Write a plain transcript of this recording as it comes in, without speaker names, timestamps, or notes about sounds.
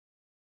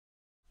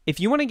If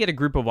you want to get a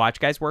group of watch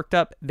guys worked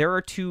up, there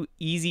are 2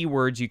 easy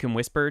words you can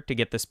whisper to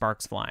get the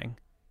sparks flying.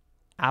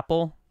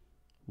 Apple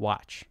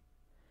Watch.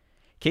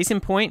 Case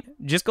in point,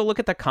 just go look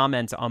at the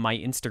comments on my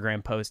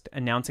Instagram post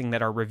announcing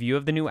that our review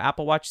of the new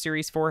Apple Watch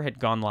Series 4 had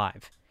gone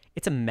live.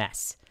 It's a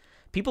mess.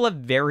 People have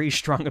very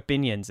strong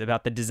opinions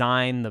about the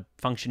design, the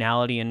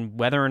functionality, and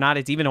whether or not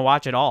it's even a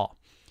watch at all.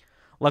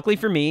 Luckily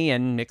for me,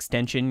 and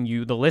extension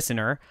you, the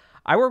listener,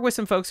 I work with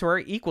some folks who are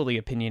equally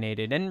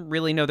opinionated and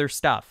really know their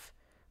stuff.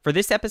 For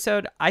this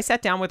episode, I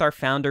sat down with our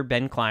founder,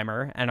 Ben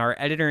Clymer, and our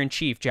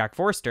editor-in-chief, Jack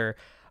Forster,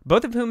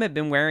 both of whom have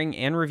been wearing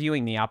and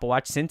reviewing the Apple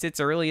Watch since its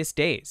earliest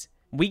days.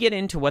 We get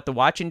into what the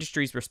watch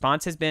industry's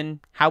response has been,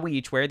 how we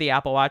each wear the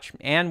Apple Watch,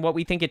 and what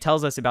we think it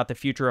tells us about the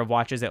future of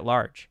watches at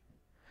large.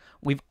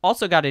 We've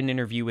also got an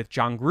interview with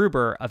John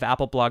Gruber of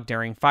Apple blog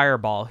Daring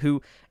Fireball,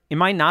 who, in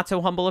my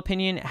not-so-humble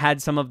opinion,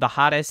 had some of the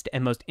hottest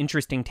and most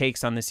interesting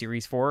takes on the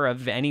Series 4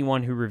 of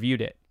anyone who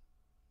reviewed it.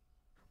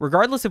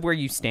 Regardless of where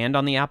you stand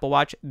on the Apple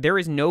Watch, there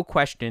is no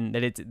question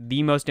that it's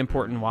the most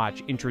important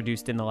watch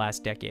introduced in the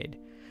last decade.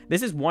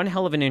 This is one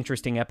hell of an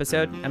interesting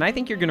episode, and I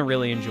think you're going to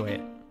really enjoy it.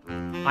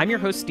 I'm your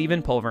host,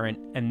 Stephen Pulverin,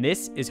 and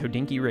this is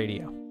Hodinkee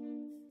Radio.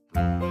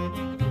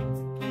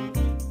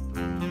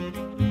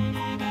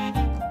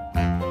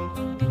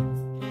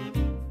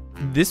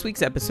 This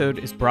week's episode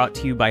is brought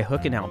to you by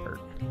Hook &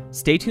 Albert.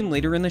 Stay tuned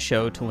later in the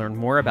show to learn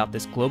more about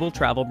this global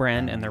travel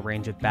brand and their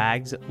range of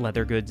bags,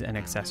 leather goods, and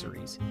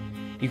accessories.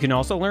 You can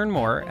also learn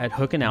more at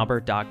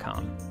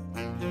hookandalbert.com.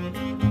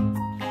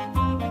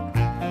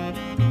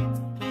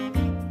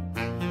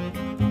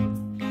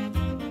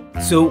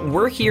 So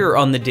we're here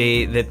on the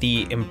day that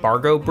the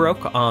embargo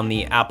broke on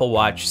the Apple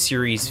Watch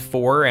Series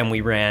 4, and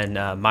we ran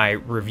my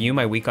review,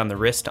 my week on the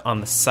wrist,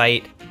 on the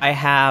site. I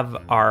have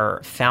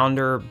our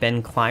founder,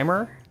 Ben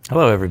Clymer.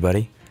 Hello,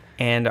 everybody.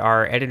 And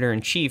our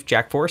editor-in-chief,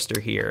 Jack Forster,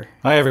 here.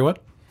 Hi, everyone.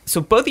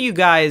 So both of you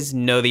guys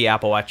know the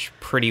Apple Watch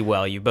pretty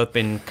well. You've both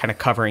been kind of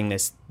covering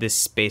this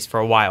space for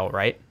a while,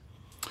 right?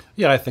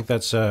 Yeah, I think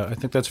that's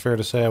fair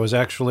to say. I was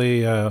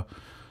actually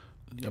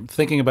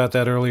thinking about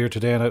that earlier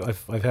today, and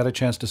I've had a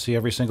chance to see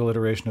every single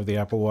iteration of the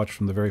Apple Watch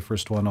from the very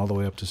first one all the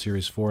way up to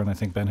Series 4, and I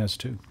think Ben has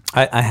too.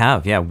 I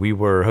have, yeah.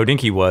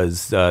 Hodinkee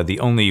was the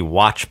only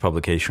watch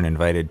publication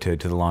invited to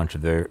the launch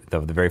of the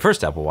very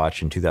first Apple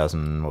Watch in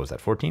 2000, what was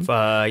that, 14?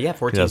 14.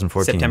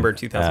 2014. September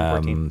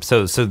 2014.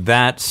 So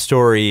that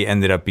story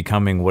ended up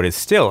becoming what is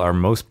still our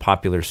most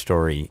popular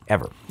story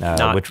ever.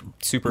 Not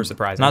super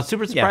surprising. Not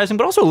super surprising,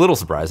 but also a little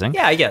surprising.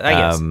 Yeah, I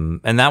guess.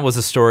 And that was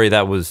a story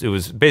it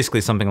was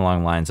basically something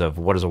along the lines of,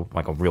 what does a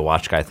real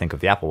watch guy think of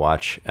the Apple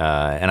Watch?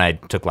 And I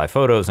took live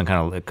photos and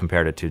kind of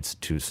compared it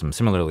to some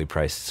similarly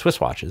priced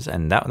Swiss watches,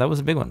 and that was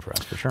a big one for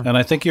us, for sure. And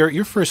I think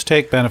your first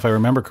take, Ben, if I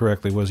remember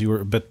correctly, was you were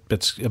a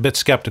bit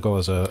skeptical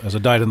as a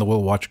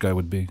dyed-in-the-wool watch guy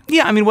would be.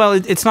 Yeah, I mean, well,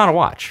 it's not a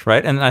watch,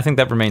 right? And I think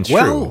that remains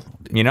true.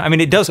 You know, I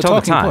mean, it does tell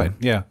the time. Point.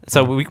 Yeah.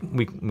 So we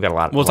got a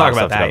lot. We'll talk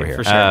about that here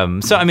for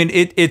sure. So I mean,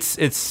 it's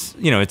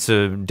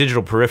a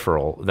digital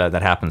peripheral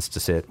that happens to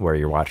sit where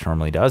your watch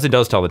normally does. It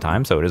does tell the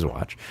time, so it is a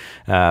watch.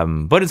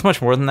 But it's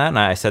much more than that, and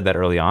I said that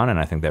early on, and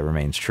I think that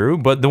remains true.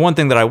 But the one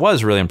thing that I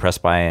was really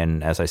impressed by,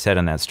 and as I said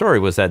in that story,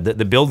 was that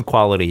the build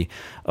quality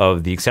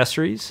of the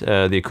accessories,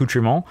 the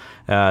accoutrement,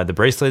 the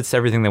bracelets,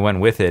 everything that went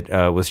with it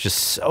was just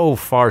so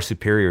far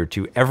superior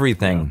to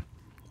everything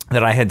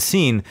that I had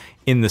seen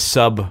in the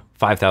sub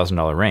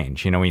 $5,000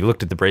 range. You know, when you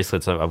looked at the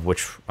bracelets, of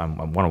which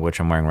one of which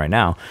I'm wearing right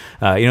now,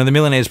 the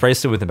Milanese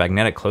bracelet with the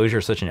magnetic closure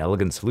is such an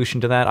elegant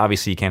solution to that.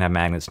 Obviously, you can't have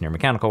magnets in your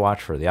mechanical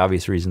watch for the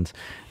obvious reasons.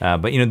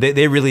 But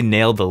they really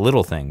nailed the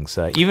little things,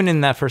 even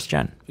in that first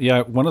gen.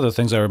 Yeah, one of the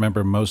things I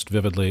remember most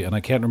vividly, and I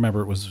can't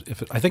remember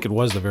I think it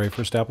was the very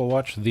first Apple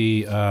Watch,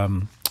 the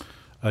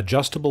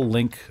adjustable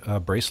link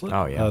bracelet.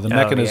 Oh, yeah. The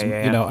mechanism,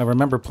 I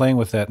remember playing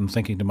with that and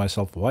thinking to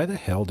myself, why the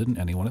hell didn't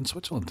anyone in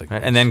Switzerland think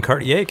of this? And then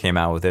Cartier came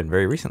out with it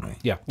very recently.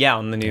 Yeah. Yeah,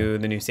 on the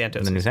new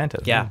Santos. The new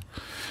Santos. Yeah.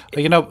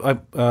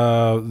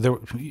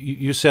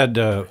 You said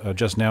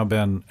just now,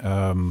 Ben,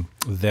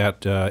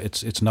 that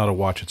it's not a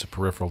watch, it's a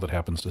peripheral that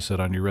happens to sit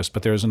on your wrist.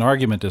 But there's an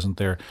argument, isn't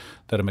there,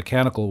 that a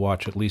mechanical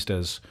watch, at least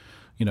as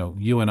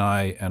you and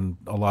I and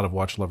a lot of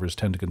watch lovers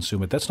tend to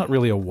consume it. That's not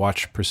really a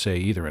watch per se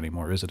either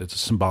anymore, is it? It's a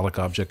symbolic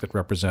object that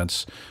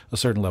represents a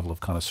certain level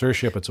of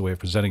connoisseurship. It's a way of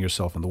presenting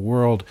yourself in the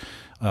world.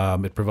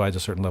 It provides a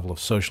certain level of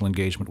social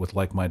engagement with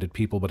like-minded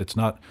people, but it's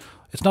not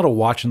a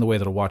watch in the way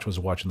that a watch was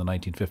a watch in the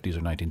 1950s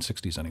or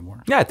 1960s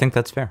anymore. Yeah, I think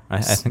that's fair.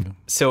 I think.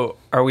 So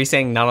are we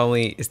saying not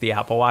only is the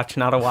Apple Watch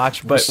not a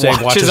watch, but watches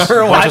aren't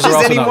watches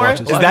anymore?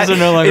 Watches. Is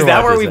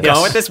that where we've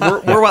gone with this?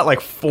 We're what,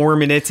 like 4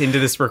 minutes into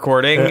this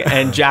recording,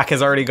 and Jack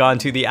has already gone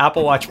to the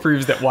Apple Watch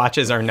proves that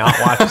watches are not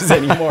watches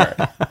anymore.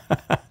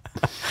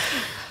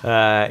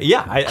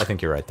 I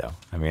think you're right, though.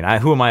 I mean,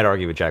 who am I to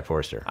argue with Jack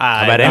Forster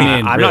about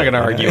anything? I'm not going to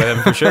argue with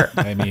him for sure.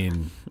 I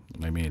mean.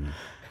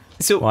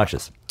 So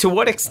watches. To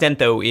what extent,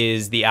 though,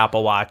 is the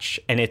Apple Watch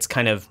and its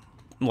kind of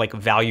like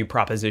value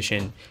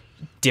proposition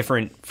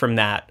different from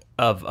that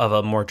of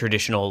a more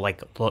traditional,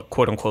 like,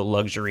 quote unquote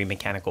luxury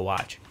mechanical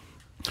watch?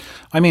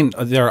 I mean,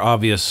 there are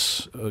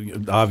obvious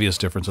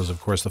differences. Of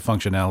course, the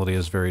functionality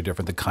is very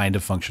different. The kind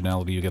of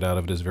functionality you get out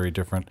of it is very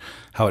different.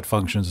 How it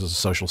functions as a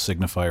social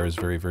signifier is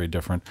very, very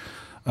different.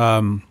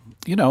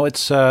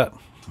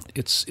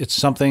 It's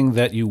something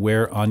that you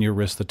wear on your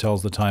wrist that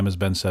tells the time, as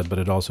Ben said, but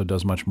it also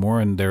does much more.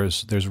 And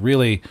there's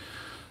really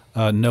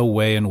no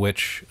way in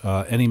which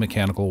any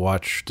mechanical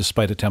watch,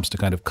 despite attempts to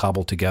kind of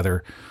cobble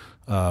together,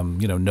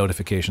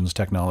 notifications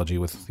technology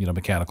with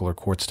mechanical or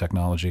quartz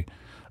technology.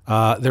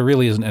 There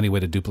really isn't any way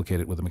to duplicate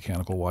it with a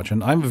mechanical watch.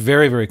 And I'm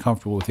very, very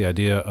comfortable with the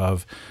idea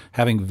of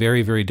having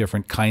very, very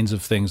different kinds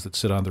of things that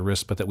sit on the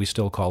wrist, but that we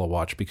still call a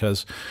watch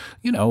because,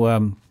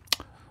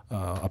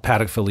 a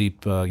Patek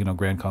Philippe,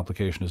 Grand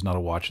Complication is not a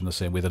watch in the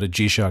same way that a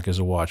G-Shock is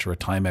a watch or a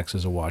Timex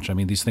is a watch. I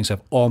mean, these things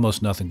have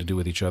almost nothing to do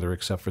with each other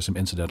except for some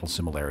incidental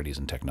similarities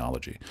in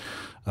technology.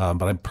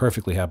 But I'm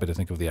perfectly happy to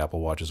think of the Apple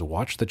Watch as a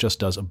watch that just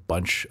does a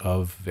bunch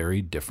of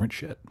very different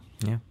shit.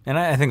 Yeah, and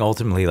I think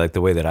ultimately, like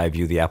the way that I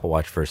view the Apple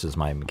Watch versus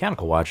my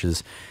mechanical watch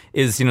is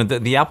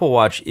the Apple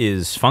Watch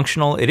is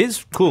functional. It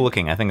is cool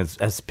looking. I think it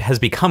has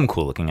become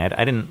cool looking.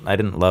 I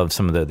didn't love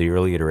some of the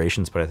early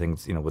iterations, but I think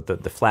with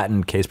the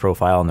flattened case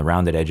profile and the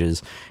rounded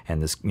edges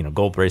and this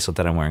gold bracelet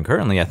that I'm wearing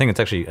currently, I think it's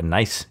actually a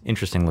nice,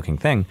 interesting looking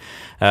thing.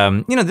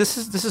 This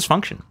is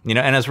function.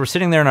 And as we're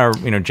sitting there in our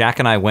Jack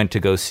and I went to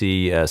go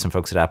see some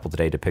folks at Apple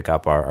today to pick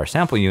up our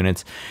sample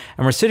units,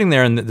 and we're sitting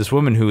there, and this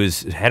woman who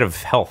is head of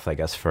health, I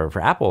guess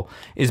for Apple,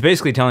 is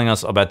basically telling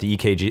us about the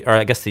EKG, or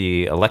I guess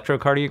the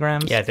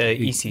electrocardiograms. Yeah, the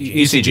ECGs.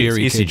 ECG or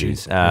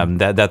EKGs.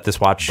 That this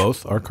watch.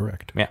 Both are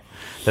correct. Yeah,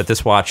 that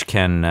this watch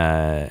can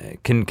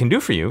do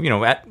for you,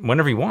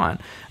 whenever you want.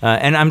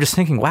 And I'm just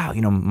thinking, wow,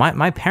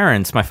 my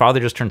parents, my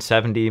father just turned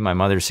 70, my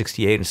mother's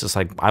 68. And it's just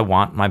like, I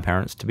want my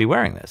parents to be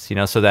wearing this,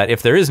 so that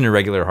if there is an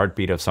irregular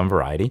heartbeat of some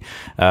variety,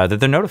 that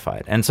they're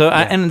notified. And so,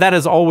 and that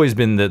has always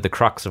been the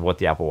crux of what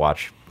the Apple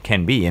Watch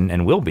can be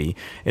and will be.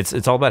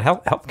 It's all about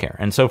healthcare.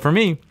 And so for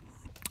me,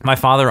 my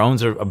father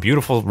owns a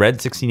beautiful red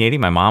 1680.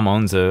 My mom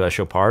owns a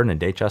Chopard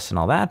and a Datejust and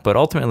all that. But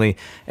ultimately,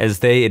 as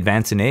they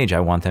advance in age,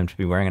 I want them to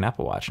be wearing an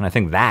Apple Watch. And I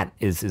think that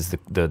is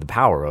the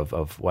power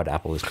of what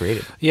Apple has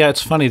created. Yeah,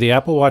 it's funny. The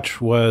Apple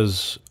Watch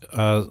was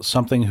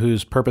something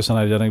whose purpose and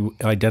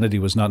identity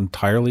was not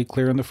entirely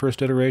clear in the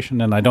first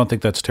iteration. And I don't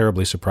think that's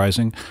terribly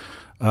surprising.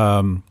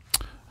 It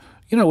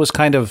was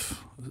kind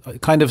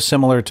of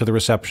similar to the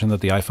reception that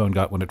the iPhone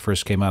got when it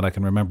first came out. I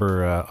can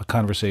remember a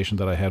conversation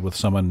that I had with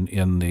someone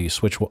in the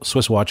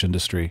Swiss watch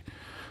industry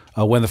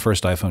when the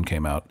first iPhone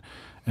came out.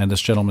 And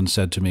this gentleman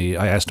said to me,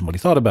 I asked him what he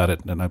thought about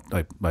it, and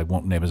I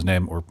won't name his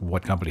name or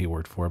what company he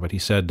worked for, but he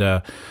said,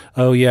 the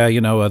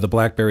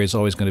BlackBerry is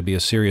always going to be a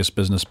serious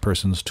business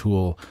person's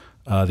tool.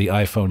 The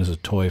iPhone is a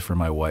toy for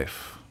my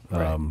wife.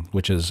 Right.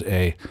 Which is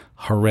a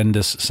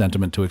horrendous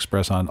sentiment to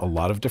express on a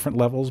lot of different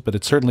levels, but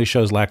it certainly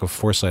shows lack of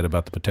foresight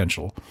about the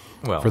potential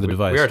for the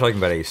device. We are talking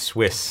about a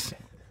Swiss,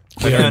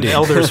 an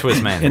elder Swiss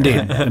man. Indeed.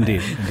 And the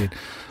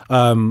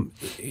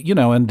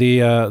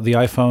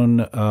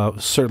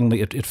iPhone certainly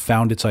it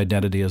found its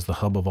identity as the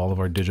hub of all of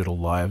our digital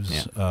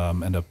lives,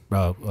 and a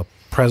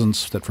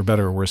presence that, for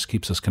better or worse,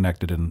 keeps us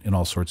connected in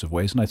all sorts of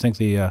ways. And I think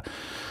the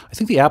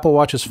Apple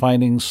Watch is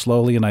finding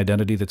slowly an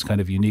identity that's kind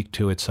of unique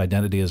to its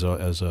identity as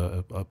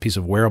a piece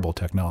of wearable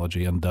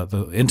technology, and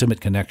the intimate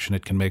connection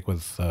it can make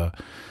with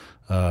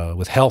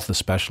health,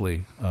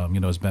 especially.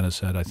 As Ben has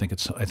said, I think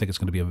it's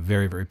going to be a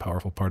very, very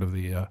powerful part of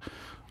the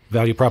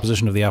value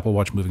proposition of the Apple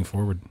Watch moving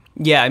forward.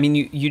 Yeah, I mean,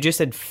 you just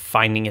said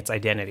finding its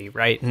identity,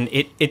 right? And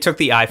it took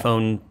the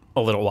iPhone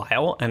a little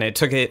while, and it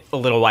took it a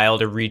little while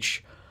to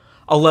reach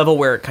a level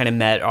where it kind of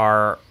met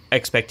our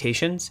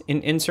expectations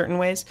in certain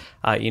ways.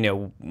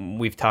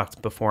 We've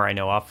talked before, I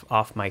know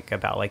off mic,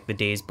 about like the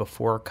days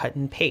before cut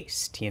and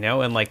paste,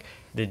 and like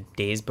the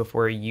days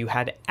before you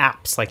had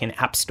apps like an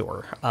app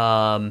store.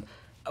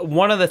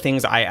 One of the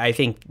things I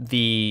think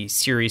the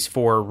Series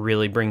 4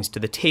 really brings to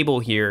the table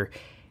here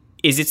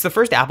is it's the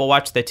first Apple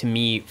Watch that to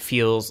me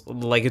feels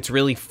like it's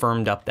really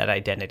firmed up that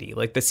identity.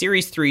 Like the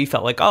Series 3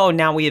 felt like, oh,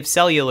 now we have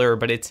cellular,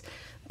 but it's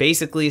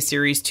basically a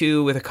Series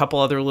 2 with a couple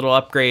other little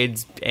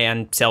upgrades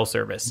and cell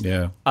service.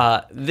 Yeah.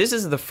 This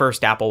is the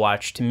first Apple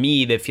Watch to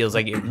me that feels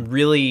like it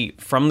really,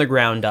 from the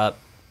ground up,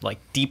 like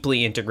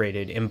deeply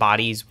integrated,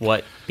 embodies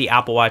what the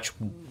Apple Watch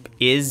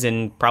is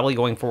and probably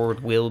going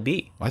forward will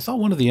be. I thought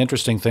one of the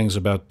interesting things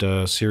about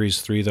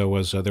Series 3, though,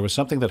 was there was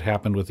something that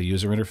happened with the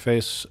user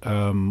interface,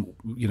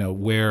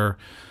 where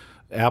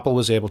Apple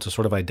was able to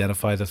sort of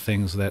identify the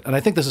things that, and I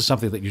think this is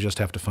something that you just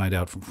have to find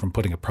out from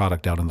putting a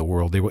product out in the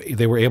world. They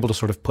were able to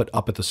sort of put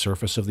up at the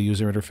surface of the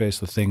user interface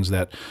the things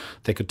that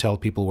they could tell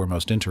people were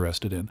most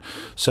interested in.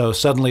 So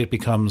suddenly it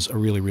becomes a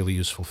really, really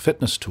useful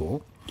fitness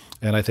tool.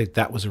 And I think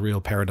that was a real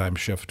paradigm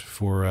shift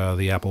for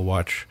the Apple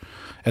Watch,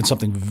 and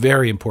something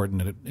very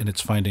important in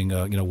its finding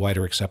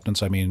wider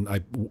acceptance. I mean,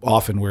 I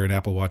often wear an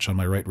Apple Watch on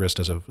my right wrist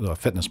as a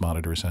fitness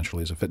monitor,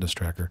 essentially as a fitness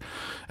tracker,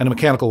 and a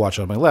mechanical watch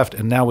on my left.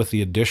 And now with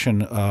the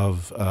addition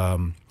of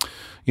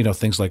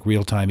things like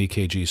real-time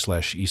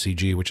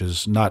EKG/ECG, which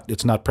is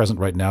not present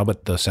right now,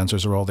 but the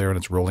sensors are all there and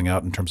it's rolling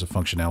out in terms of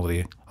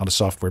functionality on a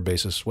software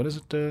basis. What is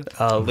it?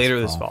 Later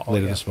this fall.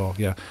 Later this fall,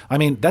 yeah. I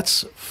mean,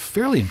 that's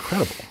fairly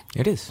incredible.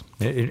 It is.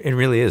 It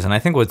really is. And I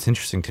think what's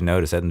interesting to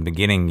note is that in the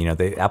beginning,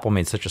 Apple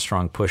made such a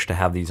strong push to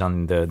have these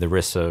on the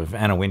wrists of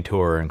Anna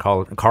Wintour and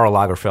Karl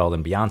Lagerfeld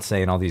and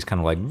Beyonce and all these kind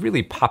of like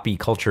really poppy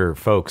culture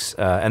folks.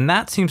 And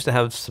that seems to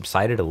have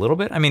subsided a little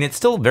bit. I mean, it's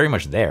still very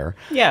much there,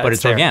 but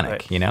it's there,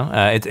 organic,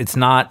 right. It's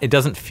not, it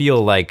doesn't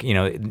feel like,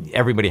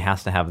 everybody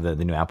has to have the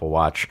new Apple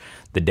Watch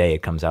the day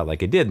it comes out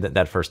like it did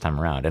that first time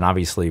around. And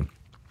obviously,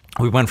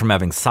 we went from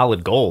having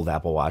solid gold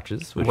Apple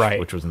Watches,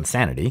 which was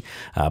insanity,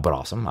 but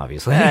awesome,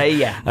 obviously.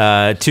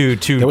 To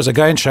there was a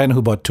guy in China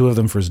who bought 2 of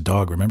them for his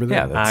dog. Remember that?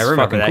 Yeah, that's I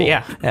remember that. Cool.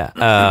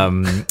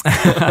 Yeah.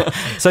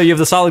 So you have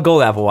the solid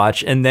gold Apple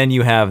Watch, and then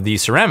you have the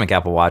ceramic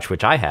Apple Watch,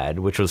 which I had,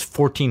 which was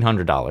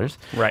 $1,400,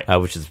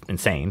 right? Which is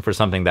insane for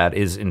something that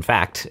is in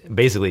fact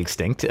basically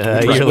extinct.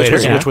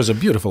 Which was a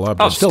beautiful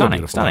object. Oh,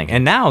 still stunning.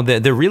 And now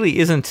there really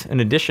isn't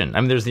an edition.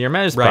 I mean, there's the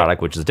Hermes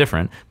product, which is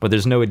different, but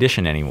there's no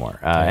edition anymore.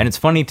 And it's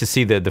funny to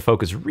see the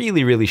focus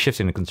really, really shifts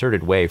in a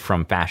concerted way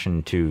from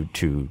fashion to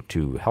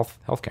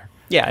healthcare.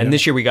 Yeah, and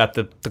this year we got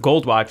the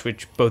gold watch,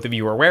 which both of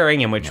you are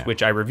wearing, and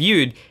which I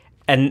reviewed,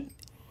 and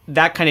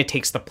that kind of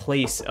takes the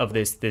place of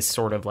this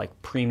sort of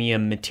like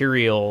premium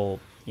material,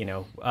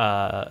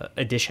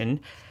 edition.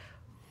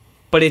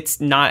 But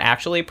it's not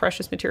actually a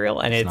precious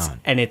material, and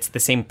it's the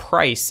same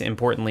price,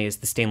 importantly, as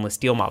the stainless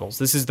steel models.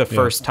 This is the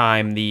first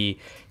time the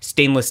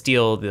stainless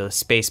steel, the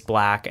space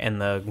black, and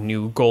the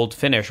new gold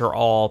finish are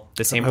all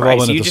the same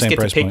price. You just get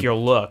to pick your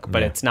look,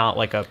 but it's not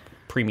like a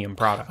premium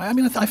product. I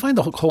mean, I find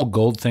the whole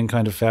gold thing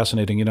kind of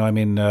fascinating.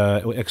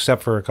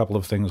 Except for a couple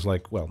of things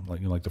like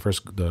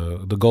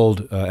the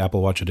gold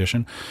Apple Watch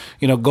edition.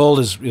 Gold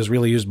is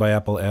really used by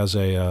Apple as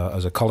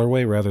a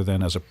colorway rather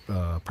than as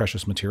a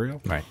precious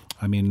material. Right.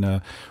 I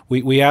mean,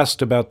 we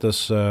asked about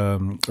this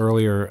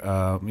earlier.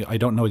 I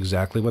don't know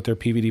exactly what their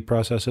PVD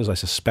process is. I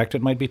suspect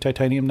it might be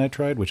titanium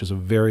nitride, which is a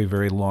very,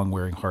 very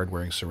long-wearing,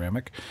 hard-wearing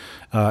ceramic.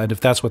 And if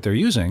that's what they're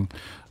using,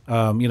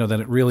 then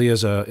it really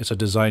is it's a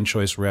design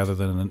choice rather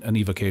than an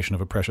evocation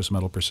of a precious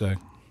metal per se.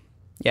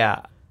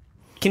 Yeah.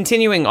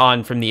 Continuing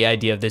on from the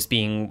idea of this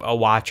being a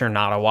watch or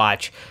not a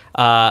watch,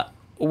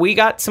 we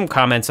got some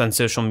comments on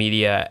social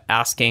media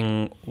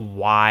asking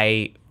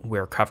why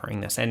we're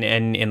covering this, and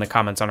in the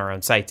comments on our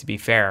own site, to be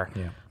fair.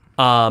 Yeah.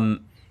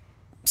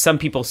 Some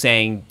people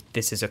saying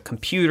this is a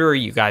computer,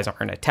 you guys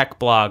aren't a tech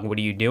blog, what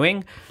are you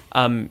doing?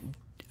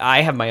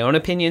 I have my own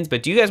opinions,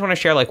 but do you guys want to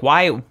share, like,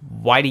 why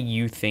do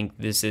you think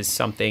this is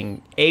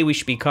something, A, we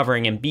should be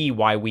covering, and B,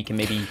 why we can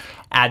maybe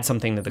add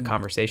something to the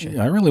conversation?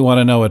 Yeah, I really want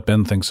to know what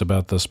Ben thinks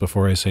about this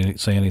before I say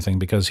anything,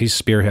 because he's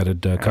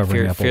spearheaded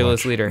covering Apple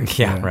Fearless Watch. leader.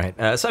 Yeah,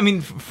 right. So, I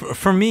mean,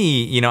 for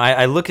me,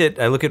 I look at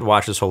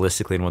watches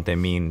holistically and what they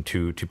mean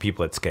to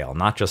people at scale,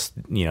 not just,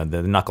 the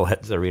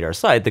knuckleheads that read our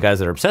site, the guys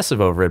that are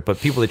obsessive over it, but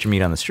people that you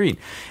meet on the street.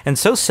 And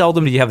so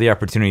seldom do you have the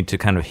opportunity to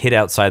kind of hit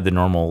outside the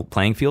normal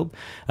playing field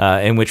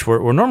in which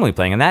we're normally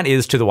playing, and that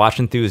is to the watch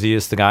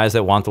enthusiasts, the guys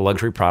that want the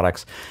luxury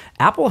products.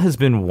 Apple has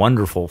been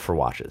wonderful for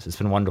watches. It's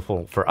been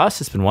wonderful for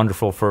us. It's been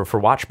wonderful for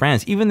watch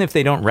brands, even if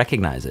they don't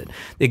recognize it.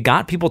 It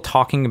got people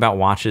talking about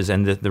watches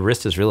and the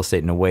wrist as real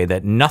estate in a way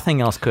that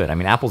nothing else could. I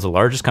mean, Apple's the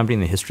largest company in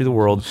the history of the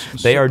world.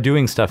 They are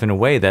doing stuff in a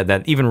way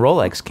that even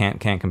Rolex can't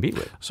compete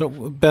with. So,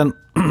 Ben,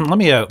 let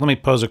me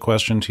pose a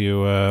question to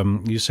you.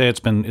 You say it's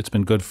been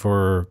good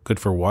for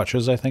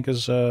watches, I think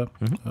is if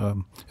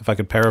I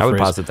could paraphrase. I would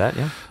posit that,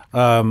 yeah.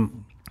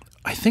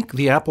 I think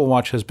the Apple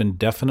Watch has been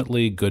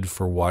definitely good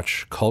for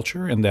watch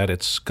culture in that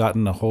it's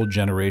gotten a whole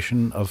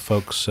generation of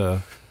folks.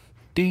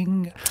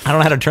 Ding! I don't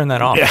know how to turn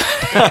that off.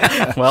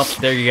 Yeah. Well,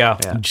 there you go.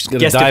 Yeah.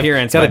 Guest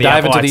appearance by the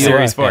Apple Watch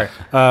Series 4.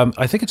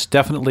 I think it's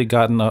definitely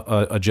gotten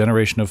a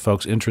generation of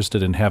folks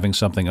interested in having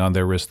something on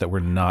their wrist that were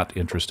not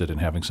interested in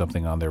having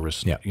something on their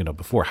wrist,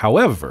 before.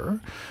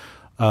 However,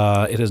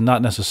 it has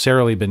not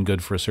necessarily been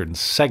good for a certain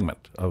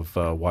segment of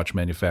watch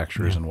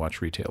manufacturers and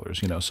watch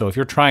retailers. So if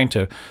you're trying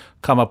to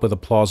come up with a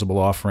plausible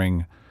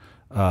offering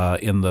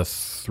in the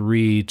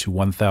 $3,000 to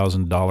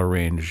 $1,000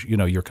 range,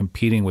 you're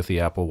competing with the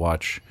Apple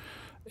Watch.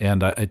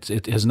 And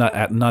it has not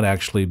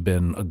actually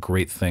been a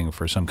great thing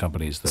for some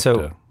companies.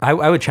 I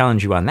would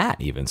challenge you on that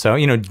even. So,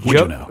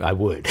 Joe, I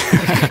would.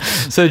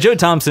 So Joe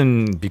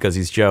Thompson, because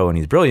he's Joe and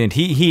he's brilliant,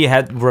 he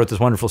wrote this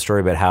wonderful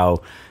story about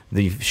how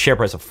the share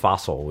price of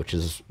Fossil, which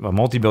is a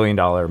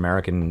multi-billion-dollar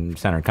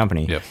American-centered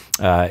company,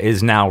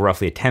 is now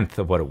roughly a tenth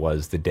of what it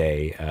was the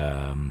day.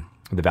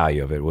 The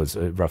value of it was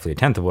roughly a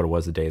tenth of what it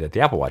was the day that the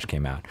Apple Watch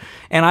came out.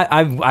 And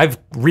I've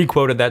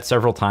re-quoted that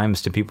several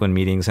times to people in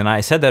meetings, and I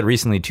said that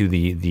recently to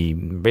the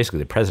basically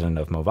the president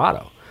of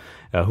Movado.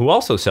 who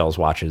also sells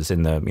watches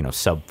in the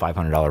sub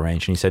 $500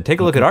 range, and he said, take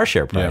a look at our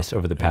share price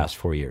over the past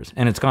 4 years,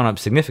 and it's gone up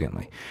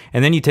significantly.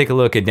 And then you take a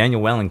look at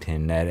Daniel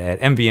Wellington at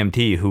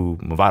MVMT, who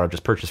Movado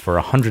just purchased for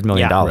 $100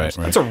 million. Right.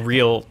 That's a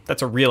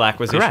real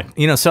acquisition.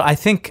 Correct. So I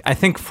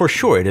think for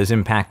sure it has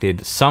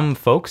impacted some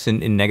folks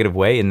in a negative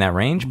way in that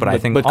range, but I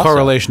think but also,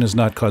 correlation is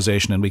not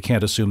causation, and we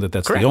can't assume that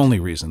that's the only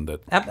reason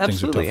that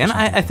absolutely. Things are tough.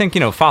 And I think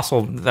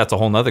Fossil, that's a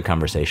whole nother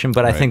conversation.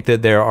 But I think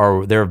that there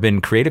have been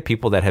creative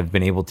people that have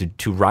been able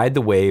to ride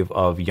the wave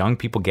of young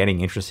people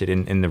getting interested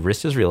in the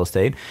risk as real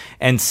estate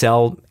and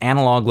sell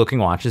analog looking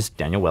watches,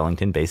 Daniel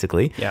Wellington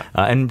basically,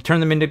 and turn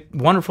them into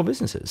wonderful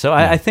businesses. So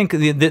I think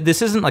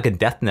this isn't like a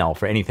death knell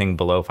for anything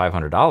below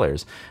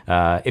 $500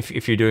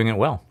 if you're doing it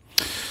well.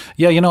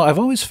 Yeah, I've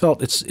always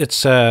felt it's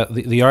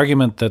the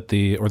argument that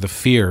the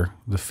fear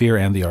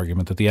and the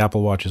argument that the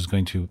Apple Watch is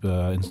going to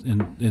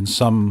in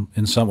some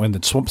way,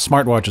 that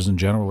smartwatches in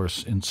general are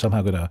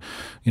somehow going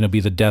to be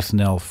the death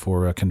knell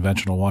for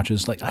conventional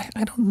watches. Like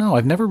I don't know.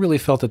 I've never really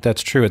felt that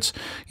that's true. It's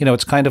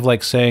it's kind of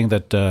like saying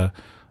that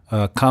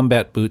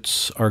combat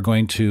boots are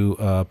going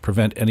to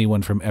prevent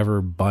anyone from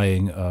ever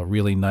buying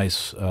really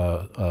nice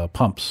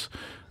pumps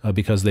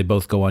because they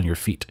both go on your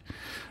feet.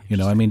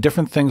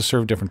 Different things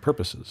serve different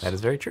purposes. That is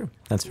very true.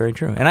 That's very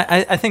true. And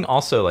I think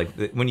also, like,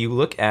 when you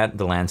look at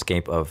the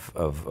landscape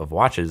of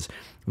watches,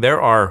 there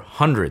are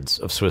hundreds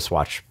of Swiss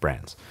watch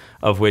brands,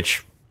 of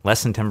which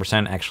less than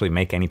 10% actually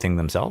make anything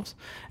themselves.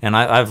 And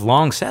I've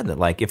long said that,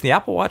 like, if the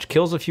Apple Watch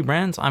kills a few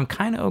brands, I'm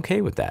kind of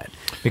okay with that.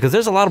 Because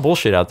there's a lot of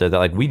bullshit out there that,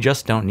 like, we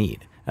just don't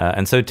need.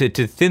 And so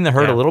to thin the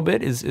herd a little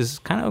bit is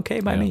kind of okay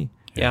by me.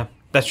 Yeah,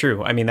 that's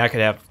true. I mean, that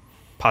could have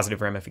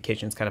positive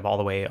ramifications kind of all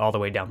the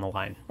way down the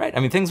line. Right. I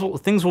mean, things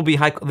will be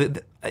high.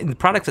 The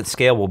products at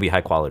scale will be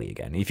high quality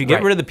again. If you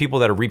get rid of the people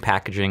that are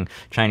repackaging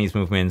Chinese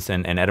movements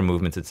and ETA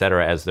movements, et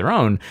cetera, as their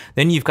own,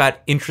 then you've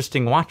got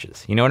interesting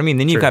watches. You know what I mean?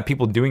 Then you've got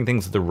people doing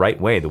things the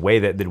right way, the way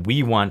that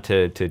we want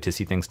to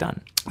see things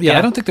done. Yeah,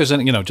 I don't think there's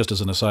any, just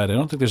as an aside, I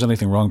don't think there's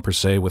anything wrong per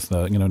se with,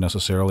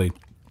 necessarily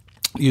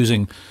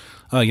using,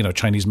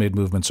 Chinese-made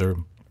movements or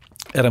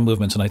ETA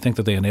movements, and I think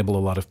that they enable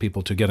a lot of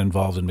people to get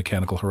involved in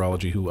mechanical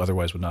horology who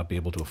otherwise would not be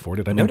able to afford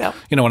it. I mean, no doubt.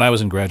 When I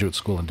was in graduate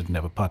school and didn't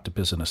have a pot to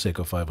piss in, a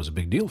Seiko 5 was a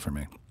big deal for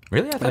me.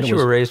 Really? I thought you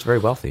were raised very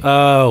wealthy.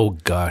 Oh,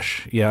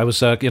 gosh. Yeah, I was,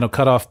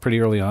 cut off pretty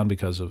early on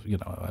because of,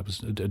 I was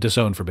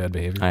disowned for bad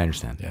behavior. I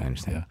understand.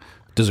 Yeah.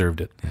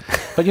 Deserved it.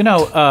 But,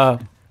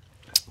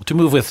 to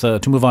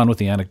move on with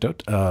the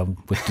anecdote,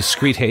 with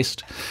discreet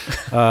haste,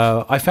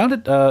 I found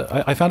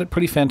it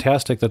pretty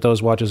fantastic that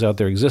those watches out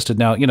there existed.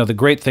 Now, the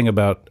great thing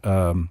about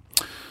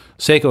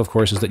Seiko, of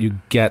course, is that you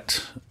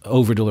get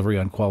over delivery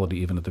on quality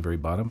even at the very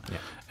bottom,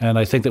 and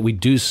I think that we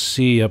do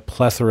see a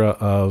plethora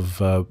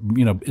of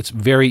it's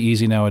very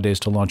easy nowadays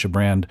to launch a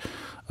brand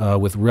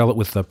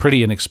with a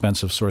pretty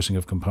inexpensive sourcing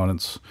of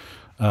components,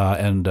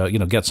 and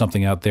get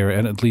something out there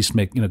and at least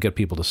get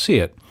people to see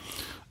it.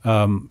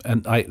 And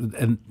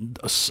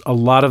a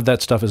lot of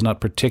that stuff is not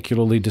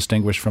particularly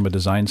distinguished from a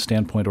design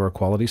standpoint or a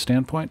quality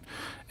standpoint.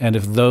 And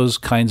if those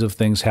kinds of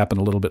things happen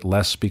a little bit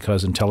less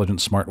because intelligent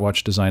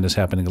smartwatch design is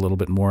happening a little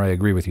bit more, I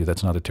agree with you.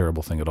 That's not a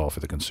terrible thing at all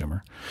for the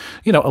consumer.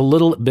 A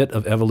little bit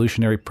of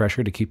evolutionary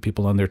pressure to keep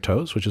people on their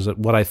toes, which is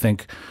what I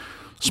think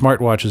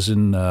smartwatches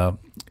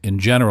in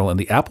general, and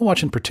the Apple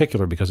Watch in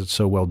particular, because it's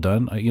so well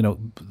done,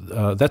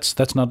 that's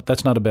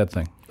not a bad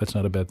thing. That's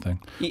not a bad thing.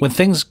 When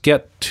things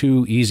get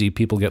too easy,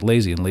 people get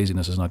lazy, and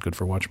laziness is not good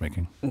for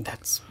watchmaking.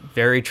 That's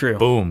very true.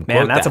 Boom.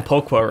 Man, that's a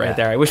pull quote right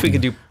there. I wish we could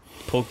do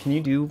pull. Can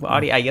you do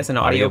audio? I guess an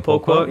audio pull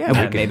quote?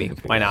 Yeah, maybe.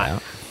 Why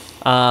not?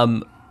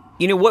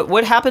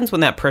 What happens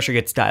when that pressure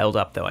gets dialed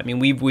up, though? I mean,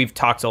 we've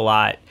talked a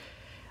lot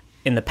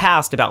in the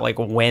past about like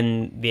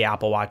when the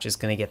Apple Watch is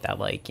going to get that,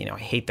 like, I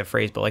hate the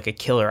phrase, but like a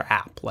killer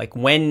app. Like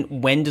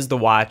when does the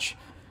watch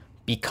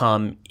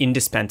become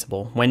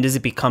indispensable? When does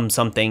it become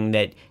something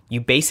that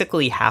you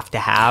basically have to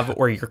have,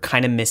 or you're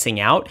kind of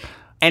missing out?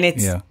 And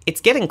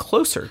it's getting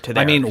closer to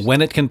there. I mean,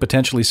 when it can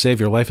potentially save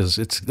your life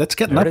that's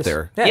getting up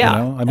there.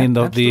 Yeah. I mean,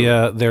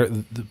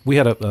 we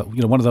had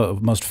one of the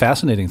most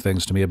fascinating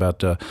things to me about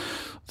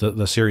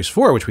the Series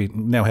 4, which we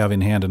now have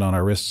in hand and on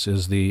our wrists,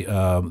 is the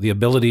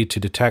ability to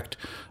detect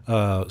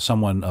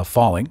someone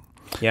falling.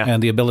 Yeah.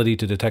 And the ability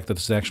to detect that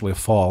it's actually a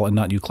fall and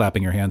not you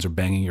clapping your hands or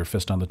banging your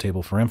fist on the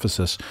table for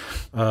emphasis.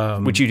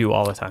 Which you do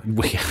all the time.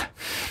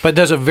 But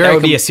there's a very... That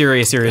would be a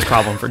serious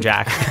problem for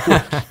Jack.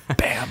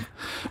 Bam.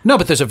 No,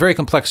 but there's a very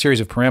complex series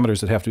of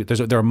parameters that have to...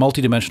 There are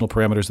multidimensional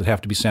parameters that have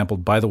to be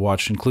sampled by the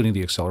watch, including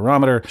the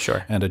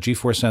accelerometer and a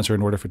G-force sensor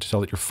in order to tell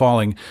that you're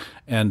falling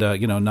and,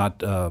 not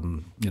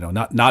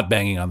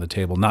banging on the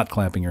table, not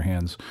clamping your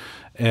hands.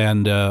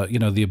 And,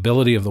 the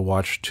ability of the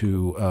watch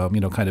to,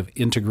 kind of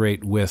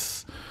integrate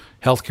with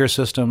healthcare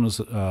systems,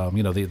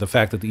 the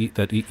fact that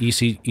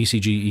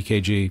ECG,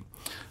 EKG,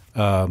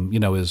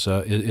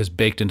 is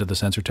baked into the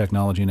sensor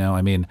technology now.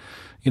 I mean,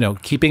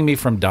 keeping me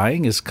from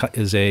dying is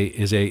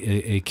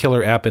a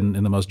killer app in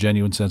the most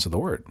genuine sense of the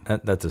word.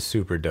 That's a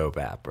super dope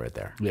app right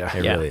there. Yeah.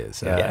 It really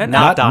is. Yeah.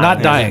 Not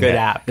dying. Is a good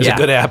app. It's a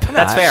good app.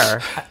 That's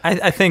fair.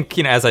 I think,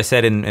 as I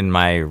said in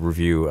my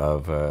review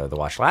of the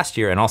watch last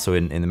year, and also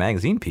in the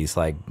magazine piece,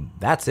 like,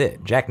 that's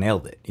it. Jack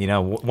nailed it.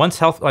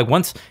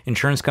 Once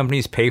insurance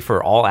companies pay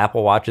for all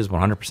Apple Watches,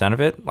 100%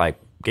 of it, like,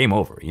 game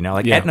over.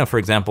 Aetna, for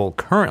example,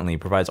 currently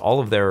provides all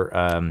of their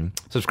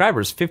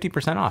subscribers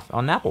 50% off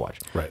on an Apple Watch.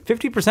 Right.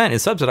 50%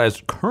 is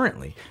subsidized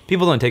currently.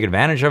 People don't take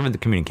advantage of it. The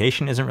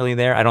communication isn't really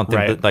there. I don't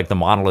think that the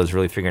model is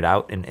really figured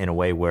out in a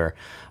way where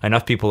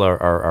enough people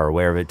are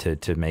aware of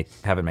it to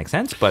have it make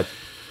sense. But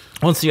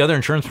once the other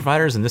insurance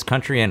providers in this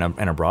country and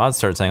abroad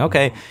start saying,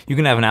 okay, you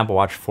can have an Apple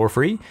Watch for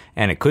free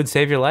and it could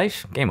save your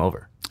life, game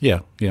over.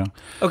 Yeah.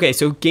 Okay,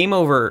 so game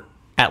over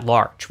at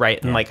large,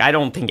 right? And I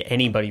don't think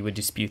anybody would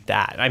dispute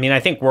that. I mean, I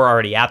think we're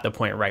already at the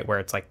point, right, where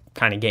it's like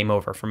kind of game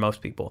over for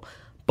most people.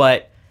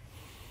 But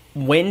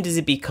when does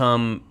it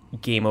become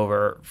game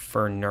over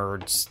for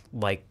nerds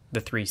like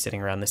the three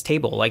sitting around this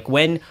table? Like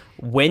when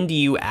do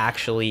you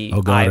actually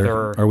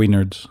either are we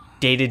nerds?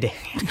 Day to day,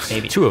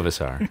 maybe Two of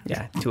us are.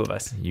 Yeah, two of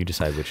us. You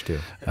decide which two.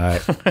 All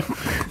right.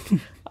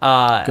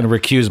 I'm going to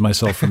recuse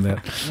myself from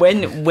that.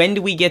 When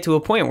do we get to a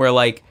point where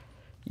like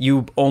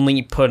you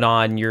only put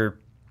on your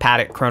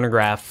Patek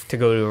chronograph to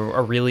go to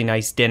a really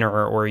nice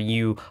dinner, or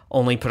you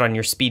only put on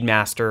your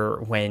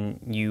Speedmaster when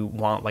you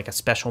want like a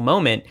special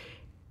moment,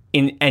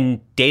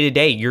 and day to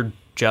day you're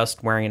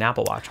just wearing an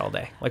Apple Watch all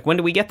day? Like, when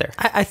do we get there?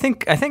 I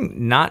think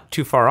not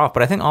too far off,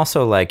 but I think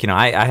also I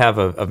have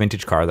a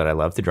vintage car that I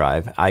love to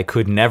drive. I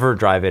could never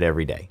drive it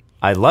every day.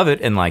 I love it,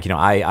 and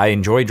I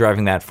enjoy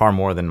driving that far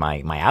more than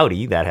my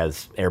Audi that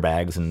has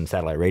airbags and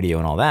satellite radio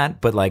and all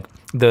that. But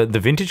the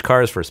vintage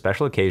car is for a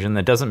special occasion.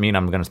 That doesn't mean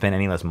I'm going to spend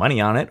any less money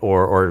on it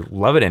or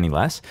love it any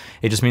less.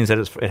 It just means that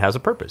it has a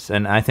purpose.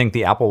 And I think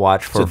the Apple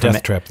Watch it's a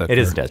death trap. It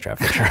is a death trap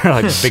for sure,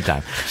 big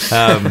time.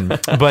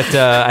 But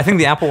I think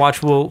the Apple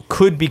Watch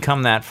could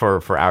become that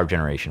for our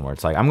generation, where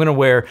it's like, I'm going to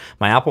wear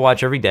my Apple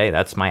Watch every day.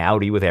 That's my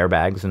Audi with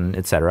airbags and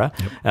etc.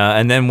 Yep.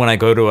 And then when I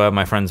go to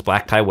my friend's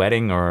black tie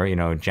wedding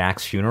or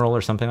Jack's funeral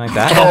or something like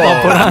that,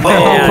 I'll put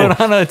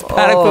on a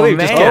Patek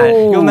Philippe.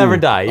 You'll never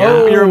die.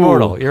 You're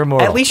immortal. You're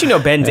immortal. At least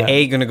Ben's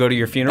A, going to go to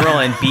your funeral,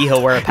 and B,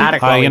 he'll wear a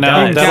Patek while he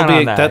does.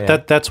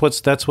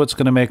 That's what's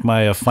going to make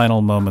my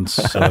final moments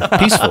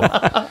peaceful.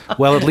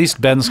 Well, at least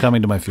Ben's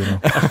coming to my funeral.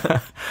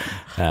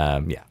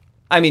 Yeah.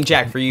 I mean,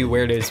 Jack, for you,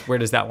 where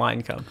does that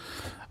line come?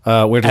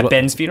 At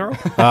Ben's funeral?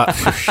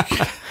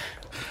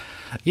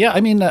 Yeah,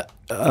 I mean,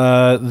 there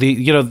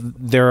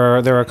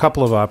are a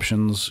couple of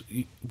options.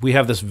 We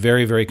have this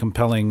very, very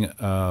compelling,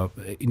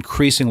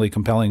 increasingly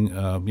compelling,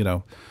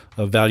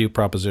 a value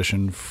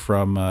proposition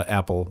from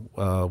Apple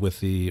with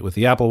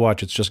the Apple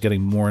Watch. It's just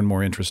getting more and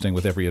more interesting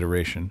with every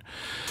iteration.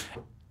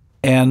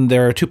 And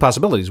there are two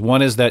possibilities.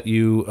 One is that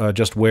you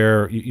just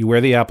wear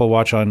the Apple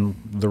Watch on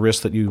the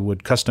wrist that you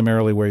would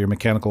customarily wear your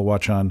mechanical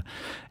watch on,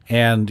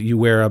 and you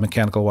wear a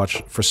mechanical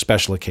watch for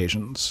special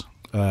occasions.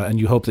 And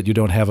you hope that you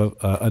don't have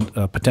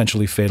a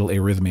potentially fatal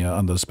arrhythmia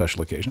on those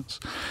special occasions.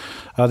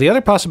 The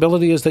other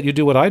possibility is that you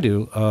do what I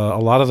do a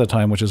lot of the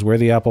time, which is wear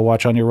the Apple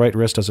Watch on your right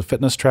wrist as a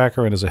fitness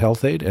tracker and as a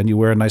health aid, and you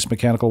wear a nice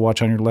mechanical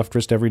watch on your left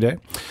wrist every day,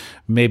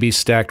 maybe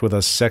stacked with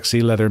a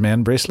sexy leather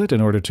man bracelet in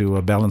order to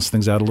balance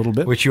things out a little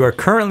bit. Which you are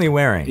currently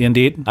wearing.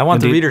 Indeed. I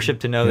want the readership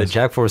to know that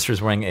Jack Forster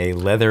is wearing a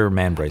leather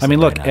man bracelet. I mean,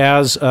 look,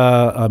 as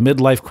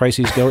midlife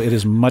crises go, it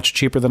is much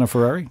cheaper than a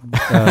Ferrari.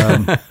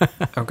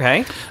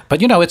 Okay.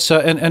 But, it's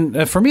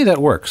and for me, that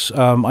works.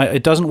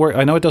 It doesn't work.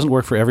 I know it doesn't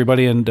work for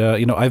everybody, and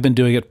I've been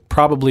doing it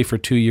probably for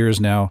 2 years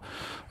now,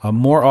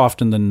 more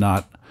often than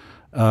not,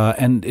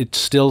 and it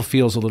still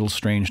feels a little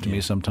strange to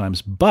me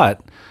sometimes.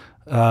 But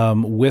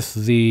with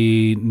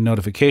the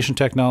notification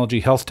technology,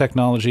 health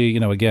technology,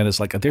 again, it's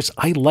like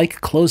I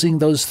like closing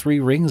those 3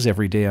 rings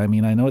every day. I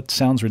mean, I know it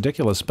sounds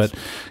ridiculous, but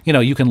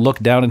you can look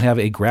down and have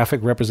a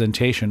graphic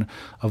representation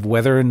of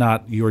whether or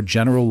not your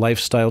general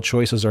lifestyle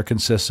choices are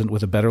consistent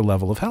with a better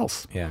level of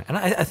health. Yeah, and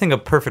I think a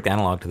perfect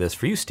analog to this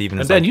for you, Stephen,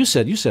 is Ben, you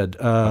said you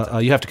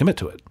have to commit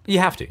to it. You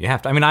have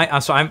to. I mean,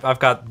 I've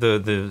got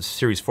the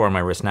Series 4 on my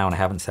wrist now, and I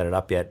haven't set it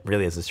up yet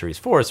really as a Series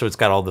 4, so it's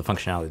got all the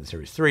functionality of the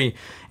Series 3,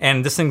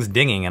 and this thing's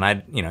dinging, and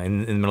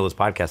in the middle of this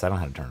podcast, I don't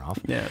know how to turn it off.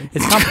 Yeah.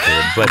 It's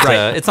complicated, but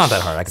it's not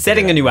that hard.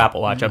 Setting a new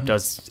Apple Watch up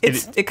does...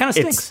 It kind of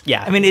stinks.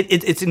 Yeah. I mean,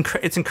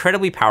 it's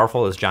incredibly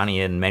powerful, as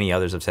Johnny and many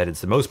others have said.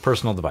 It's the most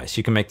personal device.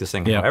 You can make this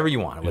thing however you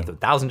want, with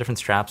 1,000 different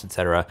straps,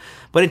 etc.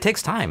 But it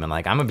takes time, and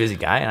I'm a busy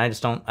guy, and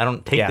I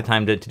don't take the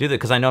time to do that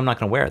because I know I'm not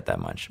going to wear it that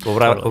much. But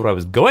what I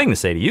was going to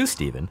say to you,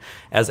 Stephen,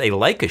 as a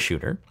Leica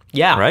shooter...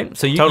 Yeah, right.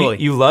 So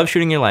you love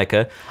shooting your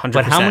Leica, 100%.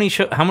 But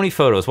how many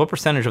photos? What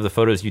percentage of the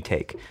photos you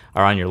take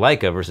are on your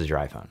Leica versus your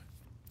iPhone?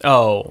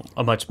 Oh,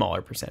 a much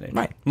smaller percentage.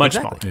 Right, much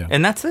exactly. smaller. Yeah.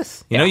 And that's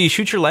this. You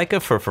shoot your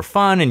Leica for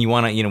fun, and you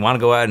want to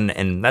go out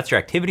and that's your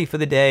activity for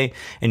the day,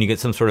 and you get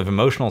some sort of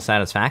emotional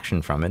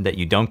satisfaction from it that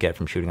you don't get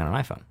from shooting on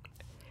an iPhone.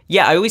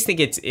 Yeah, I always think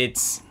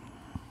it's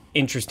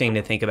interesting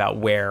to think about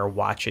where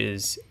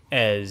watches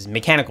as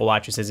mechanical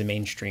watches as a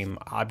mainstream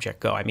object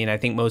go. I mean, I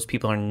think most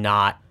people are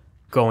not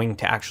going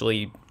to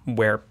actually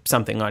wear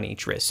something on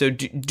each wrist. So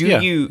do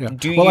you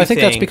Well, I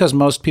think that's because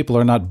most people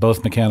are not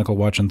both mechanical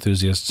watch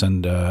enthusiasts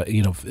and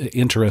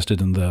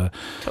interested in the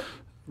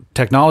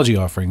technology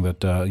offering that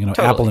Totally.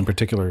 Apple in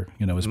particular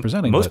is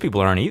presenting. Most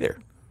people aren't either.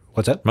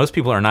 What's that? Most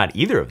people are not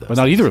either of those. Well,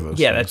 not either of those.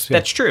 Yeah, things.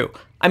 that's true.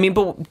 I mean,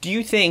 but do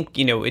you think,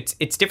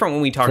 it's different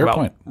when we talk Fair about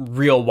point.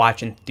 real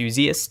watch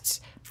enthusiasts.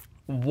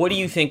 What do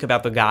you think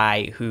about the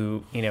guy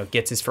who,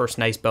 gets his first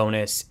nice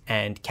bonus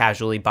and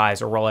casually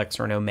buys a Rolex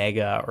or an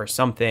Omega or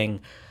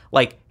something?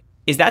 Like,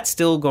 is that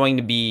still going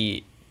to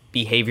be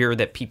behavior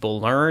that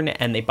people learn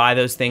and they buy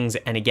those things?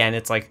 And again,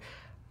 it's like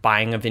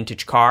buying a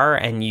vintage car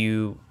and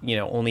you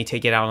only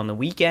take it out on the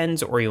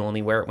weekends, or you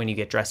only wear it when you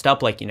get dressed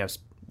up, like,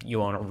 you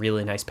own a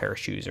really nice pair of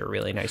shoes or a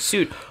really nice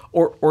suit,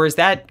 or is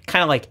that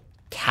kind of like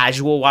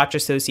casual watch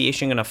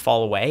association going to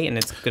fall away and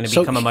it's going to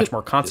become a much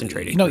more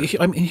concentrated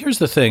group? I mean, here's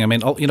the thing. I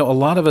mean, a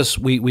lot of us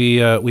we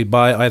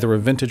buy either a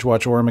vintage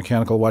watch or a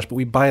mechanical watch, but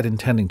we buy it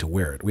intending to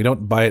wear it. We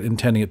don't buy it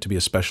intending it to be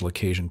a special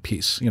occasion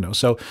piece.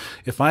 So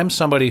if I'm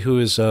somebody who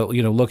is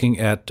looking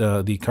at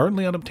the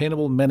currently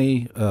unobtainable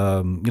many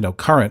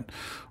current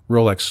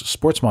Rolex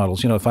sports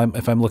models, if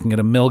I'm looking at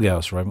a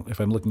Milgauss, or if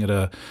I'm looking at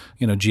a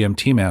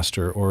GMT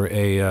Master or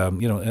a an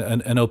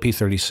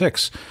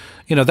OP36,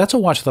 that's a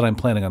watch that I'm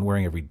planning on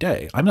wearing every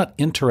day. I'm not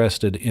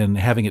interested in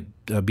having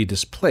it be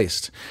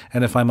displaced.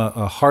 And if I'm a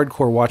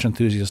hardcore watch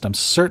enthusiast, I'm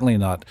certainly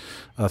not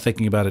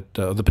thinking about it,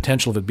 the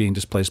potential of it being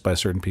displaced by a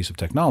certain piece of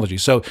technology.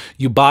 So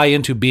you buy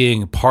into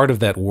being part of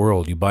that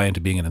world. You buy into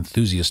being an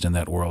enthusiast in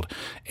that world.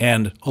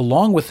 And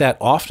along with that,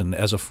 often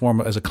as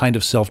a kind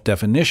of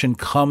self-definition,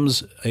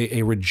 comes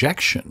a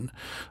rejection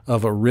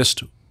of a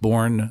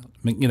wrist-borne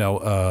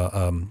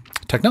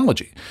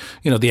technology.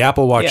 The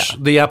Apple Watch. Yeah.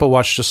 The Apple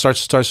Watch just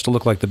starts to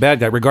look like the bad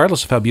guy,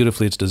 regardless of how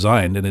beautifully it's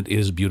designed, and it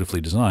is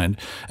beautifully designed,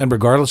 and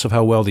regardless of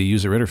how well the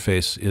user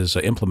interface is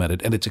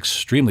implemented, and it's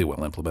extremely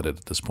well implemented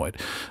at this point.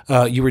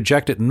 You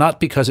reject it not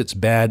because it's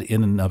bad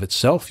in and of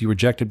itself. You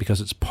reject it because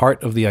it's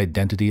part of the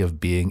identity of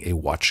being a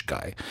watch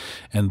guy,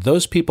 and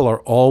those people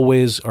are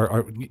always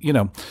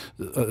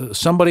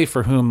somebody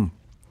for whom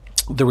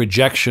the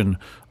rejection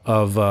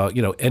of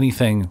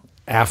anything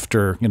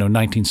after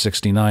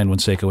 1969, when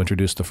Seiko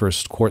introduced the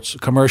first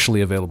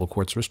commercially available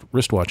quartz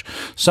wristwatch,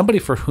 somebody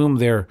for whom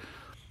their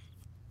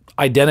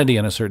identity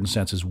in a certain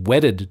sense is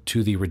wedded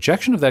to the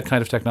rejection of that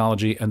kind of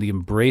technology and the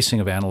embracing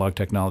of analog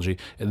technology,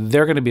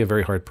 they're going to be a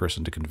very hard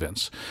person to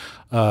convince.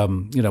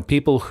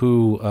 People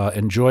who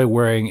enjoy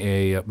wearing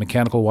a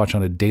mechanical watch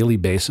on a daily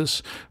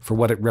basis for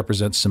what it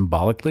represents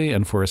symbolically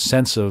and for the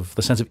sense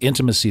of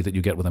intimacy that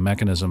you get with a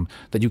mechanism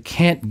that you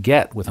can't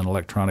get with an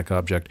electronic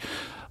object,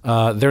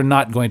 they're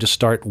not going to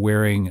start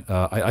wearing.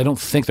 I don't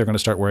think they're going to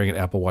start wearing an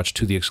Apple Watch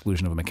to the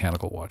exclusion of a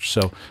mechanical watch.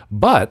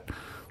 But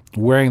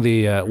wearing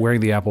the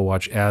Apple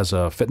Watch as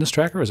a fitness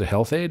tracker, as a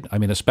health aid, I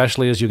mean,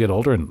 especially as you get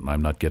older, and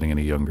I'm not getting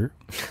any younger,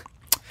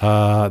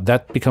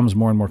 that becomes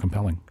more and more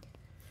compelling.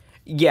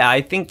 Yeah,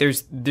 I think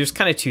there's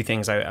kind of two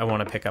things I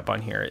want to pick up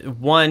on here.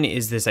 One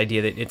is this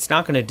idea that it's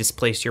not going to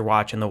displace your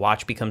watch and the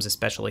watch becomes a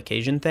special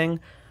occasion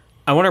thing.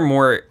 I wonder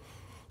more,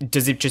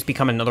 does it just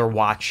become another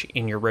watch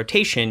in your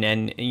rotation?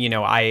 And,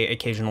 I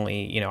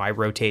occasionally, I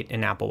rotate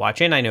an Apple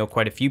Watch in. I know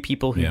quite a few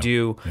people who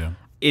do. Yeah.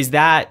 Is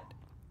that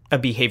a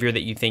behavior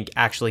that you think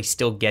actually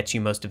still gets you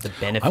most of the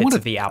benefits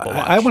of the Apple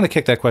Watch? I want to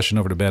kick that question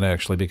over to Ben,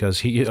 actually, because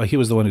he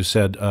was the one who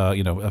said,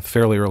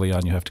 fairly early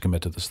on, you have to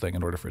commit to this thing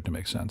in order for it to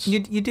make sense. You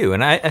do,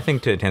 and I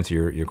think to answer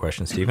your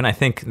question, Stephen, I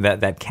think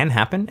that can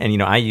happen.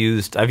 And I've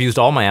used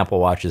all my Apple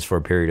Watches for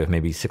a period of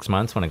maybe 6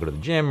 months when I go to the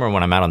gym or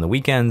when I'm out on the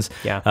weekends.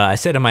 Yeah. I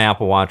said in my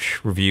Apple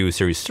Watch review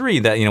Series 3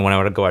 that when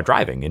I would go out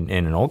driving in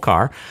an old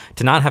car,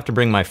 to not have to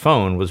bring my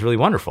phone was really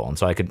wonderful. And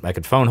so I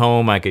could phone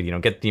home, I could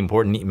get the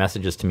important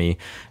messages to me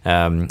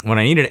when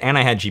I needed it, and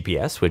I had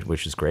GPS,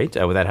 which is great,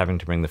 without having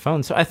to bring the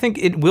phone. So I think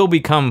it will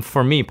become,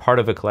 for me, part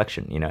of a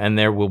collection, and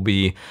there will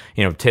be,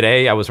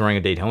 today I was wearing a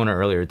Daytona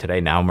earlier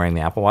today, now I'm wearing the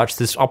Apple Watch.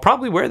 I'll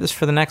probably wear this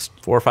for the next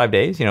 4 or 5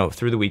 days,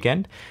 through the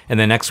weekend. And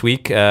then next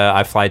week,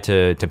 I fly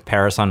to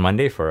Paris on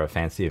Monday for a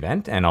fancy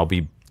event, and I'll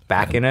be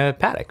back in a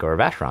Patek or a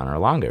Vacheron or a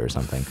Lange or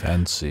something.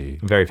 Fancy.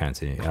 Very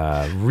fancy.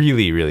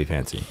 Really, really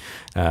fancy.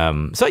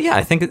 So yeah,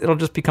 I think it'll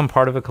just become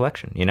part of a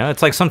collection.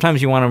 It's like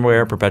sometimes you want to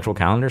wear a perpetual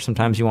calendar,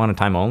 sometimes you want a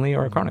time only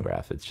or a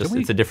chronograph. It's just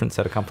it's a different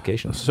set of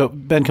complications. So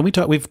Ben, can we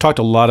talk? We've talked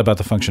a lot about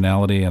the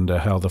functionality and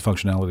how the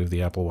functionality of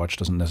the Apple Watch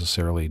doesn't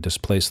necessarily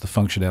displace the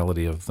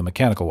functionality of the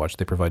mechanical watch.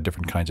 They provide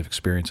different kinds of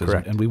experiences,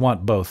 and we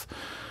want both.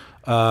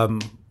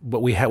 One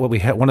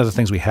of the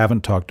things we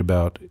haven't talked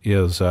about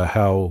is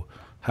how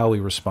how we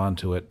respond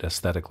to it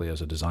aesthetically as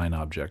a design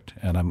object.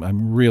 And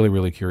I'm really,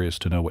 really curious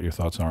to know what your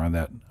thoughts are on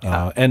that,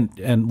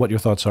 and what your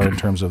thoughts are in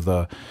terms of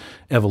the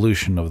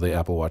evolution of the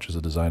Apple Watch as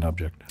a design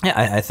object. Yeah,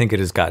 I think it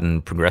has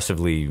gotten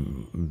progressively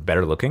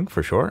better looking,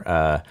 for sure.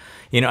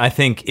 I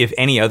think if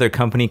any other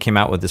company came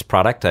out with this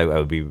product, I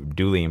would be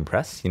duly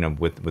impressed,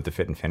 with the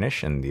fit and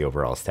finish and the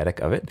overall aesthetic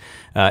of it.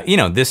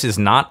 This is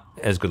not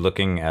as good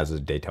looking as a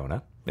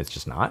Daytona. It's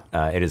just not.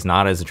 It is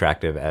not as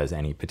attractive as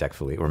any Patek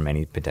Philippe or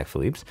many Patek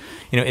Philippe's.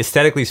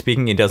 Aesthetically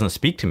speaking, it doesn't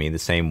speak to me the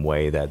same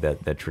way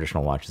that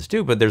traditional watches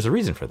do. But there's a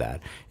reason for that.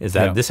 Is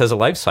that this has a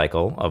life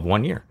cycle of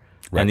 1 year.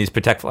 Right. And these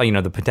Patek,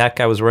 the Patek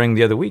I was wearing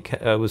the other week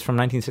was from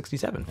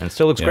 1967, and it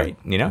still looks great,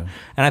 And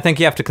I think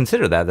you have to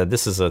consider that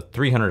this is a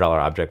 $300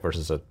 object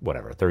versus a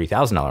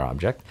 $30,000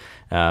 object,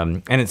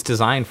 and it's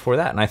designed for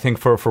that. And I think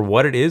for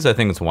what it is, I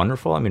think it's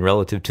wonderful. I mean,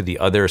 relative to the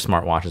other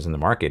smartwatches in the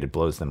market, it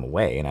blows them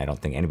away, and I don't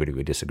think anybody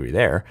would disagree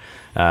there.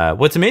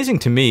 What's amazing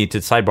to me, to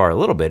sidebar a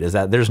little bit, is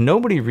that there's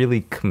nobody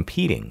really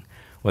competing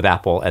with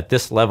Apple at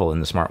this level in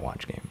the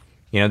smartwatch game.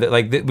 We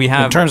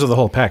have in terms of the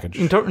whole package.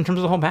 In terms of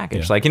the whole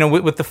package,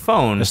 with the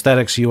phone,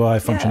 aesthetics, UI,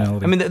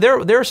 functionality. I mean,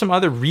 there are some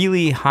other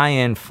really high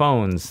end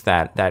phones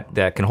that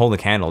can hold a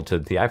candle to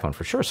the iPhone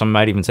for sure. Some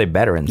might even say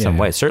better in some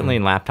ways. Certainly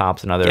in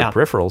laptops and other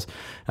peripherals,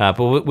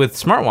 but with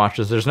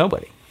smartwatches, there's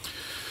nobody.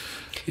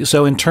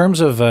 So in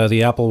terms of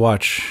the Apple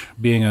Watch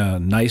being a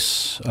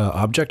nice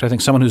object, I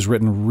think someone who's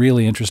written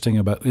really interestingly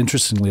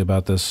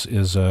about this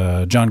is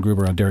John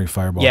Gruber on Daring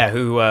Fireball. Yeah,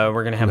 who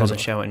we're going to have on the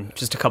show in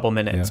just a couple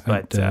minutes.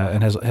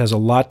 And has a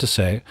lot to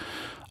say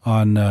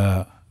on...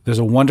 there's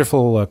a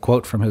wonderful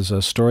quote from his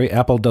story.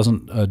 Apple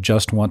doesn't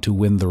just want to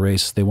win the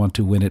race; they want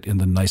to win it in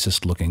the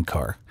nicest looking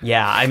car.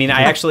 Yeah, I mean,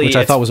 which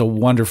I thought was a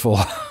wonderful.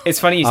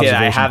 It's funny you say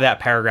that. I have that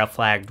paragraph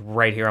flagged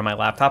right here on my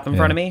laptop in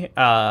front of me,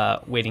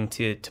 waiting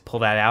to pull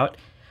that out.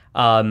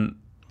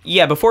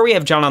 Before we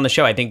have John on the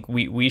show, I think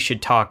we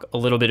should talk a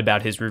little bit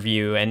about his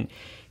review. And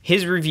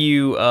his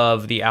review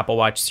of the Apple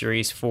Watch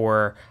Series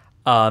 4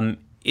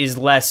 is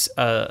less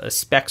a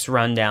specs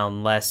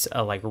rundown, less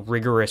a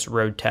rigorous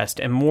road test,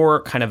 and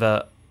more kind of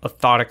a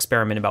thought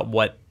experiment about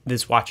what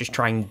this watch is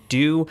trying to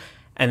do,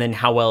 and then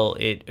how well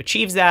it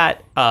achieves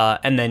that.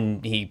 And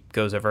then he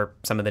goes over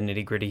some of the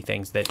nitty-gritty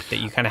things that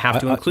you kind of have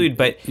to include.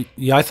 But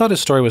I thought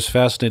his story was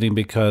fascinating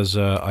because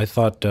I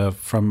thought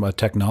from a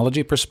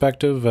technology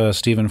perspective,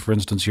 Stephen, for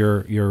instance,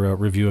 your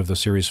review of the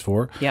Series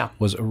 4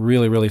 was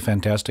really, really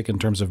fantastic in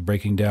terms of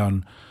breaking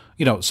down.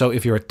 So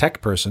if you're a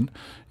tech person,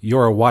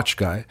 you're a watch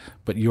guy,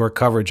 but your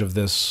coverage of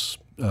this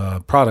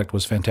product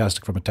was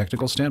fantastic from a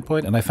technical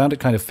standpoint, and I found it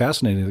kind of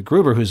fascinating that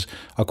Gruber, who's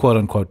a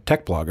quote-unquote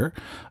tech blogger,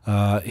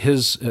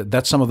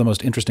 that's some of the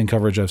most interesting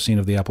coverage I've seen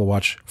of the Apple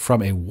Watch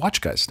from a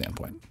watch guy's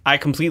standpoint. I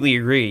completely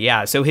agree,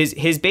 yeah. So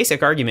his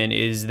basic argument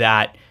is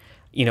that,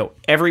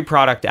 every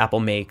product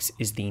Apple makes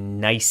is the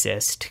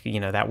nicest,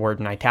 that word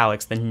in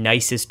italics, the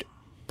nicest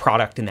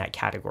product in that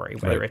category,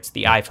 whether it's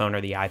the iPhone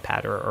or the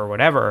iPad or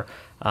whatever,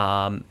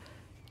 and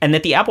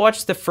that the Apple Watch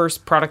is the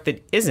first product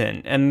that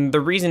isn't. And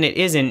the reason it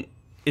isn't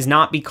is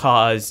not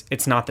because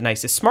it's not the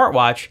nicest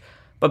smartwatch,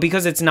 but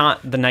because it's not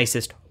the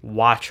nicest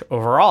watch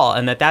overall,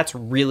 and that's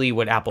really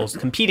what Apple's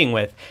competing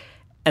with.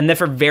 And that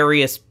for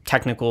various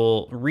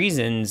technical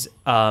reasons,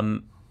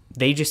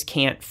 they just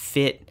can't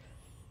fit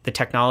the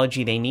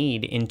technology they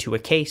need into a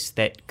case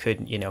that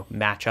could,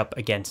 match up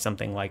against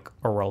something like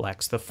a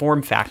Rolex. The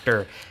form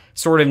factor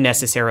sort of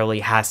necessarily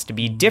has to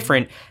be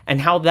different, and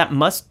how that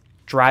must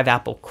drive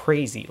Apple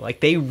crazy.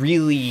 They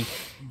really,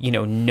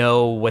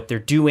 know what they're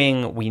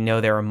doing. We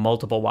know there are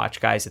multiple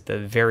watch guys at the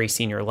very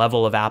senior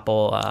level of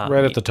Apple.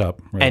 Right at the top.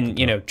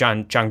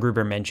 John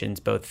Gruber mentions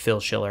both Phil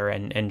Schiller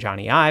and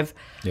Johnny Ive.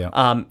 Yeah.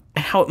 And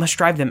how it must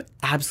drive them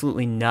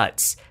absolutely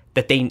nuts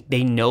that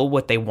they know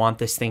what they want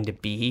this thing to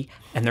be,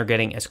 and they're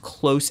getting as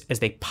close as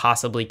they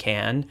possibly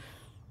can,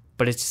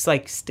 but it's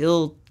just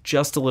still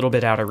just a little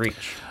bit out of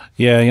reach.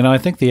 Yeah, I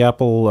think the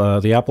Apple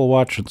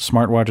Watch,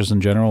 smartwatches in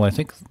general, I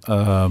think,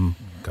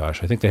 I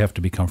think they have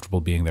to be comfortable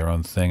being their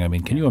own thing. I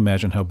mean, can you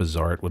imagine how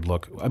bizarre it would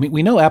look? I mean,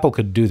 we know Apple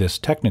could do this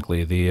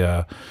technically.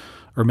 The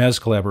Hermes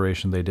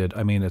collaboration they did,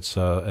 I mean, it's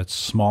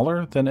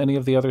smaller than any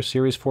of the other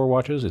Series 4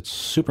 watches. It's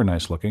super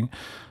nice looking.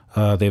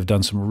 They've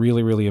done some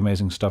really, really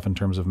amazing stuff in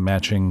terms of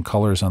matching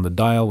colors on the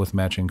dial with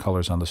matching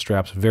colors on the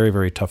straps. Very,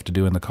 very tough to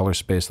do in the color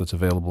space that's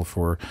available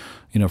for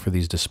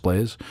these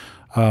displays.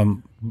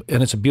 And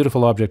it's a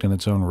beautiful object in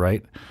its own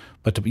right.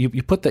 But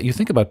you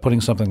think about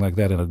putting something like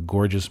that in a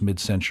gorgeous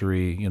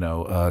mid-century,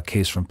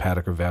 case from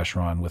Patek or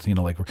Vacheron with,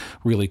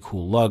 really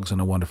cool lugs and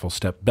a wonderful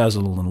step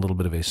bezel and a little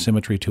bit of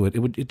asymmetry to it.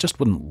 It just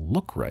wouldn't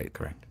look right.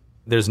 Correct.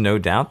 There's no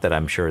doubt that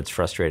I'm sure it's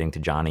frustrating to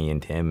Johnny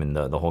and Tim and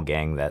the whole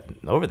gang that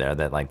over there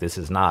that this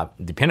is not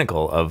the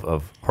pinnacle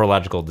of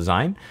horological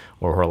design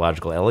or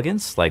horological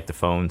elegance, like the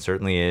phone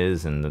certainly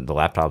is and the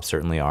laptops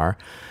certainly are.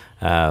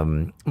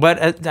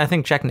 But I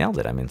think Jack nailed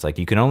it. I mean, it's like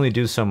you can only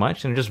do so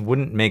much, and it just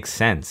wouldn't make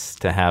sense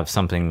to have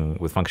something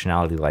with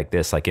functionality like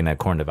this, like in that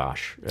Corne de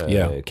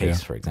Vache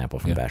case, for example,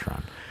 from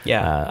Vacheron.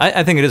 Yeah.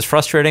 I think it is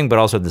frustrating, but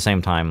also at the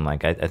same time,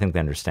 like I think they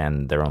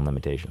understand their own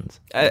limitations.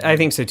 I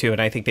think so too,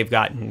 and I think they've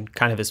gotten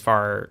kind of as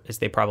far as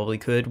they probably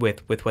could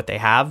with what they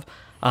have.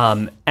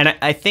 And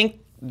I think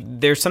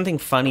there's something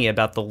funny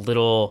about the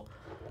little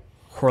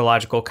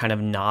horological kind of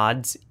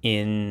nods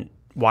in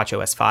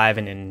WatchOS 5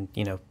 and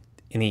in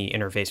the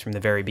interface from the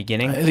very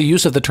beginning. The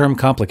use of the term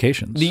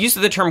complications.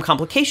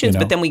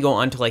 But then we go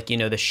on to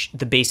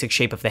the basic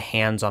shape of the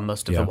hands on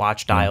most of the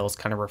watch dials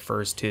kind of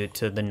refers to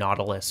the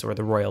Nautilus or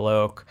the Royal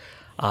Oak.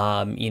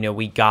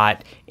 We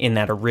got in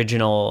that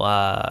original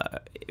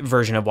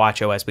version of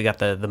WatchOS, we got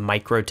the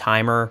micro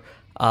timer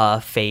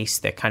face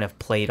that kind of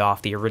played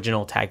off the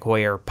original Tag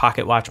Heuer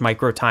pocket watch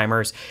micro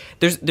timers.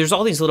 There's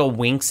all these little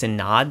winks and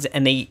nods,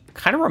 and they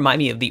kind of remind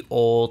me of the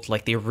old,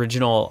 like the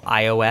original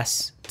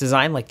iOS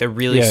design, like they're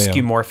really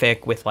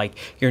skeuomorphic with like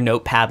your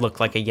notepad looked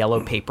like a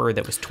yellow paper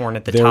that was torn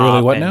at the top. They're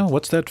really what now?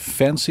 What's that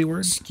fancy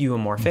word?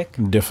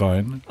 Skeuomorphic.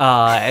 Define.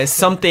 As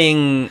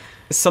something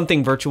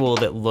virtual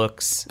that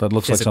looks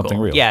like something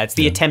real. Yeah, it's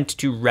the attempt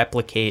to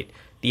replicate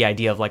the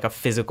idea of like a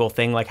physical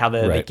thing, like how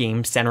the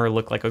game center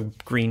looked like a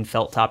green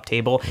felt top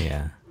table.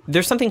 Yeah.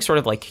 There's something sort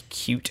of like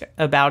cute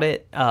about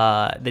it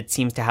that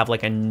seems to have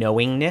like a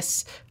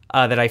knowingness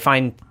that I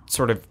find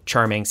sort of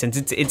charming, since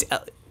it's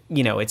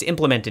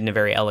implemented in a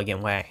very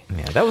elegant way.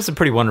 Yeah, that was a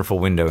pretty wonderful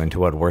window into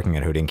what working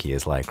at Hodinkee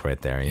is like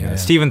right there. You know,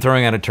 Stephen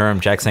throwing out a term,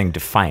 Jack saying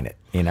define it.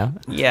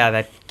 Yeah,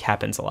 that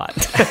happens a lot.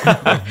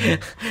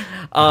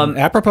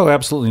 Apropos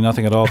absolutely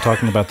nothing at all,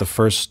 talking about the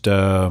first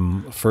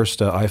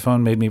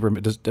iPhone made me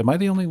am I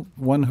the only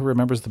one who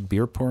remembers the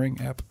beer pouring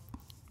app?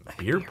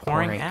 Beer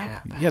pouring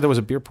app? Yeah, there was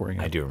a beer pouring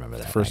app. I do remember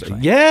that. First,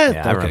 actually. yeah,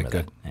 I okay, remember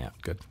good. That. Yeah,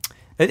 good.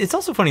 It's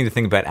also funny to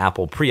think about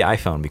Apple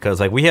pre-iPhone, because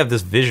like we have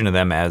this vision of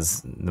them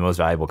as the most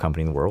valuable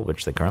company in the world,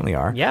 which they currently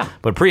are. Yeah.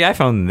 But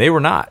pre-iPhone, they were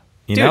not.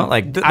 You know,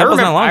 like that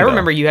wasn't long I ago.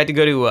 remember you had to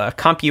go to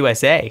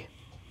CompUSA.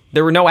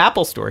 There were no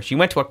Apple stores. You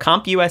went to a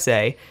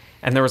CompUSA,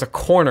 and there was a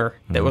corner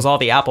that was all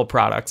the Apple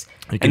products.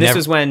 And this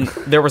was when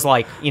there was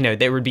like,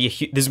 there would be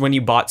this is when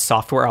you bought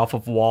software off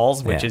of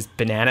walls, which is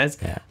bananas.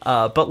 Yeah.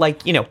 But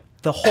like,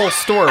 the whole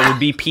store would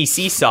be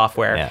PC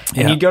software. Yeah.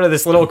 And you'd go to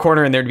this little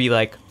corner, and there'd be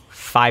like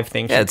 5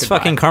 things. Yeah, you it's could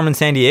fucking buy. Carmen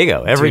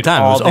Sandiego every Dude,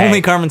 time. It all was day.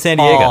 only Carmen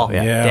Sandiego. All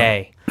Yeah.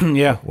 day.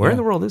 Yeah. Where in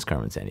the world is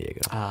Carmen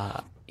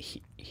Sandiego?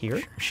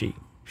 Here?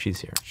 She's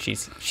here.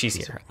 She's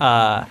here.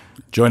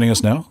 Joining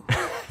us now,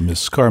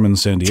 Miss Carmen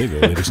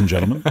Sandiego, ladies and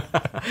gentlemen.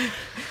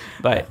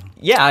 But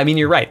yeah, I mean,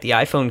 you're right. The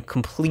iPhone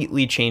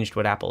completely changed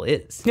what Apple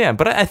is. Yeah,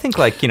 but I think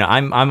like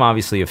I'm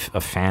obviously a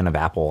fan of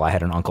Apple. I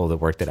had an uncle that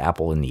worked at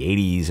Apple in the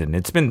 '80s, and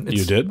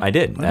You did? I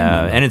did,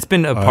 and it's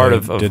been a part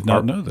of did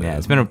not know that. Yeah,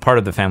 it's been a part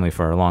of the family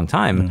for a long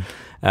time.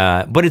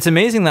 But it's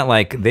amazing that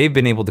like they've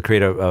been able to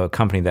create a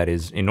company that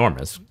is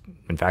enormous.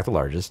 In fact, the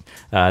largest,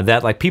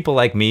 that like people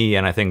like me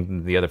and I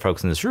think the other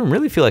folks in this room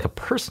really feel like a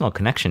personal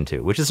connection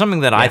to, which is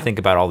something that I think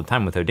about all the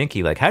time with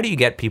Hodinkee. Like, how do you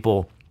get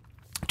people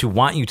to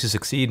want you to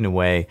succeed in a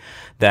way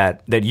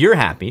that you're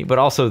happy, but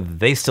also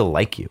they still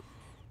like you?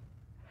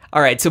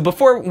 All right, so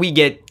before we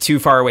get too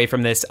far away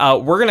from this,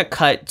 we're going to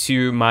cut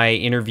to my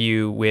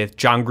interview with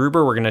John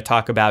Gruber. We're going to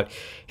talk about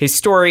his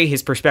story,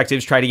 his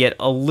perspectives, try to get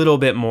a little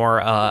bit more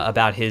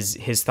about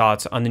his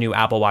thoughts on the new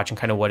Apple Watch and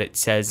kind of what it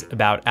says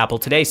about Apple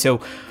today. So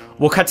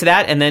we'll cut to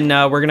that, and then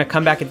we're going to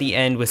come back at the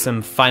end with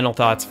some final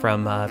thoughts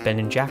from Ben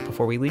and Jack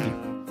before we leave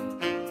you.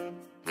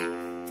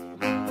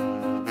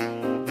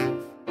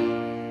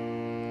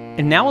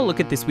 And now we'll look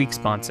at this week's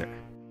sponsor.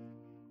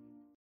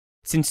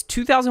 Since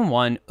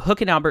 2001,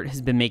 Hook & Albert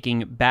has been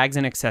making bags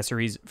and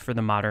accessories for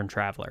the modern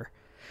traveler.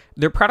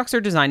 Their products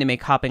are designed to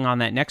make hopping on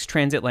that next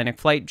transatlantic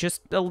flight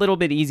just a little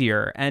bit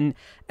easier. And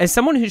as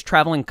someone who's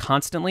traveling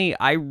constantly,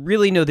 I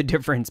really know the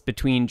difference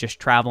between just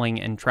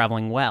traveling and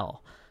traveling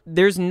well.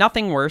 There's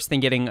nothing worse than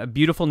getting a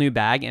beautiful new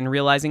bag and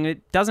realizing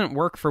it doesn't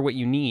work for what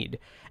you need.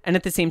 And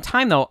at the same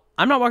time, though,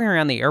 I'm not walking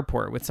around the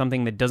airport with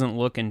something that doesn't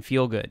look and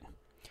feel good.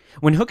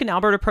 When Hook &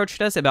 Albert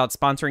approached us about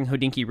sponsoring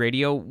Hodinkee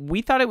Radio,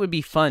 we thought it would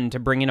be fun to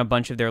bring in a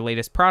bunch of their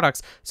latest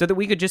products so that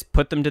we could just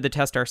put them to the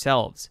test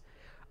ourselves.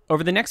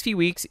 Over the next few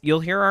weeks, you'll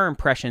hear our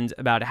impressions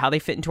about how they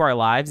fit into our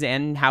lives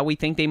and how we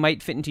think they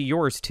might fit into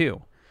yours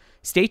too.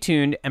 Stay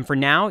tuned, and for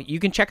now, you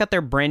can check out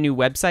their brand new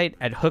website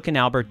at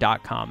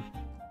hookandalbert.com.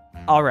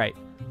 All right,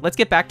 let's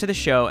get back to the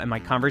show and my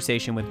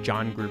conversation with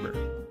John Gruber.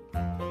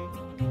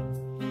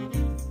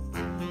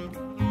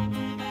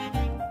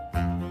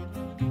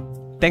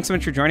 Thanks so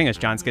much for joining us,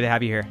 John. It's good to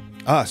have you here.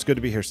 It's good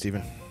to be here,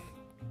 Stephen.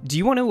 Do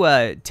you want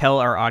to tell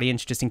our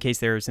audience, just in case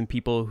there are some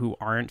people who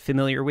aren't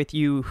familiar with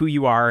you, who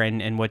you are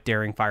and what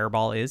Daring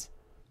Fireball is?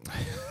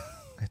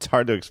 It's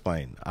hard to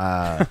explain.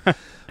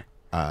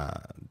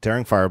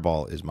 Daring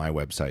Fireball is my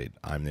website.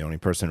 I'm the only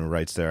person who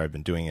writes there. I've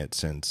been doing it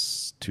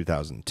since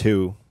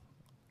 2002.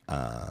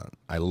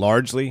 I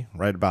largely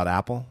write about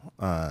Apple.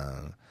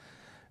 I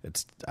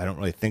don't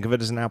really think of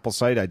it as an Apple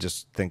site. I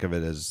just think of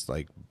it as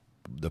like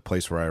the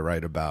place where I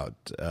write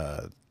about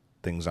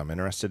things I'm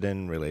interested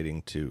in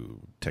relating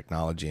to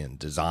technology and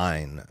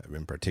design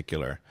in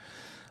particular.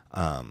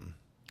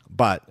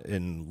 But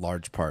in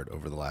large part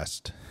over the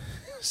last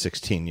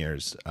 16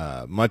 years,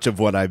 much of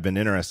what I've been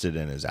interested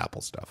in is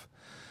Apple stuff.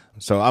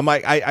 So I'm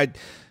like,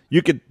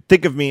 you could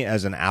think of me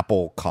as an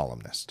Apple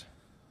columnist.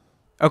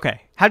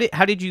 Okay. How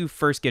did you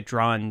first get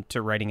drawn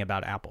to writing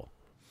about Apple?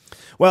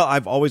 Well,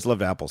 I've always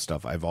loved Apple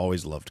stuff. I've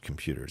always loved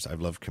computers.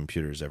 I've loved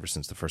computers ever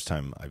since the first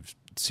time I've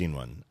seen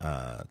one.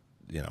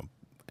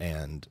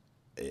 And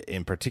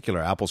in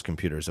particular, Apple's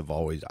computers I've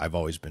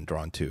always been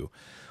drawn to,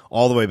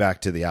 all the way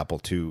back to the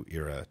Apple II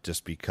era,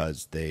 just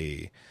because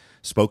they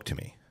spoke to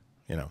me.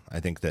 I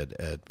think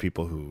that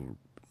people who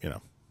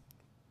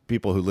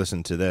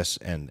listen to this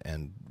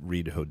and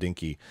read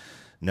Hodinkee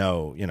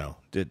know,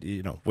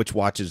 which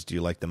watches do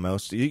you like the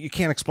most? You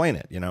can't explain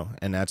it,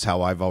 and that's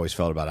how I've always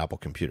felt about Apple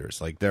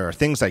computers. Like, there are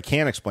things I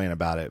can explain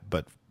about it,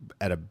 but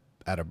at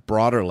a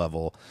broader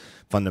level,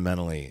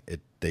 fundamentally,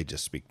 they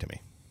just speak to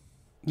me.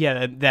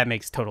 Yeah, that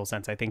makes total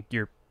sense. I think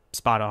you're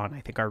spot on.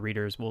 I think our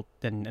readers will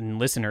and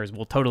listeners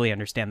will totally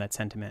understand that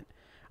sentiment.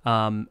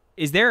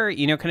 Is there,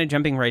 kind of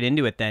jumping right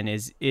into it then,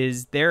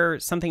 is there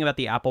something about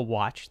the Apple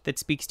Watch that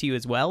speaks to you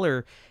as well,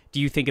 or do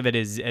you think of it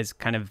as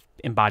kind of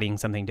embodying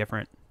something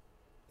different?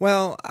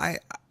 Well,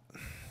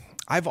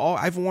 I've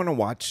worn a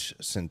watch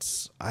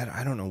since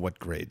I don't know what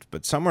grade,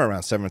 but somewhere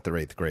around 7th or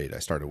 8th grade, I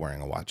started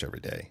wearing a watch every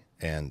day.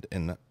 And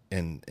in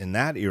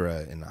that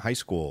era, in high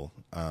school,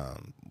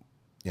 and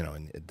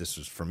this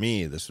was for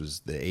me, this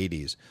was the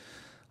 80s.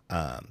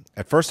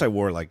 At first I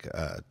wore I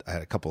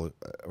had a couple,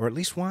 or at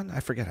least one, I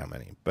forget how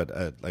many, but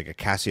like a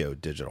Casio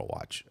digital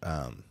watch.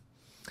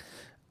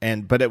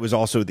 But it was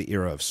also the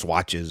era of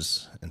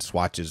swatches, and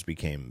swatches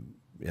became,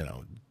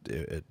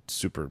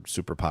 super,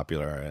 super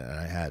popular. And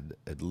I had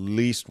at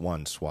least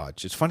one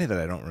swatch. It's funny that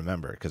I don't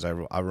remember, because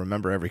I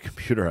remember every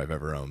computer I've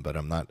ever owned, but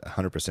I'm not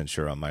 100%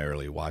 sure on my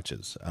early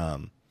watches.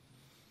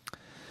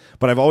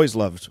 But I've always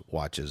loved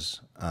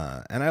watches,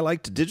 and I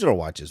liked digital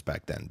watches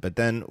back then. But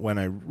then when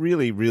I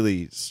really,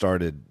 really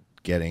started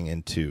getting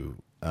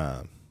into,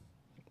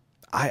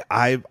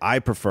 I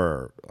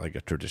prefer like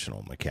a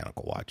traditional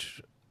mechanical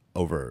watch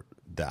over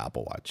the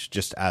Apple Watch,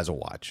 just as a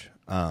watch.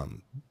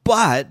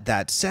 But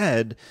that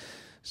said,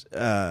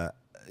 to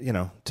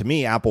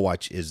me, Apple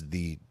Watch is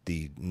the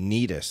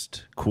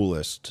neatest,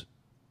 coolest,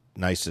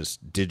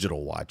 nicest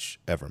digital watch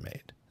ever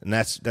made, and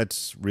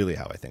that's really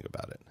how I think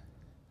about it.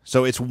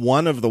 So it's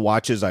one of the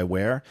watches I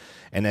wear,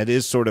 and that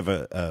is sort of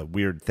a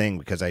weird thing,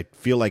 because I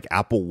feel like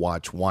Apple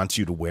Watch wants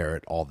you to wear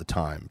it all the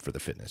time for the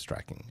fitness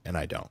tracking, and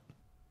I don't.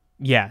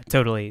 Yeah,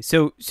 totally.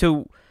 So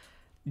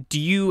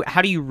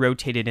how do you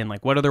rotate it in?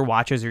 Like, what other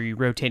watches are you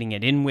rotating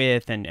it in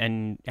with,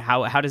 and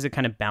how does it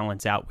kind of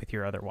balance out with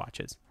your other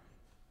watches?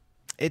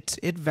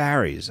 It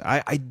varies.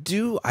 I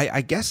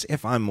guess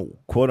if I'm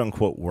quote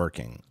unquote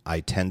working, I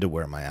tend to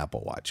wear my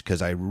Apple Watch,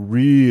 because I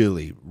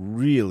really,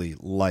 really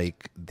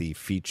like the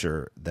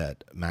feature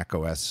that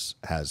macOS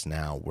has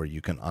now, where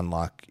you can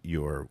unlock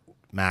your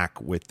Mac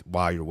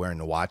while you're wearing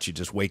the watch. You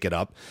just wake it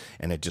up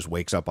and it just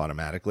wakes up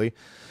automatically.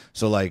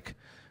 So like,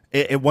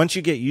 once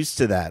you get used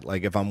to that,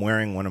 like if I'm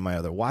wearing one of my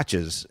other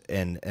watches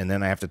and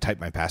then I have to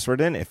type my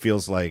password in, it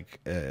feels like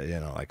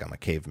like I'm a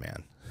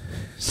caveman.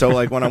 So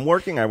like when I'm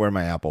working, I wear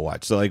my Apple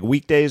Watch. So like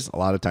weekdays, a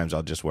lot of times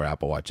I'll just wear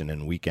Apple Watch, and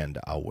then weekend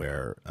I'll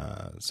wear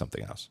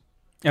something else.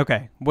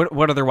 Okay.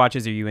 What other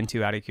watches are you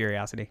into, out of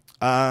curiosity?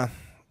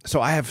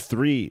 So I have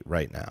 3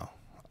 right now.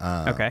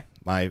 Okay.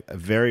 My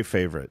very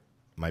favorite,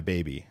 my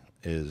baby,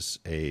 is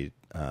a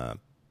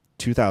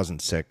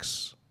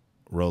 2006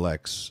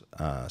 Rolex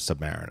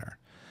Submariner.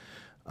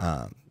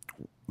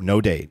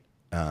 No date.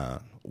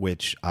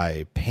 Which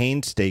I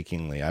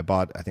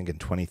bought, I think, in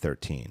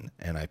 2013,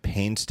 and I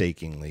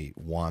painstakingly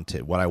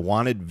wanted. What I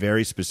wanted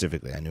very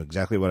specifically, I knew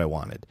exactly what I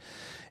wanted,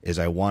 is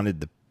I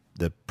wanted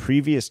the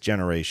previous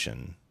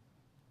generation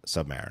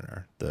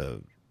Submariner,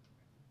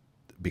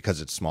 because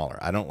it's smaller.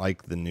 I don't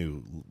like the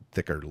new,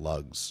 thicker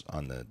lugs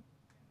on the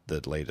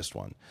latest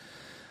one.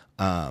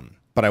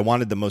 But I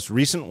wanted the most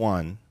recent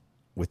one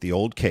with the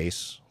old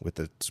case, with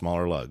the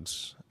smaller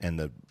lugs, and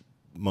the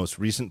most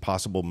recent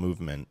possible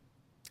movement.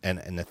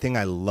 And the thing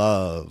I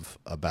love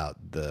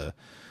about the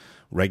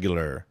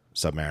regular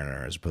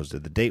Submariner as opposed to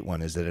the date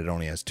one is that it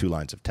only has 2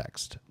 lines of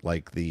text.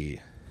 Like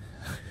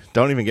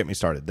don't even get me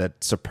started.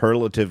 That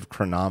superlative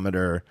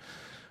chronometer,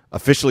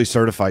 officially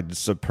certified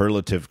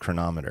superlative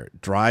chronometer,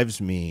 drives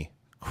me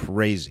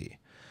crazy,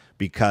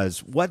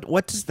 because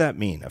what does that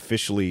mean?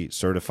 Officially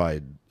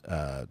certified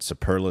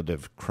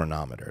superlative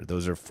chronometer.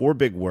 Those are 4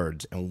 big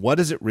words, and what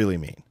does it really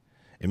mean?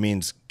 It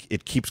means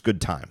it keeps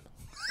good time.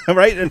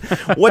 Right? And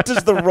what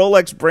does the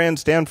Rolex brand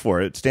stand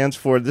for? It stands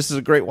for, this is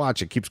a great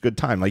watch. It keeps good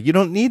time. Like, you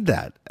don't need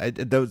that.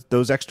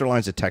 Those extra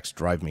lines of text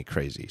drive me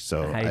crazy.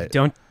 So I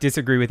don't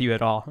disagree with you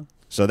at all.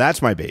 So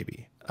that's my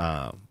baby.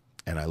 And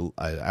I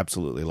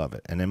absolutely love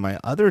it. And then my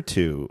other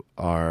 2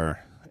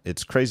 are,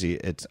 it's crazy.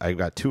 I've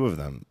got 2 of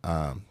them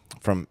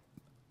from,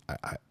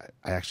 I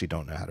actually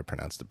don't know how to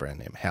pronounce the brand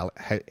name.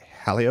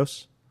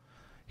 Halios?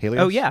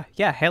 Helios? Oh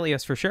yeah,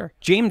 Helios for sure.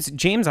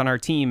 James on our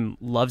team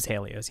loves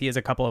Helios. He has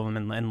a couple of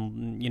them,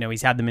 and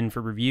he's had them in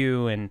for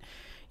review, and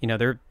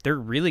they're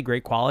really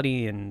great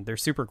quality, and they're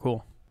super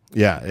cool.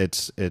 Yeah,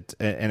 it's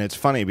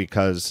funny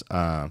because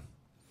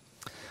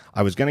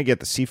I was going to get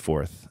the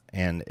Seaforth,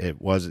 and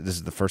this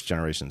is the first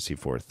generation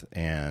Seaforth,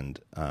 and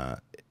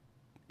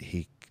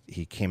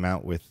he came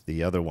out with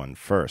the other one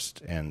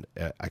first, and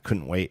I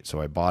couldn't wait,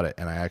 so I bought it,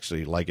 and I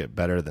actually like it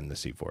better than the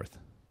Seaforth.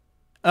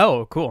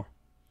 Oh, cool.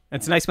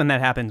 It's nice when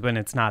that happens, when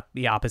it's not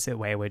the opposite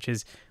way, which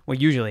is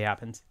what usually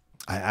happens.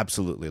 I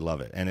absolutely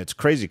love it, and it's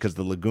crazy because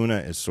the Laguna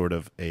is sort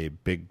of a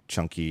big,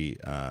 chunky.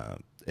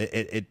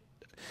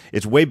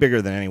 It's way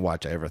bigger than any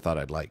watch I ever thought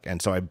I'd like,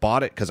 and so I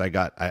bought it because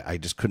I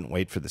just couldn't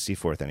wait for the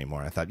Seaforth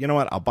anymore. I thought, you know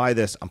what, I'll buy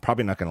this. I'm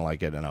probably not going to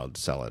like it, and I'll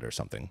sell it or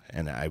something.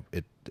 And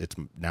it's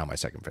now my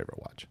second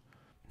favorite watch.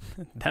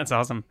 That's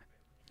awesome.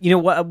 You know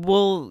what?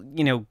 We'll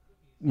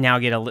now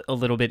get a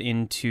little bit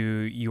into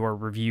your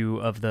review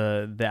of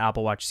the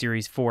Apple Watch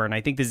Series 4, and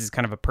I think this is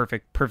kind of a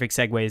perfect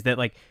segue. Is that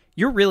like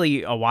you're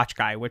really a watch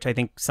guy, which I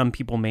think some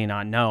people may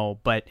not know,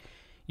 but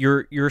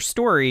your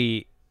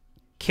story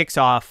kicks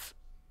off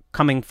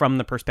coming from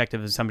the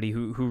perspective of somebody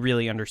who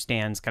really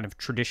understands kind of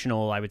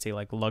traditional, I would say,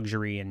 like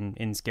luxury and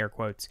in scare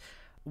quotes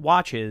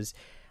watches.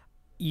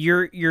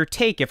 Your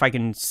take, if I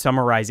can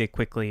summarize it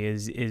quickly,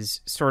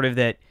 is sort of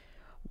that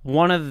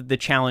one of the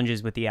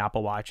challenges with the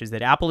Apple Watch is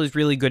that Apple is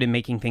really good at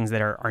making things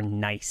that are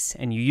nice,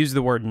 and you use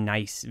the word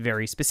nice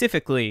very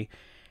specifically,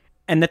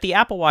 and that the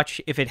Apple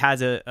Watch, if it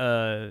has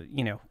a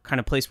kind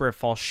of place where it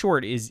falls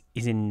short, is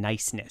in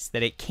niceness,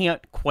 that it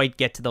can't quite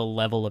get to the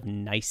level of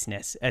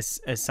niceness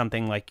as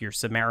something like your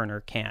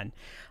Submariner can.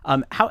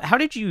 How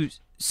did you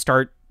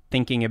start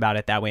thinking about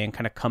it that way and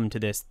kind of come to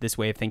this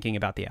way of thinking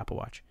about the Apple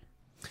Watch?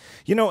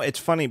 It's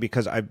funny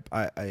because I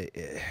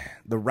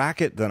the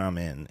racket that I'm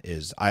in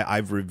is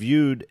I've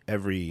reviewed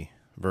every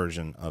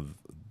version of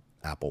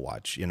Apple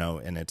Watch,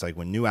 and it's like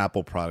when new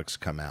Apple products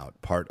come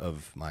out, part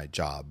of my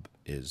job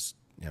is,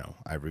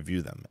 I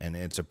review them, and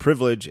it's a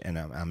privilege, and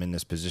I'm in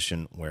this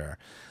position where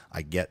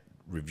I get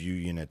review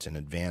units in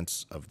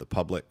advance of the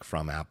public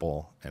from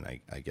Apple, and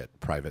I get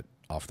private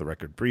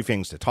off-the-record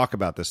briefings to talk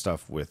about this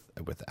stuff with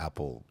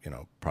Apple,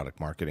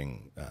 product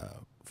marketing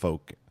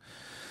folk.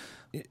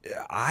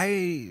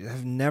 I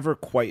have never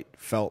quite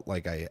felt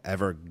like I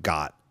ever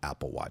got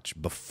Apple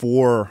Watch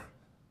before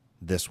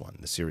this one,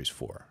 the Series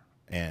 4.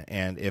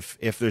 And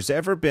if there's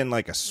ever been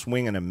like a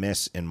swing and a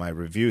miss in my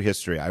review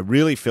history, I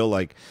really feel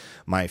like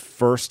my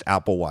first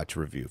Apple Watch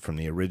review from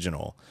the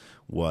original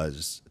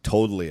was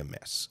totally a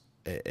miss.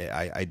 It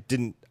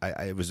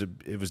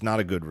was not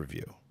a good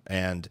review.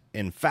 And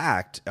in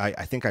fact,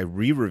 I think I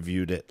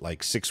re-reviewed it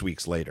like 6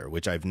 weeks later,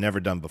 which I've never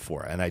done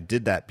before. And I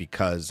did that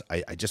because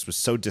I just was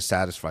so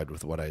dissatisfied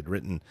with what I had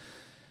written.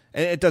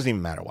 And it doesn't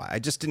even matter why. I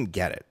just didn't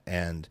get it.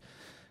 And,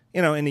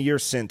 in the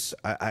years since,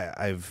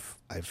 I've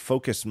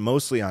focused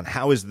mostly on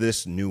how is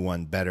this new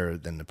one better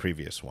than the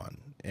previous one,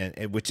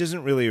 and which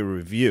isn't really a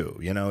review.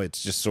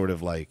 It's just sort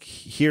of like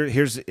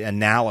here's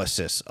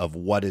analysis of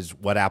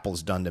what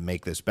Apple's done to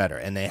make this better,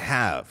 and they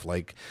have.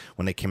 Like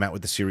when they came out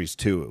with the Series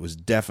 2, it was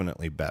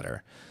definitely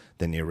better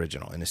than the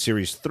original, and the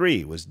Series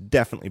 3 was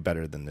definitely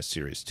better than the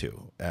Series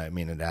 2. I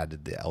mean, it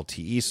added the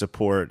LTE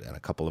support and a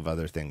couple of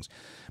other things.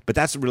 But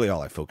that's really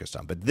all I focused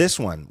on. But this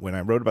one, when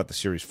I wrote about the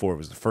Series 4,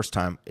 was the first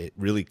time it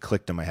really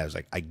clicked in my head. I was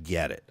like, I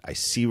get it. I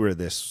see what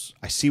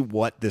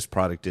this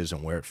product is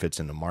and where it fits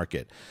in the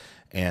market.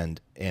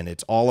 And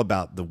it's all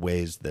about the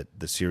ways that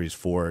the Series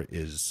 4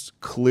 is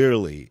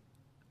clearly,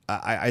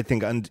 I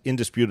think,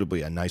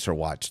 indisputably a nicer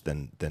watch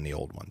than the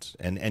old ones.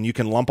 And you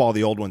can lump all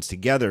the old ones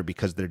together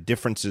because their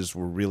differences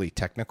were really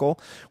technical,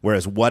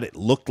 whereas what it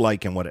looked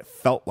like and what it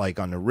felt like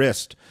on the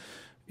wrist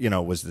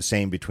was the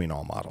same between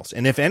all models.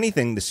 And if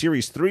anything, the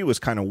Series 3 was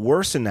kind of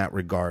worse in that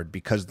regard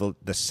because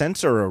the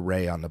sensor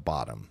array on the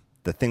bottom,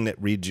 the thing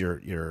that reads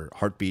your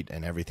heartbeat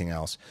and everything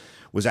else,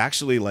 was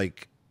actually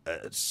like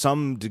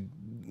some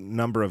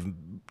number of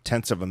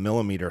tenths of a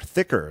millimeter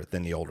thicker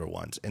than the older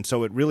ones. And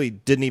so it really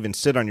didn't even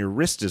sit on your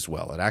wrist as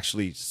well. It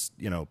actually,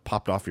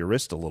 popped off your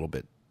wrist a little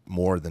bit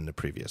more than the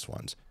previous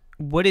ones.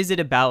 What is it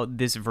about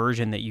this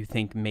version that you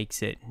think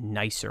makes it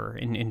nicer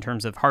in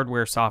terms of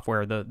hardware,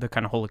 software, the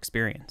kind of whole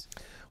experience?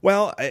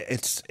 Well,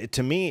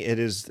 to me, it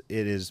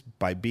is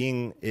by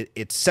being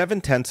it's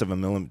 0.7 of a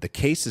millimeter. The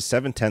case is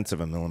 0.7 of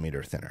a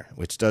millimeter thinner,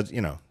 which does,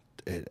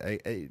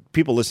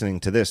 people listening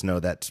to this know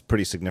that's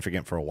pretty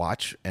significant for a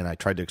watch. And I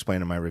tried to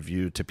explain in my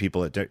review to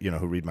people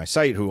who read my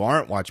site who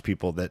aren't watch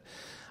people that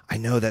I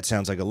know that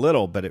sounds like a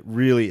little, but it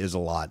really is a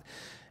lot.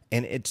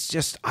 And it's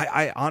just,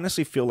 I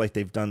honestly feel like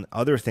they've done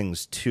other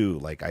things too.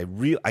 Like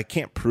I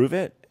can't prove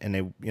it,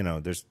 and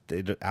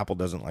Apple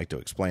doesn't like to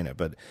explain it,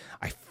 but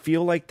I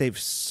feel like they've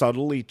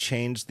subtly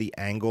changed the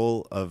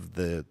angle of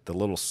the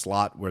little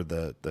slot where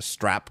the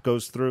strap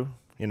goes through.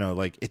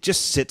 Like it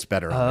just sits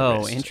better on the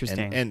wrist.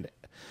 Interesting. And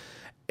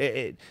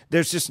it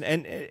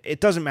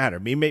doesn't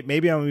matter.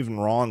 Maybe I'm even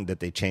wrong that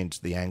they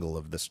changed the angle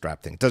of the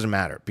strap thing. It doesn't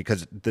matter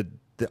because the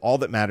all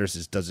that matters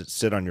is, does it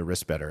sit on your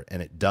wrist better?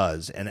 And it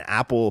does. And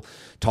Apple,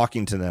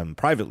 talking to them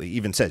privately,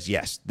 even says,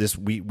 yes,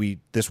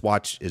 this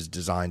watch is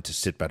designed to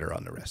sit better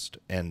on the wrist.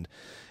 And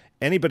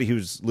anybody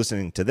who's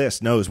listening to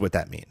this knows what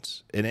that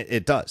means. And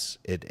it does.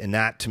 And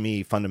that, to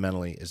me,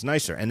 fundamentally is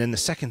nicer. And then the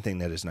second thing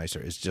that is nicer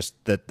is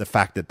just that the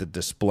fact that the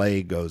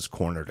display goes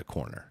corner to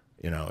corner.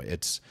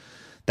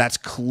 That's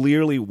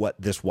clearly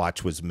what this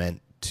watch was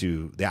meant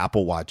to, the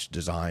Apple Watch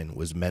design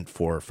was meant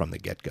for from the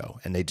get-go,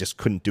 and they just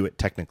couldn't do it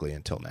technically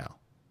until now.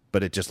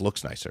 But it just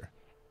looks nicer.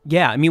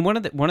 Yeah, I mean, one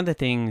of the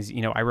things,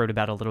 I wrote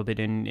about a little bit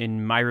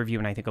in my review,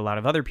 and I think a lot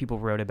of other people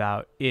wrote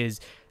about, is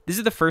this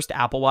is the first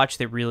Apple Watch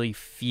that really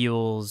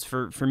feels,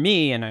 for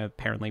me and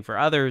apparently for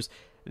others,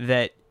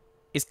 that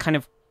is kind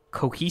of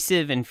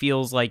cohesive and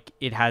feels like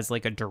it has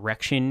like a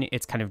direction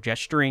it's kind of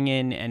gesturing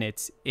in, and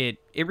it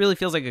really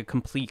feels like a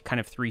complete kind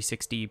of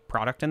 360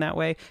 product in that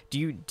way.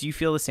 Do you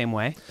feel the same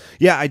way?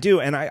 Yeah, I do.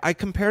 And I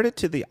compared it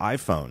to the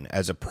iPhone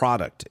as a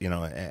product,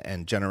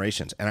 and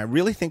generations. And I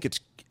really think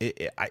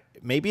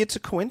maybe it's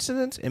a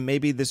coincidence, and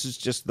maybe this is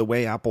just the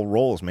way Apple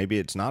rolls. Maybe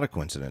it's not a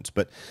coincidence,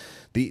 but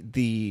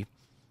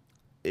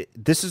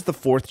this is the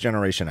 4th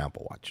generation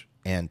Apple Watch.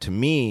 And to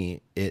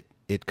me,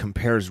 it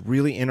compares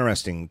really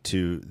interesting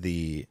to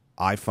the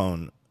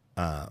iPhone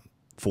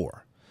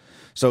 4.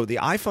 So the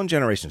iPhone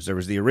generations, there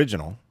was the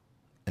original,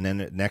 and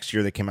then next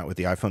year they came out with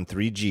the iPhone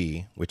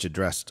 3G, which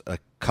addressed a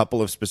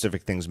couple of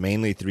specific things,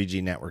 mainly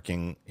 3G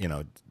networking.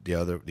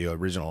 The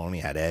original only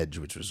had Edge,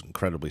 which was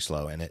incredibly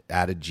slow, and it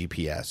added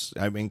GPS.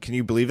 I mean, can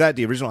you believe that?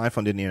 The original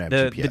iPhone didn't even have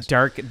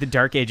GPS. The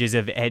dark ages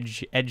of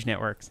Edge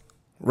networks.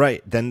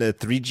 Right. Then the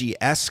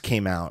 3GS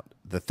came out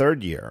the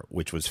 3rd year,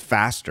 which was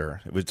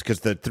faster. It was because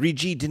the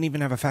 3G didn't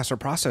even have a faster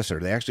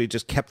processor. They actually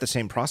just kept the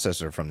same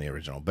processor from the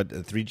original. But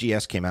the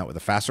 3GS came out with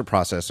a faster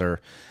processor,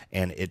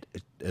 and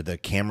the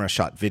camera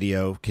shot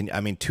video.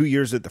 2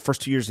 years, the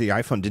first 2 years of the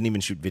iPhone didn't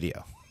even shoot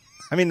video.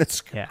 I mean,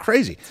 that's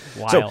crazy. It's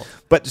wild.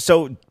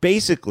 So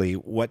basically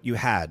what you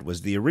had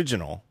was the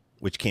original,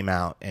 which came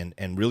out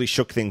and really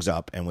shook things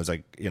up and was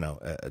like,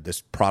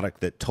 this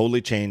product that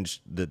totally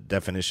changed the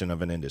definition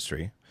of an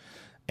industry.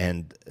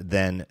 And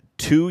then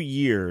 2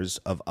 years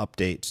of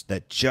updates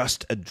that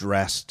just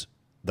addressed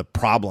the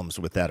problems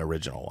with that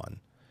original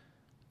one.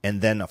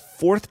 And then a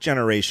 4th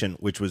generation,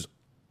 which was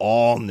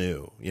all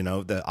new.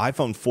 The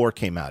iPhone 4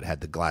 came out. It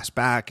had the glass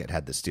back. It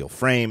had the steel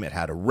frame. It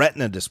had a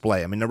Retina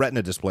display. I mean, the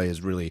Retina display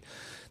is really,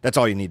 that's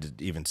all you need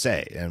to even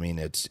say. I mean,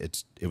 it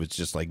was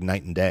just like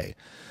night and day.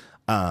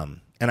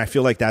 And I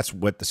feel like that's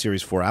what the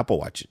Series 4 Apple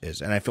Watch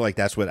is. And I feel like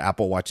that's what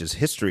Apple Watch's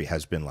history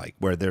has been like,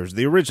 where there's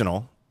the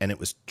original, and it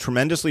was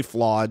tremendously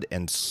flawed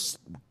and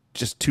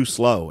just too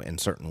slow in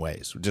certain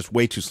ways, just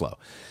way too slow.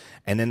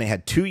 And then they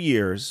had 2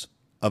 years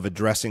of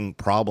addressing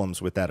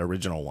problems with that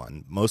original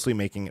one, mostly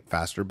making it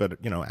faster,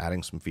 but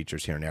adding some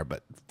features here and there,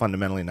 but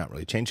fundamentally not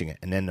really changing it.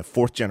 And then the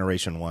 4th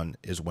generation one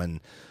is when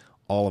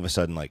all of a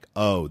sudden, like,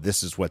 oh,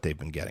 this is what they've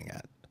been getting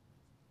at.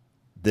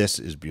 This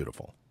is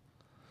beautiful.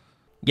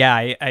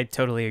 Yeah, I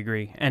totally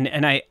agree.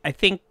 And I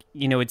think,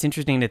 it's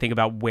interesting to think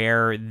about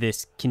where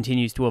this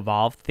continues to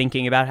evolve,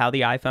 thinking about how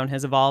the iPhone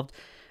has evolved.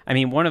 I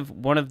mean, one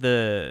of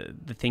the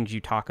things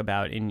you talk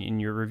about in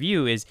your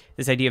review is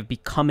this idea of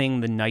becoming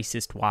the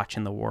nicest watch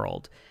in the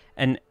world.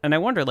 And I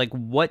wonder, like,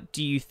 what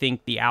do you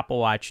think the Apple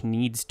Watch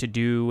needs to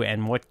do,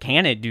 and what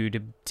can it do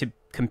to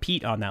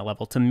compete on that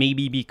level, to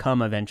maybe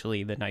become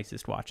eventually the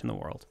nicest watch in the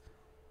world?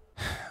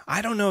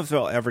 I don't know if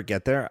they'll ever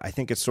get there. I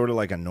think it's sort of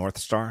like a North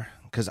Star,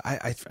 because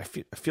I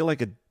feel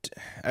like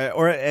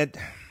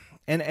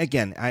and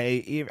again,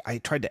 I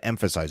tried to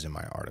emphasize in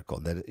my article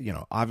that,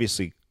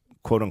 obviously,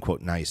 quote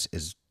unquote nice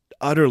is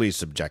utterly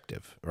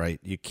subjective, right?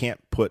 You can't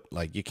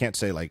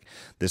say like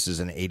this is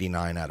an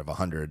 89 out of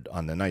 100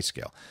 on the nice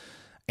scale.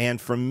 And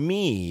for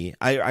me,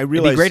 I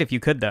realize it'd be great if you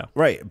could, though.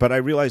 Right, but I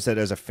realize that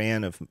as a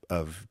fan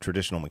of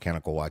traditional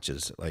mechanical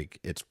watches, like,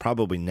 it's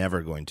probably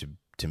never going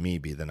to me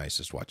be the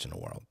nicest watch in the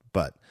world.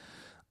 But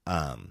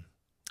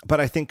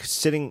I think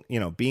sitting,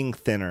 being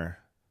thinner,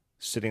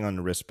 sitting on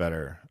the wrist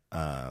better.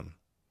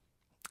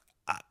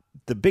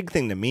 The big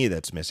thing to me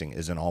that's missing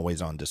is an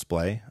always-on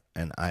display,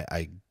 and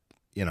I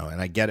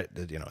get it.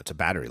 It's a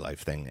battery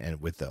life thing,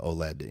 and with the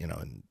OLED,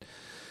 and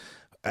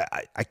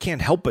I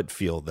can't help but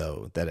feel,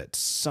 though, that at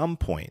some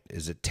point,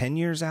 is it 10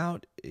 years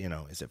out?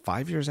 Is it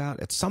 5 years out?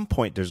 At some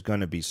point, there's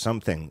going to be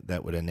something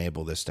that would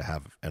enable this to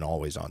have an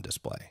always-on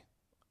display.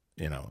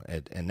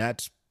 And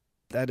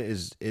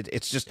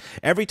it's just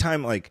every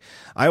time, like,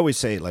 I always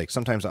say, like,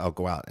 sometimes I'll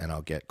go out and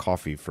I'll get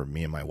coffee for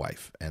me and my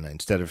wife, and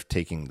instead of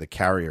taking the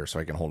carrier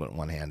so I can hold it in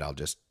one hand, I'll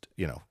just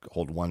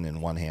hold one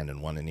in one hand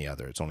and one in the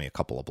other. It's only a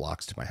couple of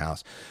blocks to my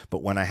house,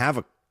 but when I have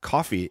a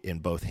coffee in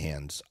both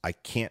hands, I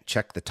can't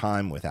check the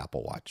time with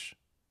Apple Watch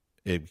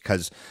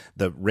because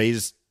the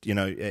raised,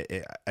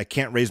 I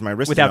can't raise my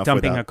wrist without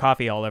dumping a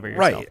coffee all over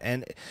yourself. Right.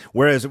 And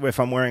whereas if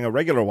I'm wearing a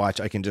regular watch,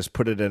 I can just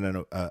put it in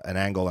an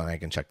angle and I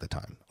can check the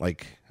time.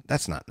 Like,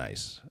 that's not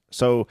nice.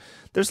 So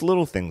there's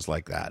little things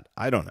like that.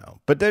 I don't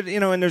know. But there,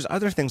 and there's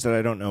other things that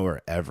I don't know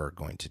are ever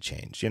going to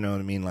change. You know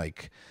what I mean?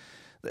 Like,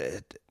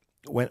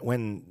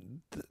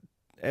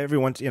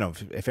 everyone's,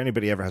 if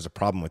anybody ever has a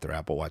problem with their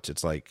Apple Watch,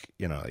 it's like,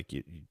 like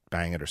you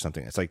bang it or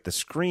something. It's like the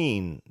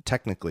screen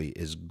technically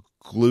is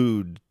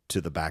glued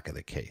to the back of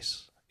the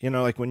case.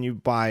 Like when you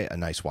buy a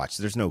nice watch,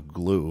 there's no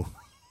glue.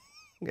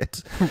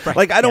 It's Right,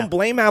 like, I don't yeah.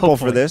 blame Apple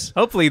for this.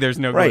 Hopefully there's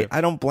no Right. glue. I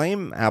don't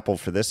blame Apple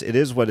for this. It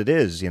is what it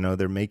is.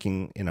 They're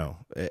making,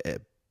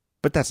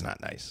 but that's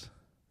not nice.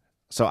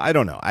 So I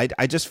don't know.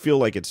 I just feel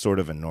like it's sort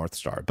of a North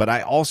Star. But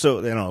I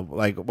also,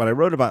 like what I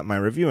wrote about in my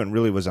review, and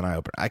really was an eye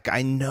opener.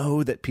 I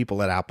know that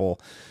people at Apple,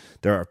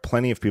 there are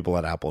plenty of people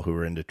at Apple who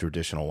are into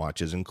traditional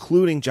watches,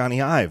 including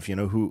Johnny Ive,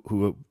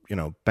 who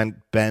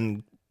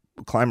Ben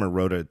Clymer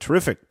wrote a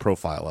terrific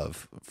profile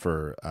of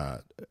for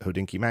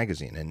Hodinkee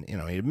magazine, and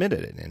he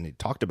admitted it, and he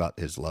talked about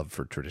his love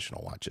for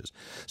traditional watches.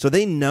 So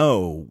they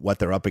know what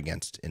they're up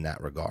against in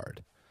that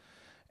regard.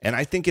 And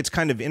I think it's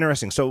kind of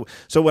interesting. So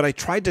what I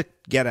tried to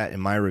get at in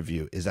my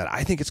review is that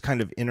I think it's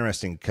kind of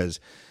interesting because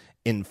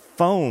in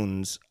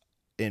phones,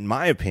 in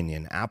my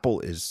opinion,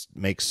 Apple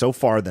makes so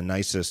far the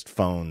nicest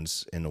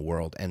phones in the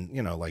world. And,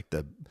 like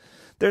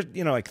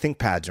like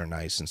ThinkPads are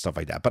nice and stuff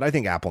like that. But I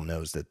think Apple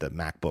knows that the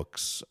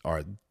MacBooks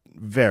are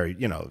very,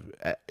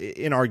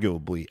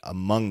 inarguably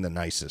among the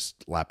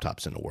nicest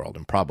laptops in the world,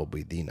 and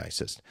probably the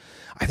nicest.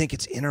 I think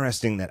it's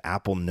interesting that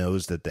Apple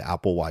knows that the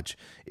Apple Watch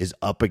is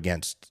up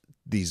against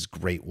these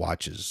great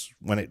watches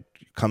when it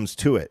comes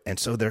to it. And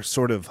so they're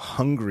sort of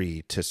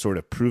hungry to sort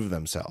of prove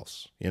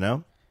themselves,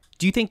 Do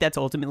you think that's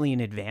ultimately an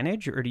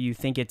advantage, or do you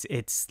think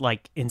it's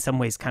like in some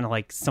ways kind of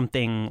like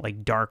something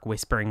like dark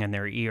whispering in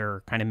their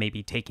ear, kind of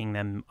maybe taking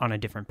them on a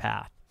different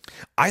path?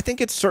 I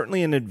think it's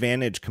certainly an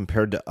advantage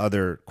compared to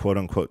other quote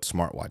unquote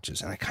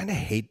smartwatches. And I kind of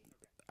hate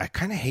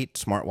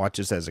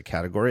smartwatches as a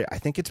category. I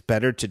think it's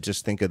better to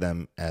just think of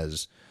them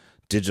as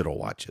digital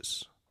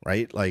watches,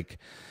 right? Like,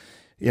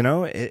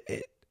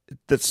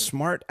 the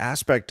smart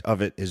aspect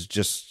of it is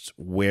just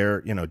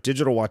where,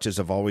 digital watches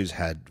have always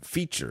had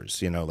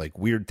features, like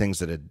weird things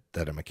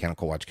that a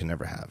mechanical watch can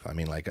never have. I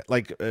mean, like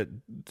a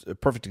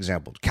perfect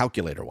example,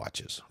 calculator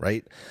watches,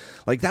 right?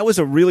 Like that was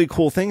a really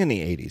cool thing in the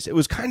 80s. It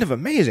was kind of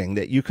amazing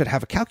that you could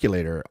have a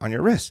calculator on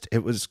your wrist.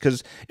 It was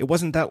because it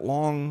wasn't that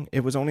long. It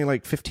was only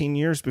like 15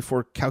 years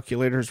before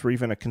calculators were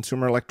even a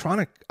consumer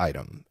electronic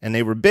item, and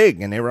they were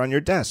big and they were on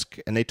your desk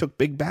and they took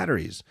big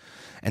batteries.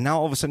 And now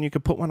all of a sudden you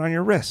could put one on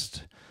your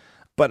wrist.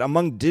 But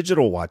among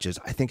digital watches,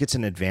 I think it's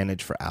an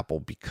advantage for Apple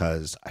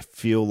because I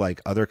feel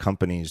like other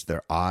companies,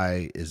 their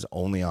eye is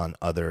only on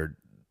other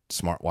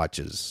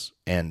smartwatches.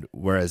 And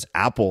whereas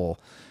Apple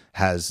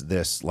has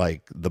this,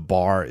 like the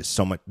bar is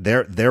so much,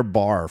 their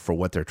bar for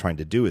what they're trying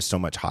to do is so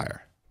much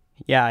higher.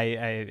 Yeah,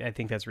 I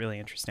think that's really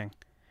interesting.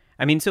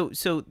 I mean, so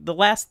the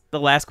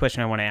last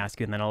question I want to ask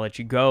you, and then I'll let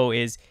you go,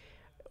 is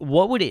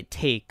what would it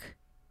take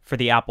for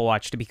the Apple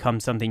Watch to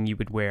become something you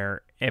would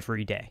wear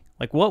every day?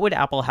 Like what would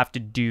Apple have to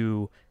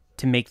do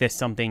to make this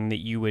something that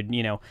you would,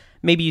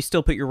 maybe you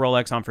still put your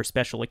Rolex on for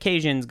special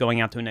occasions, going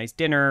out to a nice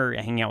dinner,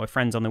 hanging out with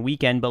friends on the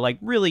weekend, but like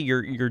really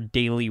your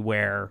daily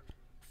wear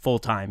full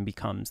time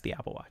becomes the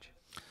Apple Watch?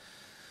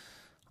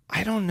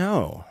 I don't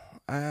know.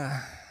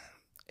 That's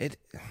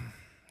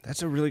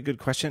a really good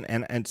question.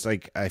 And it's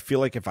like, I feel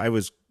like if I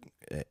was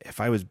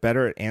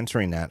better at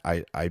answering that,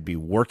 I'd be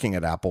working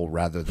at Apple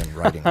rather than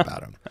writing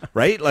about them,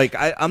 right? Like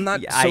I'm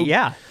not.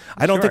 I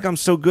don't think I'm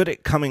so good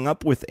at coming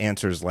up with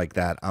answers like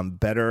that. I'm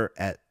better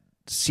at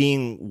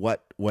seeing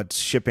what's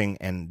shipping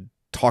and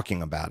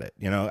talking about it.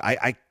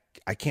 I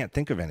can't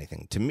think of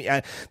anything. To me,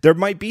 there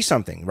might be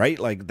something, right?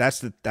 Like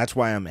that's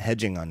why I'm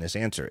hedging on this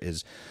answer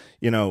is,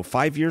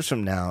 5 years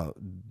from now,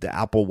 the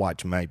Apple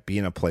Watch might be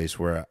in a place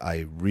where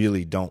I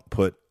really don't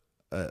put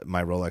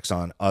my Rolex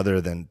on other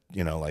than,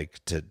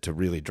 like to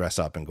really dress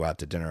up and go out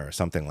to dinner or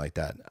something like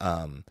that.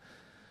 And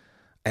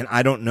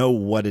I don't know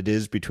what it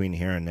is between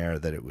here and there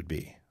that it would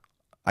be.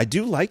 I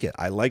do like it.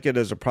 I like it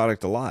as a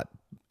product a lot.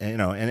 And,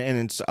 and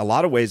it's a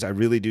lot of ways I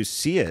really do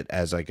see it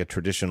as like a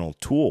traditional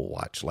tool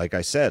watch. Like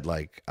I said,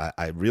 like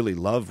I really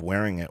love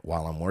wearing it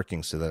while I'm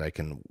working so that I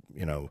can,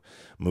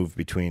 move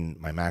between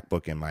my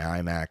MacBook and my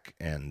iMac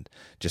and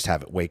just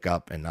have it wake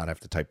up and not have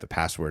to type the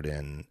password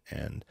in.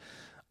 And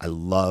I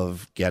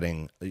love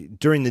getting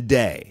during the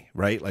day,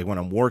 right? Like when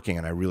I'm working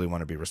and I really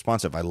want to be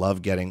responsive, I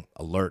love getting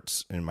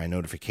alerts and my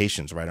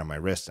notifications right on my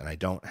wrist, and I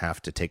don't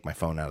have to take my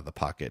phone out of the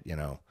pocket,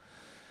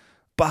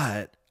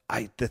 But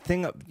the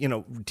thing,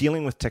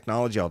 dealing with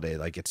technology all day,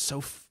 like it's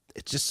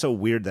just so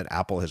weird that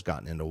Apple has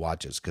gotten into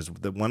watches, because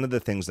one of the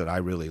things that I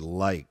really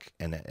like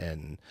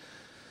and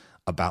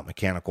about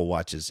mechanical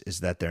watches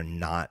is that they're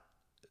not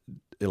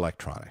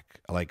electronic.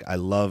 Like I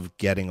love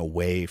getting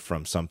away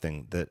from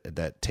something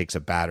that takes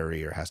a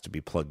battery or has to be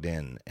plugged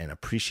in, and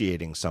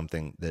appreciating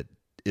something that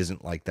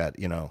isn't like that,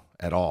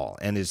 at all.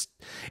 And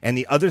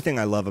the other thing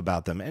I love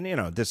about them, and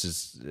this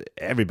is,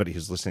 everybody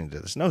who's listening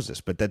to this knows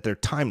this, but that they're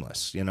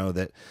timeless.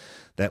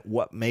 That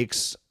what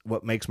makes my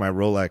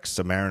Rolex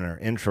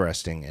Submariner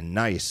interesting and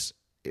nice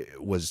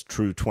was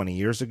true 20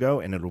 years ago,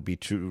 and it'll be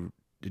true,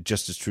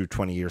 just as true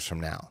 20 years from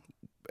now.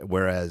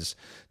 Whereas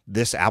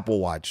this Apple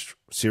Watch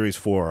Series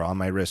 4 on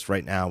my wrist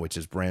right now, which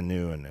is brand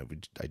new,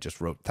 and I just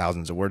wrote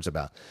thousands of words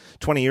about,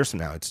 20 years from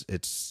now,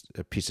 it's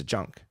a piece of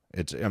junk.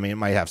 I mean, it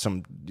might have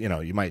some,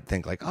 you might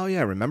think like, oh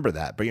yeah, remember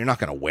that, but you're not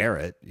going to wear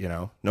it.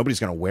 Nobody's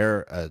going to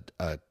wear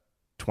a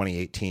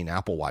 2018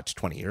 Apple Watch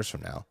 20 years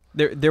from now.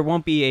 There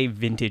won't be a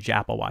vintage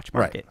Apple Watch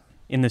market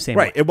in the same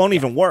way. It won't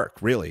even work,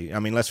 really. I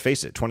mean, let's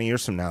face it, 20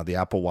 years from now, the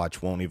Apple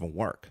Watch won't even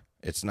work.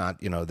 It's not,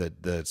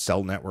 the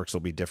cell networks will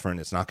be different.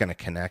 It's not going to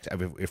connect. I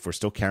mean, if we're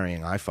still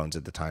carrying iPhones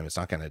at the time, it's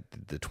not going to,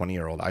 the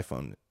 20-year-old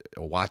iPhone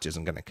watch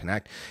isn't going to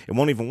connect. It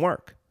won't even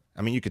work.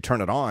 I mean, you could turn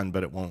it on,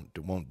 but it won't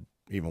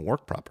even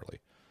work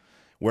properly.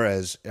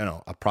 Whereas,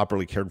 a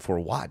properly cared for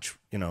watch,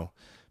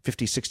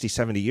 50, 60,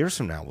 70 years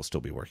from now will still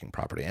be working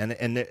properly.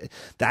 And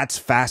that's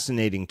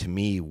fascinating to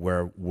me,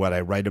 where what I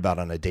write about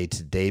on a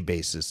day-to-day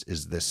basis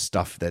is this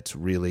stuff that's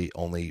really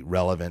only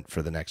relevant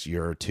for the next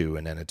year or two,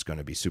 and then it's going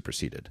to be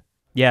superseded.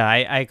 Yeah,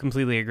 I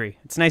completely agree.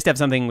 It's nice to have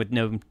something with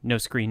no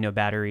screen, no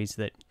batteries,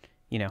 that,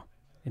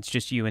 it's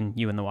just you and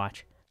the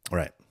watch.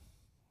 Right.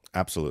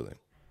 Absolutely.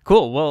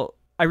 Cool. Well,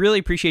 I really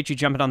appreciate you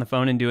jumping on the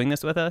phone and doing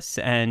this with us,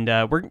 and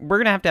we're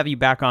gonna have to have you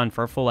back on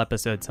for a full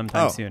episode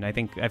sometime soon.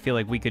 I feel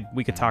like we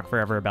could talk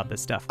forever about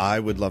this stuff. I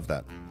would love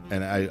that,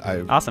 and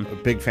Awesome. I'm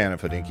a big fan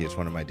of Hodinkee. It's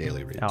one of my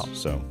daily reads. Oh.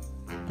 So,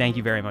 thank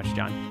you very much,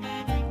 John.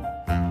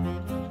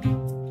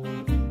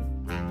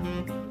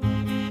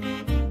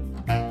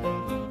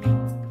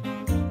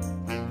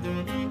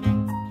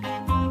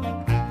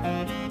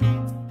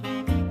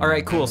 All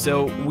right, cool.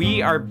 So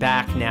we are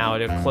back now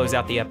to close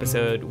out the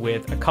episode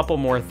with a couple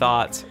more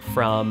thoughts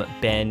from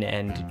Ben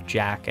and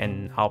Jack,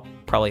 and I'll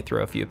probably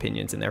throw a few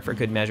opinions in there for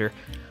good measure.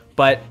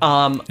 But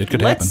it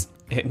could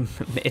happen.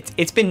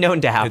 It's been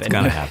known to happen. It's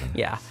gonna happen.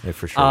 Yeah, It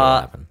for sure will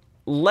happen.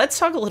 Let's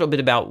talk a little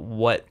bit about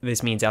what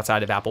this means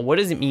outside of Apple. What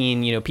does it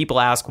mean? People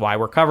ask why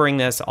we're covering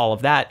this, all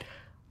of that.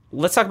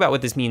 Let's talk about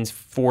what this means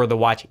for the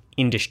watch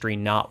industry,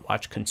 not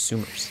watch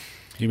consumers.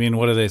 You mean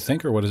what do they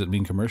think, or what does it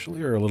mean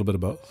commercially, or a little bit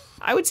of both?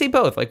 I would say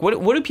both. Like, what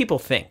do people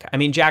think? I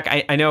mean,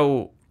 Jack, I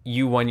know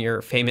you 1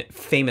 year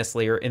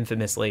famously or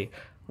infamously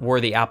wore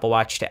the Apple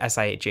Watch to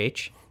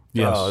SIHH.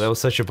 Yes. Oh, that was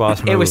such a boss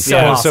move. It was so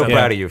I was awesome. so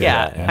proud of you for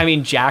Yeah. that. I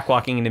mean, Jack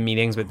walking into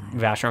meetings with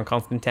Vacheron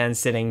Constantin,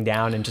 sitting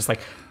down and just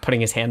like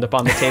putting his hand up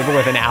on the table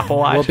with an Apple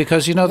Watch. Well,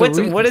 because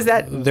what is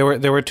that?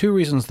 There were two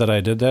reasons that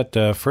I did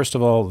that. First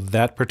of all,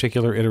 that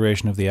particular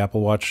iteration of the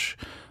Apple Watch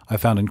I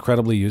found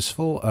incredibly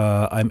useful.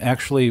 I'm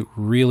actually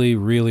really,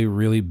 really,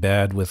 really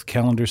bad with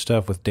calendar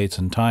stuff, with dates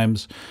and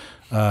times.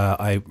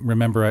 I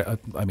remember,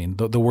 I mean,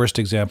 the worst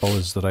example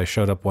is that I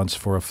showed up once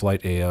for a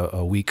flight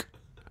a week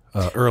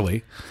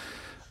early.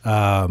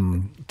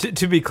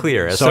 To be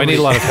clear, So I need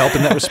a lot of help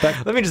in that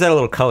respect. Let me just add a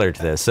little color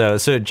to this.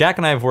 So Jack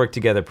and I have worked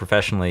together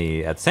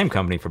professionally at the same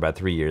company for about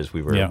 3 years.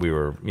 We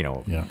were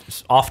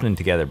often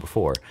together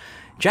before.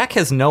 Jack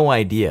has no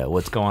idea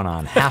what's going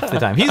on half the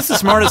time. He's the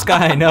smartest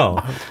guy I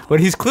know,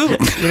 but he's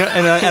clueless.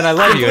 And I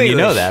love you, and you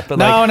know that. But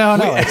No.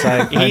 It's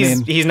like,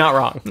 He's not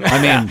wrong.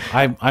 I mean,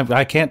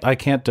 I can't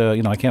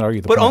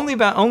argue the But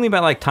point. only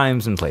about like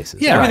times and places.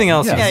 Yeah, Everything right.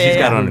 else, Yeah. he's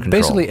got it under control.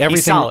 Basically,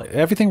 solid.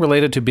 everything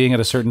related to being at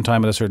a certain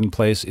time at a certain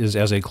place is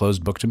as a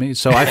closed book to me.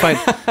 So I find,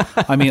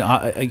 I mean,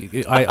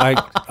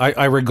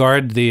 I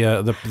regard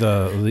the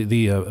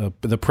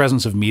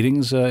presence of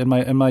meetings in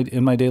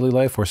my daily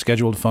life, or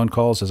scheduled phone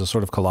calls, as a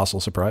sort of colossal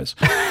surprise.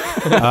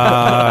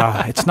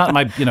 It's not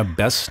my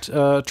best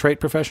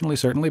trait professionally,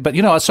 certainly, but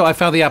so I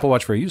found the Apple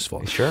Watch very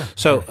useful. Sure.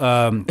 So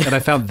and I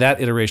found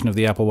that iteration of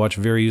the Apple Watch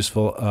very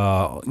useful,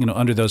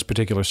 under those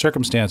particular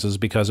circumstances,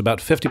 because about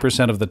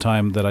 50% of the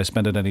time that I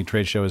spend at any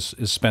trade show is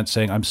spent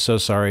saying, "I'm so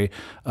sorry,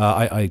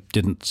 I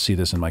didn't see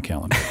this in my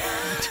calendar."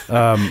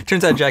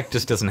 Turns out Jack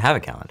just doesn't have a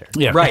calendar.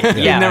 Yeah, Right.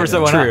 Yeah. Never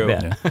saw one True.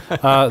 up.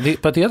 Yeah.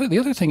 But the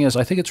other thing is,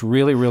 I think it's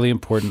really, really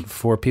important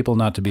for people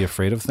not to be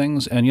afraid of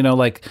things. And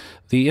like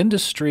the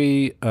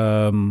industry,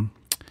 I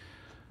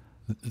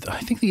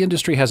think the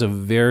industry has a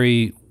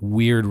very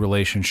weird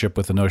relationship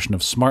with the notion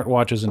of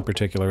smartwatches in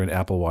particular and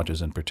Apple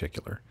Watches in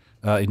particular.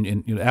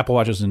 Apple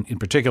Watches in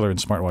particular and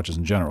smartwatches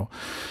in general.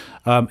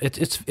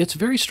 It's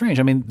very strange.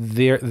 I mean,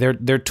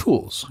 they're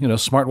tools.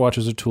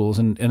 Smartwatches are tools,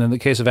 and in the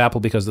case of Apple,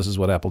 because this is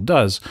what Apple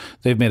does,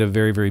 they've made a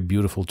very, very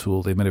beautiful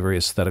tool. They've made a very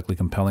aesthetically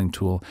compelling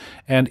tool.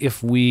 And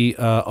if we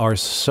are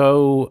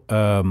so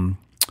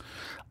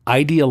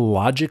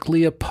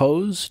ideologically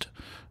opposed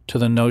to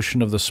the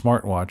notion of the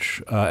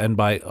smartwatch, and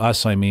by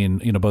us I mean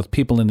both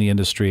people in the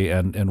industry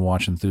and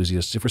watch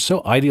enthusiasts, if we're so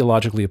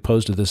ideologically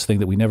opposed to this thing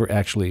that we never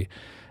actually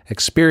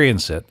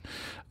experience it,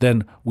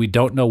 then we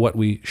don't know what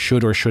we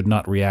should or should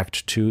not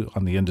react to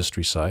on the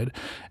industry side.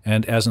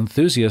 And as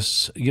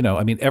enthusiasts,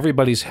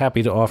 everybody's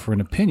happy to offer an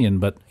opinion,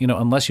 but,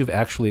 unless you've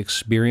actually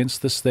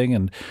experienced this thing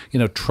and,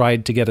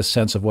 tried to get a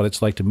sense of what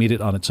it's like to meet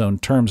it on its own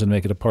terms and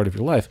make it a part of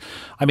your life.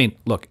 I mean,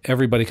 look,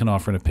 everybody can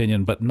offer an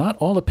opinion, but not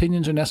all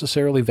opinions are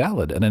necessarily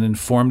valid. And an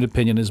informed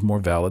opinion is more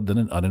valid than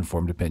an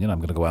uninformed opinion. I'm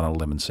going to go out on a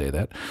limb and say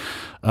that.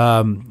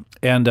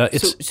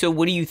 So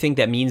what do you think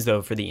that means,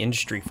 though, for the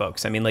industry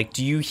folks? I mean, like,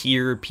 do you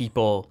hear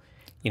people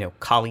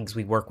colleagues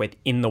we work with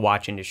in the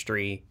watch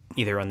industry,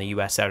 either on the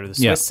U.S. side or the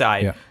Swiss Yeah,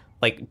 side, yeah.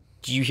 like,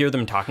 do you hear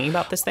them talking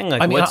about this thing?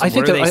 Like, I mean, what are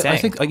they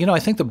saying? I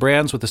think the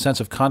brands with a sense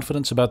of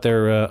confidence about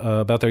their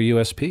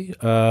USP,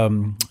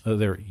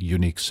 their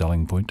unique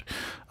selling point,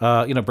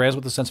 brands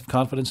with a sense of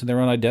confidence in their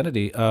own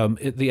identity.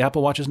 The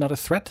Apple Watch is not a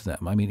threat to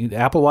them. I mean, the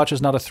Apple Watch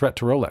is not a threat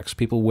to Rolex.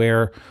 People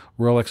wear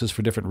Rolexes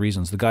for different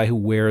reasons. The guy who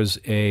wears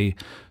a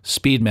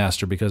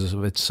Speedmaster because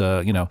of its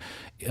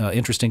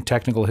interesting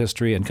technical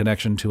history and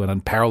connection to an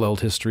unparalleled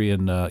history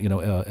in he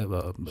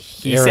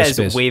aerospace.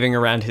 says waving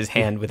around his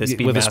hand with a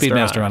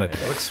Speedmaster on it.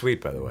 It looks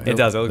sweet, by the way. It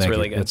does. It looks Thank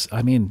really you.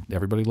 good.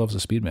 Everybody loves a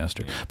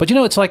Speedmaster, but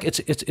it's like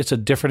it's a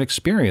different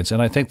experience,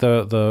 and I think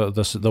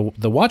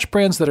the watch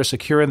brands that are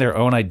secure in their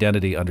own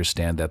identity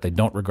understand that. They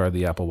don't regard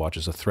the Apple Watch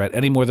as a threat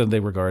any more than they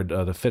regard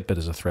the Fitbit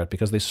as a threat,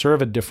 because they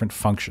serve a different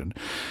function,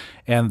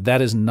 and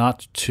that is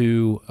not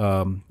to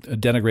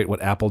denigrate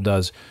what Apple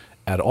does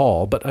at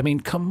all. But I mean,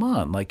 come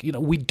on, I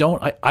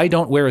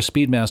don't wear a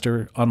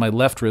Speedmaster on my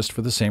left wrist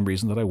for the same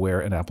reason that I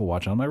wear an Apple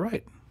Watch on my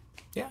right.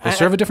 Yeah, They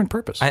serve a different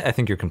purpose. I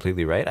think you're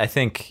completely right. I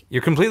think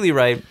you're completely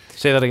right.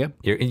 Say that again.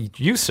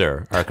 You,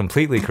 sir, are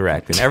completely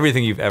correct in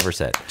everything you've ever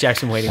said.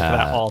 Jack's been waiting for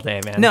that all day,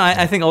 man. No,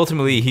 I think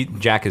ultimately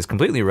Jack is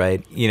completely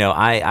right.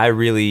 I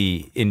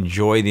really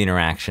enjoy the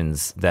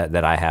interactions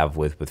that I have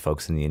with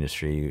folks in the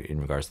industry in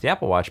regards to the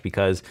Apple Watch,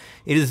 because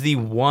it is the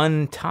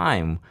one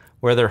time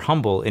where they're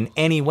humble in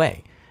any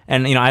way.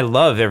 And I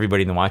love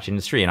everybody in the watch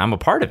industry, and I'm a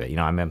part of it.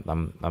 I'm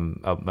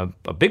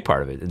a big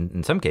part of it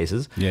in some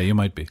cases. Yeah, you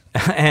might be.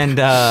 And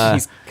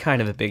he's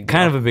kind of a big deal.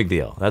 Kind of a big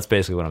deal. That's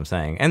basically what I'm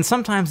saying. And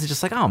sometimes it's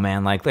just like, oh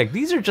man, like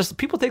these are just,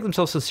 people take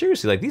themselves so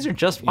seriously. Like, these are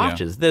just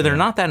watches. They're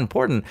not that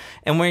important.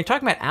 And when you're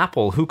talking about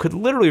Apple, who could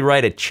literally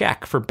write a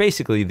check for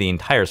basically the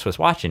entire Swiss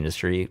watch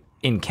industry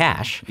in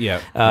cash,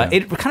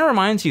 it kind of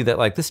reminds you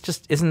that this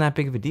just isn't that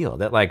big of a deal.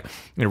 That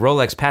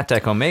Rolex,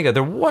 Patek, Omega,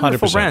 they're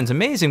wonderful 100%. brands,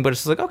 amazing, but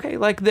it's just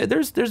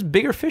there's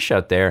bigger fish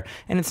out there,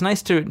 and it's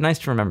nice to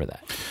remember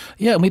that.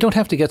 Yeah, and we don't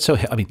have to get so.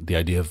 I mean, the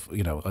idea of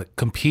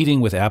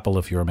competing with Apple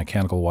if you're a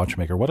mechanical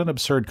watchmaker, what an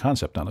absurd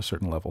concept on a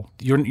certain level.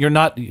 You're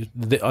not.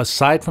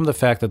 Aside from the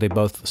fact that they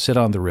both sit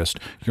on the wrist,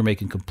 you're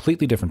making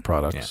completely different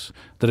products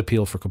that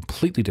appeal for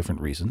completely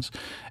different reasons.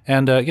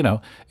 And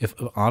if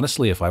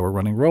I were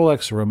running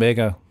Rolex or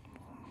Omega,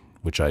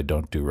 which I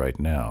don't do right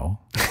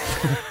now.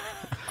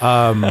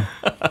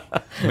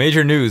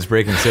 Major news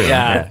breaking soon.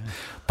 Yeah.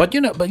 But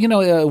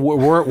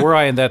were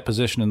I in that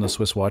position in the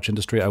Swiss watch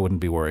industry, I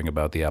wouldn't be worrying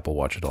about the Apple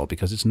Watch at all,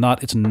 because it's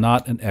not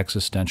an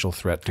existential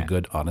threat to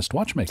good, honest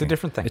watchmaking. It's a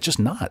different thing. It's just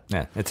not.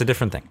 Yeah, it's a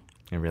different thing.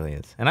 It really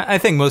is. And I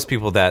think most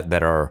people that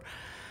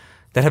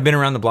have been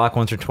around the block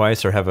once or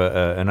twice, or have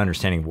an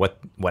understanding of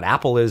what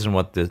Apple is and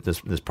what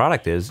this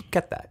product is,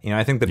 get that.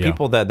 I think the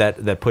people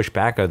that push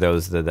back are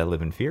those that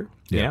live in fear.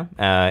 Yeah.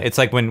 It's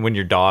like when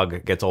your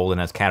dog gets old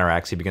and has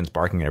cataracts, he begins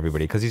barking at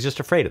everybody because he's just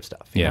afraid of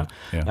stuff. You know?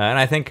 Yeah. And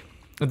I think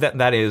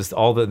that is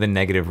all the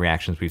negative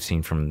reactions we've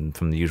seen from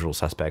the usual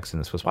suspects in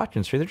the Swiss watch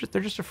industry.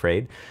 They're just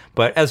afraid.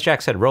 But as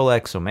Jack said,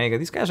 Rolex, Omega,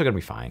 these guys are going to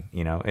be fine.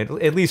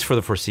 At least for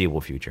the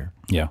foreseeable future.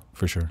 Yeah,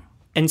 for sure.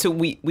 And so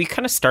we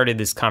kind of started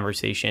this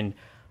conversation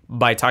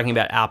by talking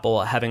about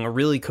Apple having a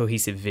really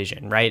cohesive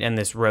vision, right? And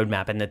this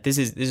roadmap, and that this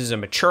is a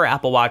mature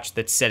Apple Watch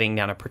that's setting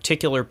down a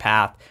particular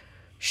path,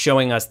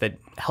 showing us that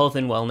health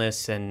and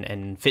wellness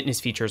and fitness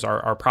features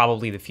are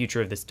probably the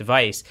future of this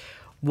device.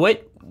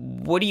 What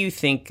do you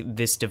think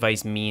this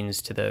device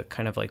means to the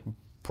kind of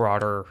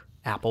broader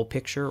Apple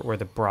picture or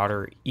the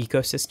broader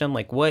ecosystem?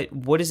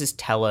 What does this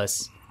tell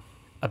us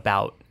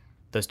about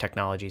those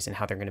technologies and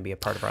how they're going to be a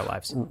part of our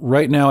lives?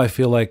 Right now, I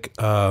feel like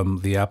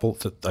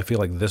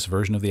this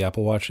version of the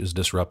Apple Watch is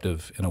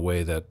disruptive in a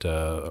way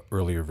that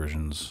earlier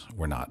versions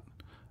were not.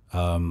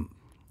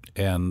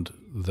 And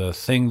the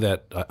thing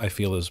that I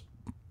feel is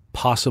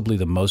possibly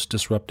the most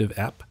disruptive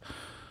app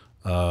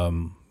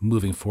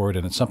moving forward,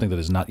 and it's something that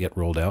is not yet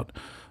rolled out,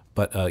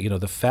 but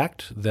the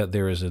fact that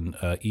there is an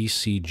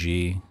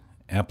ECG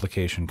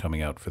application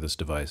coming out for this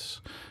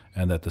device,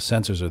 and that the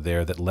sensors are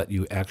there that let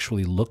you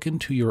actually look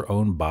into your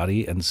own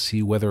body and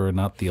see whether or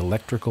not the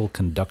electrical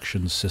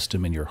conduction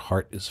system in your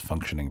heart is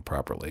functioning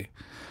properly.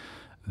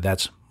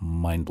 That's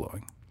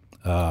mind-blowing.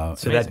 So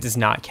that does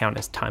not count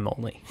as time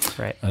only,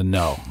 right?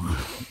 No.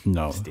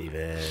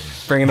 Steven.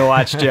 Bringing the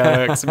watch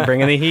jokes,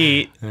 bringing the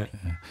heat.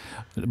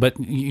 But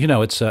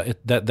it's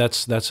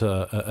that's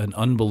an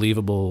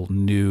unbelievable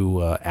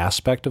new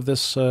aspect of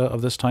this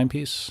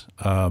timepiece,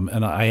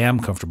 and I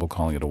am comfortable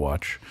calling it a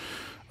watch.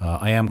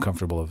 I am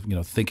comfortable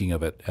of thinking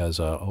of it as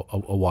a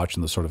watch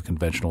in the sort of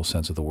conventional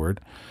sense of the word.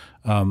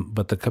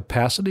 But the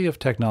capacity of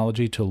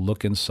technology to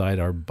look inside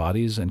our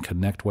bodies and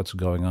connect what's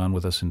going on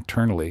with us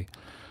internally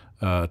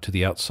to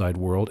the outside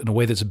world in a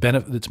way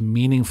that's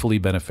meaningfully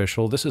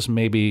beneficial. This is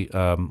maybe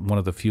one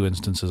of the few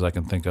instances I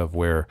can think of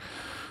where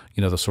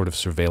the sort of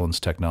surveillance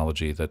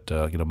technology that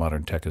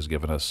modern tech has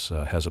given us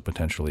has a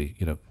potentially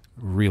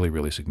really,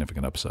 really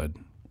significant upside.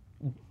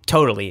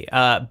 Totally.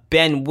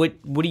 Ben,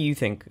 what do you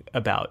think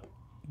about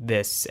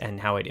this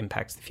and how it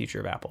impacts the future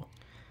of Apple?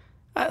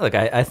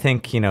 I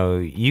think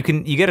you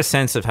get a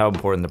sense of how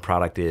important the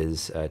product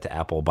is to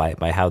Apple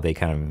by how they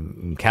kind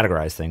of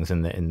categorize things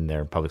in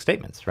their public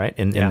statements, right?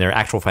 In their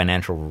actual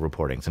financial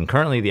reportings. And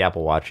currently, the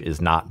Apple Watch is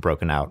not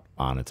broken out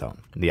on its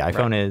own. The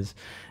iPhone is,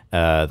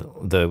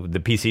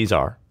 the PCs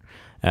are.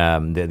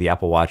 The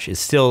Apple Watch is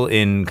still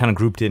kind of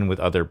grouped in with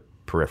other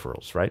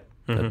peripherals, right?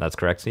 That's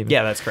correct, Stephen?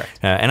 Yeah, that's correct.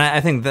 And I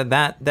think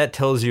that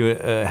tells you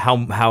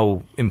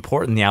how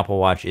important the Apple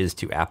Watch is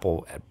to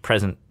Apple at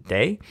present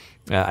day.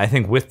 I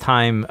think with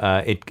time,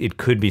 it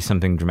could be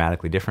something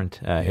dramatically different.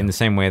 In the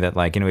same way that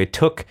it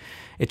took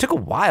a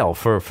while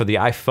for the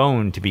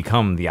iPhone to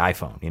become the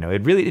iPhone.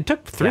 It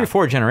took 3 or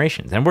 4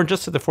 generations, and we're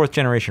just at the 4th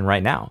generation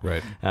right now.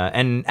 Right.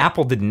 And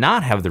Apple did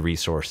not have the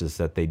resources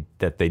that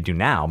they do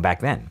now back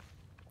then.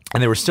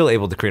 And they were still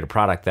able to create a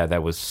product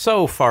that was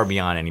so far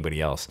beyond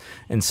anybody else,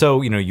 and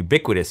so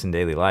ubiquitous in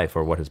daily life,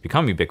 or what has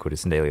become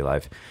ubiquitous in daily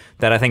life,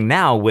 that I think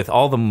now, with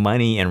all the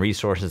money and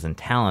resources and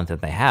talent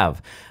that they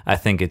have, I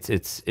think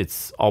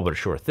it's all but a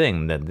sure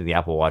thing that the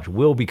Apple Watch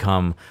will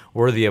become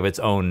worthy of its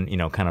own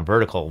kind of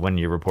vertical when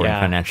you're reporting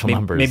financial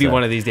numbers. Maybe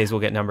one of these days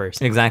we'll get numbers.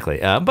 Exactly,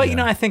 but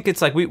I think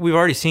it's like we've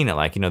already seen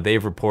it.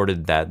 They've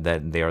reported that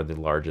they are the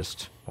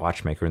largest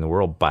watchmaker in the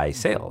world by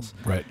sales,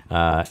 Right.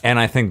 And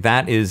I think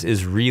that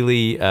is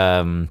really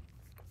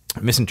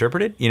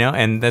misinterpreted,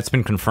 and that's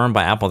been confirmed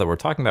by Apple that we're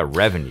talking about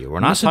revenue. We're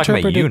not talking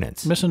about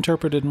units.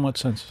 Misinterpreted in what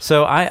sense?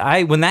 So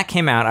I when that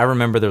came out, I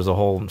remember there was a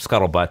whole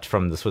scuttlebutt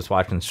from the Swiss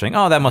watch industry saying,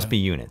 "Oh, that must be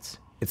units."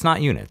 It's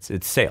not units.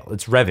 It's sale.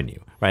 It's revenue,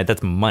 right?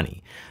 That's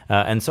money.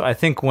 And so I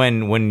think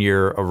when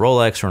you're a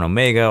Rolex or an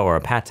Omega or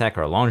a Patek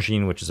or a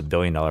Longines, which is a $1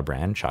 billion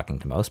brand, shocking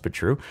to most, but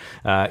true,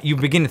 you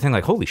begin to think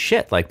like, holy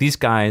shit, like these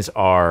guys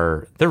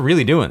they're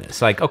really doing this.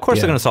 Like, of course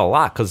they're going to sell a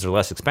lot because they're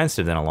less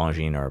expensive than a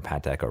Longines or a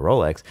Patek or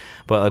Rolex.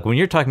 But like when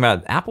you're talking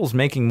about Apple's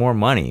making more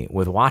money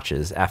with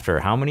watches after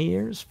how many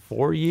years?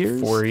 4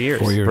 years? 4 years.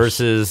 4 years.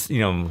 Versus,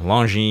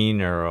 Longines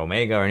or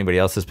Omega or anybody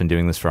else that's been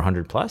doing this for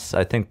 100 plus.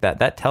 I think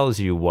that tells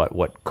you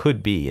what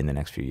could be in the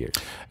next few years.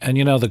 And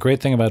the great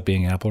thing about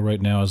being Apple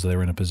right now is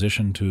they're in a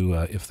position to,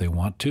 if they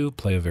want to,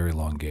 play a very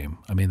long game.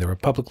 I mean, they're a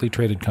publicly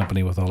traded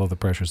company with all of the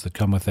pressures that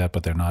come with that,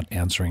 but they're not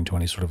answering to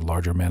any sort of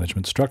larger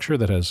management structure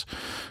that has,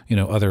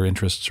 other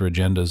interests or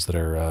agendas that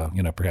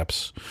are,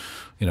 perhaps,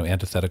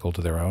 antithetical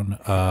to their own.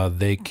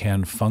 They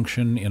can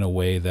function in a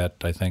way that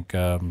I think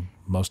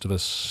most of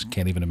us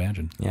can't even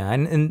imagine. Yeah,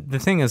 and the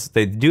thing is,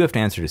 they do have to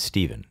answer to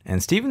Steven.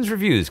 And Steven's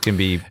reviews can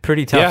be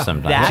pretty tough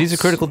sometimes. He's a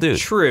critical dude.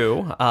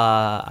 True.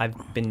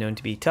 I've been known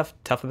to be tough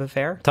but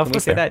fair. Tough Can we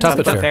but say fair. that? Tough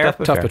but fair. Tough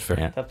Tough but fair.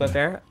 Yeah. Tough but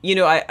fair.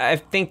 I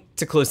think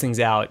to close things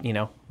out,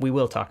 we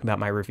will talk about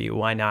my review.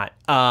 Why not?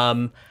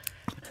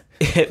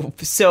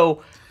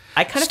 So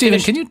I kind of Stephen,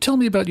 can you tell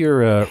me about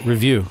your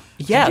review?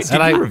 Yes.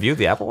 Did you review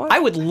the Apple Watch? I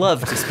would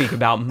love to speak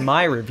about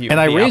my review. And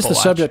of I the raised Apple the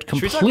Watch. subject Should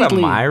we completely. talk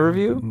about my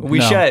review? We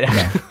No, should.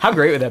 no. How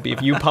great would that be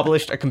if you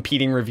published a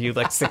competing review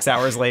like 6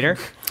 hours later?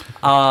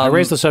 I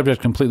raised the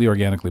subject completely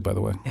organically, by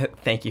the way.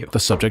 Thank you. The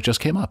subject just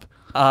came up.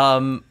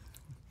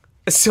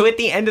 So at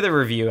the end of the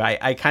review,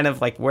 I kind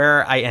of like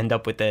where I end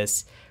up with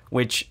this,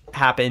 which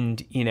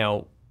happened,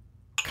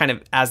 kind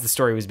of as the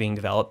story was being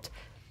developed.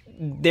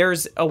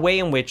 There's a way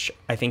in which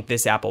I think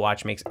this Apple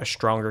Watch makes a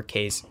stronger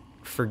case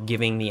for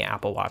giving the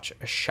Apple Watch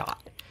a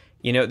shot.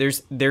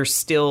 There's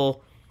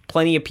still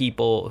plenty of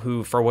people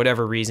who, for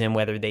whatever reason,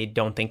 whether they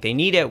don't think they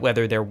need it,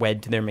 whether they're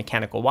wed to their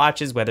mechanical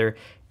watches, whether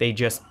they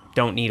just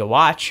don't need a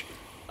watch,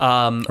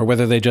 Or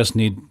whether they just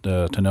need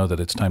to know that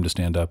it's time to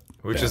stand up.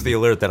 Which is the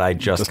alert that I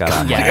just got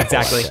on. Yeah,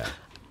 exactly.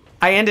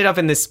 I ended up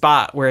in this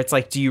spot where it's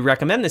like, do you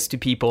recommend this to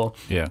people?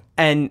 Yeah.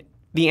 And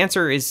the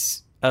answer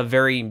is a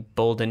very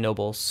bold and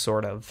noble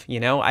sort of,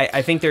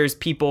 I think there's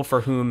people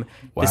for whom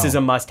this is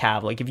a must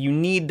have. Like if you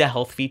need the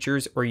health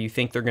features or you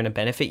think they're going to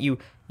benefit you,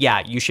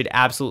 yeah, you should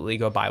absolutely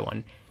go buy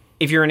one.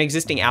 If you're an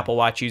existing Apple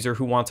Watch user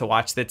who wants a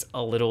watch that's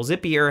a little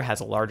zippier,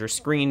 has a larger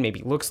screen,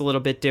 maybe looks a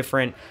little bit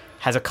different,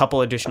 has a couple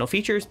additional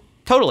features,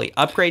 totally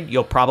upgrade.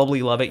 You'll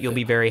probably love it. You'll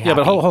be very happy. Yeah,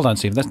 but hold on,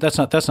 Steve.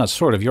 That's not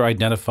sort of. You're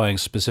identifying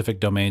specific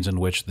domains in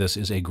which this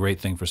is a great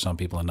thing for some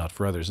people and not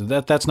for others. And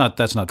that's not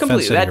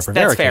Completely. fence-sitting or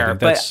That's fair. prevaricating.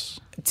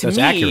 That's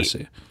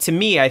accuracy. To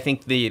me, I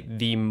think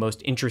the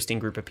most interesting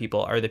group of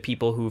people are the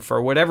people who,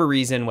 for whatever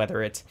reason,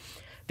 whether it's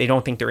they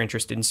don't think they're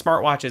interested in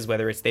smartwatches,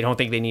 whether it's they don't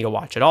think they need a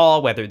watch at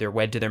all, whether they're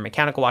wed to their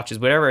mechanical watches,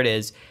 whatever it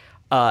is,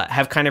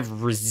 have kind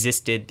of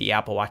resisted the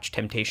Apple Watch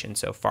temptation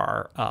so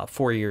far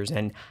 4 years.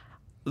 And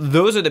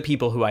those are the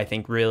people who I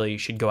think really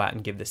should go out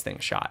and give this thing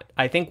a shot.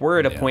 I think we're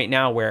at a point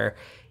now where,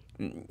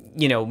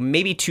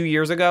 maybe 2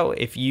 years ago,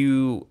 if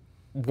you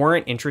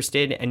weren't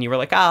interested and you were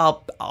like,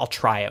 I'll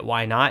try it,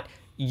 why not?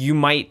 You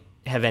might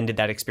have ended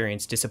that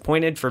experience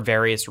disappointed for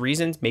various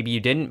reasons. Maybe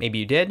you didn't, maybe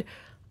you did.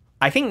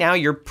 I think now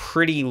you're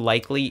pretty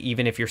likely,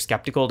 even if you're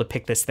skeptical, to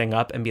pick this thing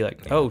up and be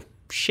like, oh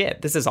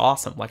shit, this is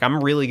awesome. Like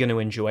I'm really going to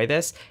enjoy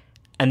this.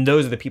 And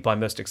those are the people I'm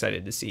most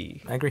excited to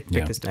see. I agree.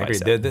 pick this I agree.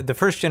 device up. The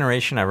first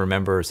generation, I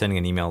remember sending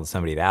an email to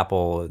somebody at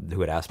Apple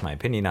who had asked my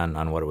opinion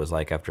on what it was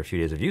like after a few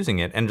days of using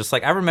it. And just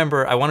like, I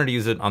remember I wanted to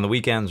use it on the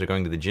weekends or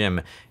going to the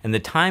gym, and the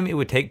time it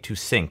would take to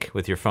sync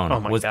with your phone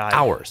my was God.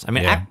 hours. I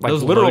mean, Yeah.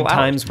 Those literal load hours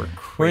times were were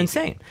crazy.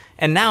 insane.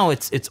 And now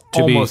it's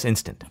almost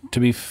instant. To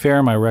be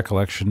fair, my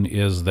recollection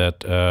is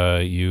that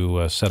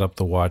you set up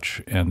the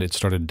watch and it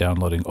started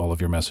downloading all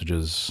of your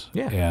messages.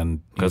 Yeah.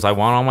 And Because I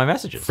want all my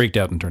messages. freaked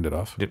out and turned it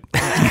off.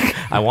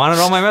 I wanted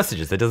all my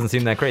messages. That doesn't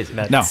seem that crazy.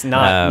 That's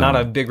not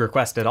a big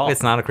request at all.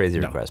 It's not a crazy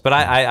request, but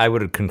I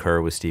would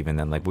concur with Stephen.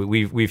 Then, like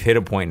we've hit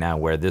a point now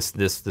where this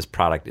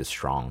product is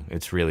strong.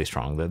 It's really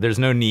strong. There's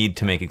no need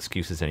to make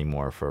excuses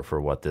anymore for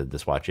what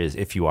this watch is.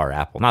 If you are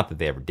Apple, not that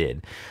they ever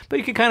did, but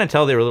you could kind of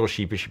tell they were a little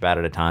sheepish about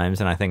it at times,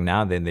 and I think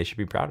now they should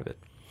be proud of it.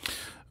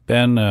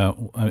 Ben,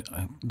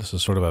 this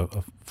is sort of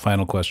a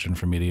final question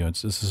from me to you.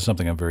 This is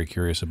something I'm very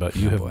curious about.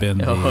 You have been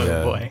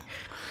boy.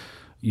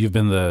 You've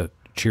been the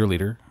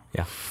cheerleader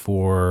Yeah.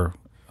 for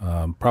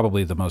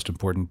probably the most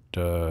important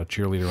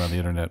cheerleader on the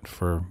internet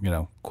for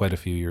quite a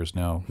few years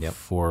now. Yep.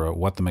 For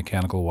what the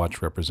mechanical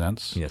watch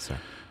represents. Yes, sir.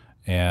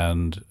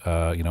 And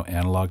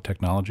analog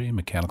technology,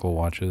 mechanical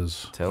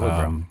watches, Totally,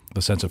 bro.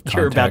 the sense of contact.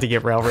 You're about to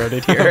get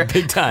railroaded here.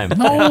 Big time.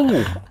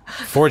 No,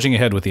 forging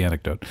ahead with the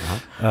anecdote.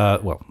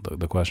 Well,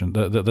 the question,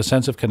 the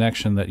sense of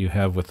connection that you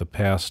have with the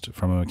past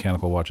from a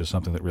mechanical watch is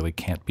something that really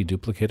can't be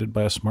duplicated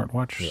by a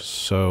smartwatch. Yeah.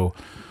 So,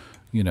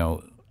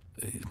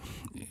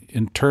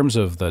 in terms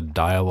of the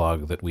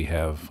dialogue that we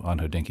have on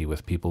Hodinkee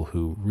with people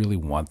who really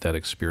want that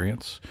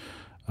experience,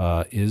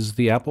 is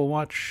the Apple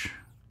Watch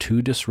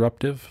too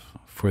disruptive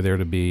for there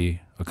to be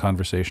a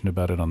conversation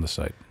about it on the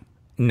site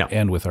No.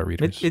 and with our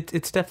readers?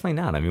 It's definitely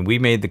not. I mean, we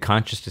made the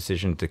conscious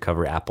decision to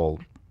cover Apple,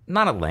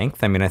 not at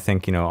length. I mean, I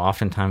think,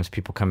 oftentimes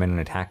people come in and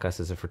attack us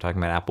as if we're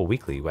talking about Apple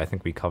weekly. I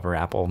think we cover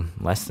Apple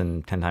less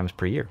than 10 times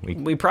per year.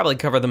 We probably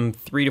cover them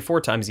 3 to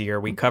 4 times a year.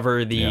 We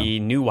cover the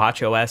new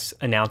WatchOS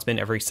announcement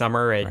every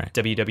summer at Right.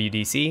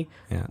 WWDC.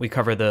 Yeah. We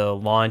cover the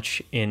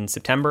launch in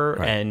September,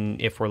 Right.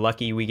 and if we're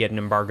lucky, we get an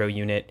embargo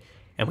unit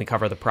and we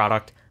cover the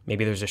product.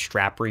 Maybe there's a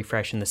strap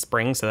refresh in the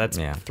spring, so that's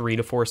 3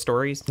 to 4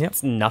 stories. Yep.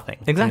 It's nothing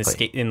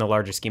Exactly. in the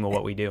larger scheme of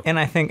what we do. And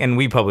I think, and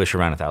we publish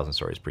around 1,000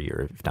 stories per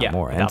year, if not Yeah,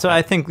 more. And without so that.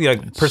 I think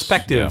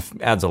perspective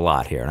adds a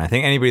lot here. And I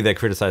think anybody that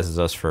criticizes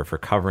us for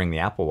covering the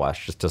Apple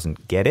Watch just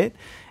doesn't get it.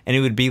 And it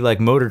would be like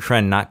Motor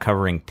Trend not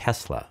covering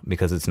Tesla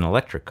because it's an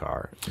electric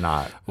car,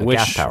 not a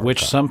gas-powered which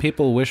car. some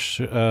people wish,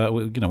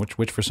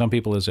 which for some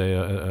people is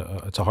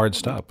it's a hard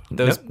stop.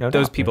 Those No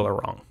those doubt. people are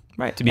wrong.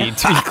 Right. To be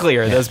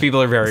clear, those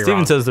people are very wrong.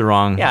 Steven says they're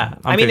wrong. Yeah,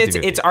 I'm I mean,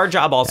 50-50. it's our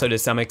job also to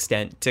some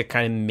extent to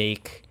kind of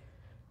make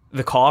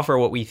the call for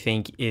what we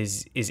think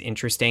is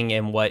interesting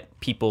and what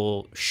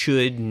people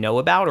should know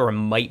about or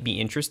might be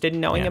interested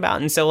in knowing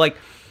about. And so,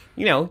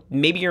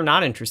 maybe you're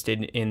not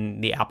interested in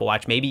the Apple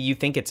Watch. Maybe you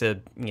think it's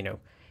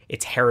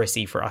it's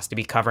heresy for us to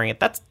be covering it.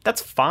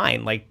 That's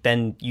fine.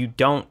 Then you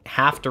don't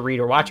have to read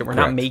or watch it. We're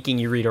not Correct. making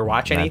you read or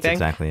watch That's anything.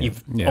 exactly it.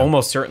 You've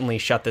almost certainly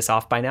shut this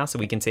off by now, so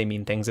we can say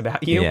mean things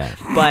about you. Yeah.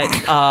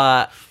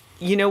 But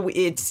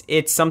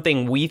it's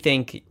something we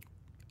think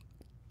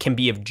can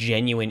be of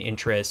genuine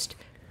interest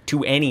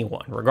to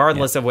anyone,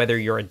 regardless of whether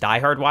you're a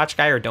diehard watch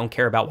guy or don't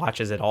care about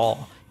watches at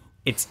all.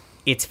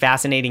 It's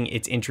fascinating.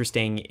 It's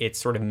interesting. It's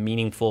sort of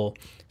meaningful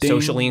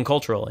socially and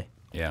culturally.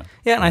 Yeah.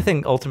 Yeah, and I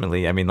think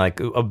ultimately, I mean,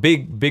 a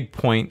big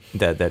point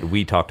that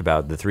we talked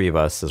about, the three of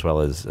us, as well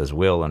as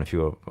Will and a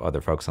few other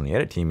folks on the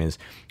edit team, is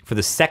for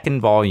the second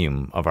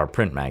volume of our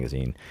print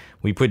magazine,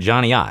 we put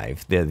Johnny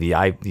Ive,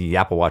 the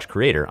Apple Watch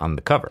creator, on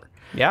the cover.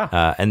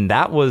 Yeah. And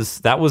that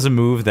was a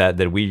move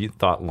that we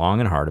thought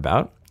long and hard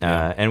about.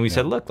 And we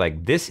said, look,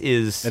 this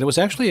is... And it was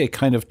actually a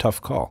kind of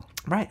tough call.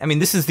 Right. I mean,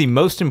 this is the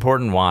most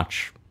important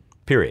watch,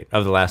 period,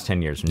 of the last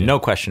 10 years. No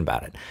question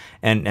about it.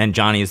 And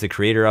Johnny is the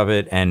creator of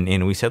it.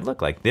 And we said,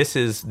 look, this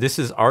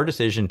is our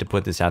decision to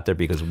put this out there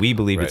because we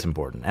believe it's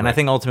important. And I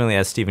think ultimately,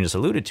 as Stephen just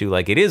alluded to,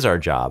 it is our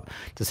job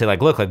to say,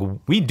 look,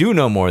 we do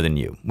know more than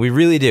you. We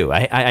really do.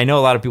 I know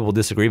a lot of people will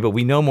disagree, but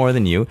we know more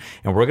than you.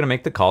 And we're going to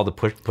make the call to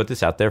put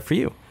this out there for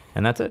you.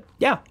 And that's it.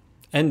 Yeah.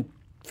 And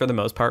for the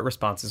most part,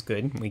 response is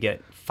good. We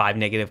get 5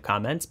 negative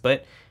comments,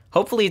 but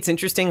hopefully it's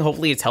interesting.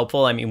 Hopefully it's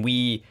helpful. I mean,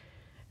 we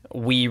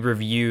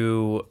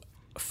review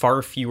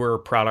far fewer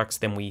products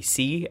than we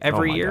see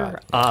every year.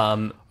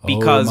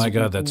 Because oh my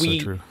God, that's so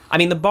true. I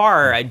mean, the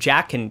bar,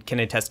 Jack can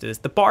attest to this.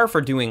 The bar for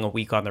doing a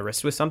week on the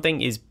wrist with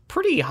something is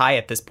pretty high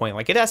at this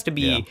point. It has to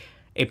be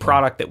a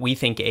product that we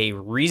think a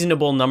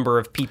reasonable number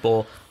of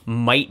people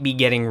might be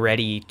getting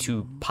ready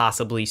to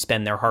possibly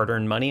spend their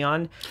hard-earned money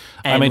on.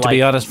 And I mean, to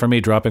be honest, for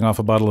me, dropping off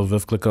a bottle of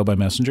Veuve Clicquot by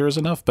Messenger is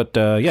enough. But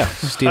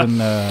Stephen,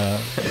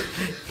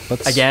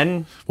 let's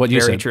again, what you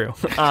very said. true.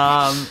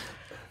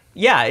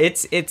 Yeah,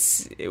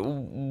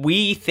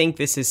 we think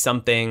this is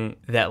something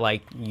that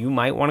like you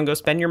might want to go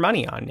spend your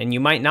money on and you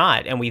might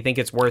not. And we think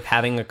it's worth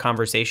having a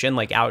conversation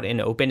like out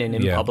in open and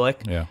in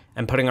public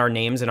and putting our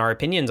names and our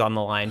opinions on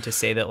the line to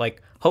say that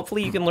like,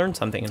 hopefully you can learn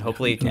something and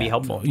hopefully it can be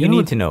helpful. You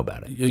need to know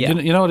about it.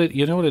 You know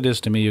what it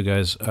is to me, you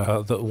guys.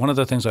 One of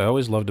the things I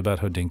always loved about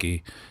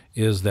Hodinkee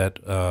is that,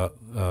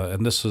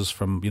 and this is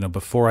from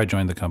before I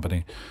joined the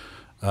company,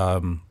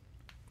 and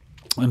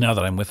now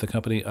that I'm with the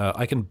company,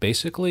 I can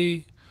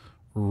basically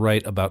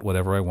write about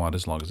whatever I want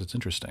as long as it's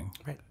interesting.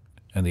 Right.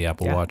 And the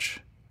Apple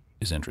Watch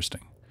is interesting.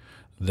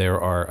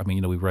 There are,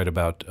 we write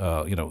about,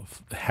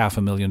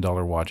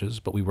 $500,000 watches,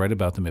 but we write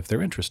about them if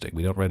they're interesting.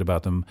 We don't write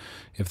about them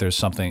if there's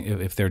something,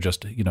 if they're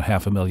just,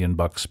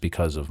 $500,000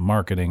 because of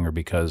marketing or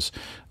because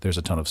there's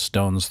a ton of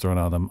stones thrown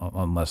on them,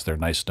 unless they're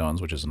nice stones,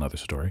 which is another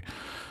story.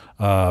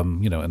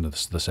 And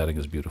the setting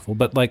is beautiful.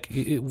 But like,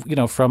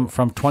 from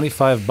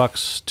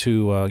 $25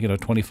 to,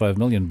 $25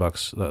 million,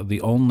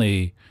 the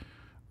only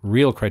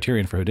real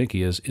criterion for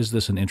Hodinkee is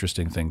this an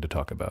interesting thing to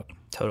talk about?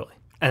 Totally.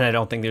 And I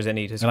don't think there's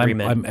any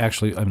disagreement.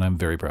 I'm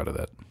very proud of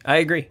that. I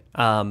agree.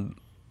 I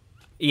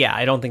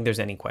don't think there's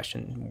any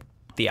question.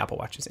 The Apple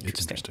Watch is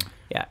interesting. It's interesting.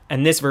 Yeah.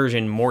 And this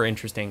version more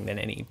interesting than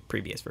any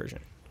previous version.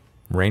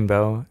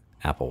 Rainbow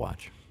Apple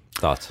Watch.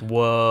 Thoughts?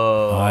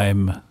 Whoa.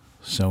 I'm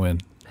so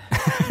in.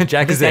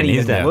 Jack is in.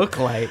 He's down. Look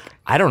like?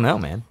 I don't know,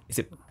 man. Is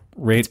it?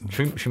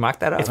 Should we mock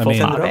that up? It's full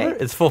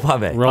pave? It's full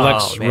pave.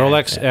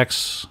 Rolex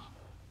X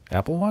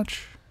Apple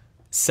Watch?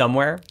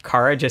 Somewhere,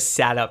 Kara just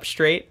sat up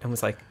straight and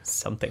was like,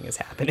 something is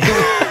happening.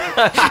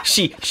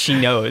 she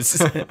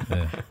knows.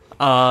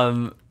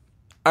 All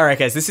right,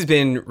 guys, this has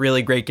been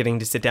really great getting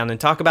to sit down and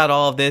talk about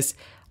all of this.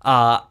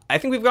 I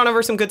think we've gone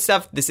over some good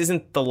stuff. This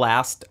isn't the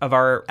last of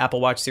our Apple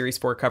Watch Series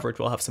 4 coverage.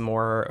 We'll have some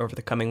more over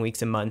the coming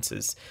weeks and months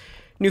as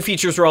new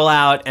features roll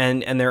out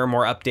and there are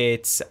more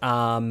updates.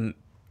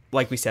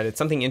 Like we said, it's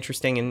something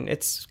interesting and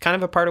it's kind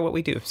of a part of what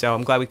we do. So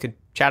I'm glad we could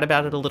chat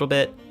about it a little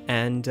bit.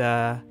 And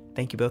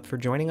thank you both for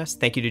joining us.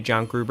 Thank you to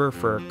John Gruber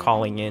for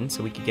calling in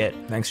so we could get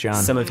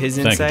some of his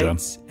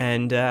insights.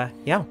 Thank you, John.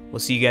 And we'll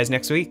see you guys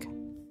next week.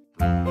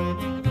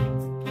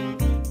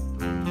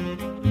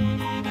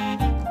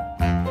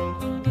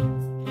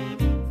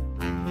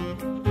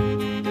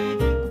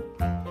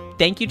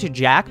 Thank you to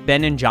Jack,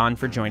 Ben, and John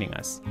for joining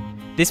us.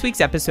 This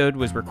week's episode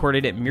was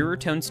recorded at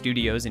Mirrortone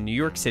Studios in New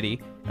York City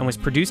and was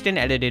produced and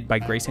edited by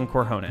Grayson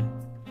Corhonen.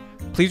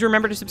 Please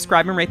remember to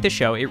subscribe and rate the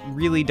show. It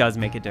really does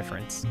make a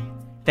difference.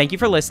 Thank you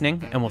for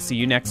listening, and we'll see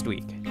you next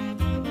week.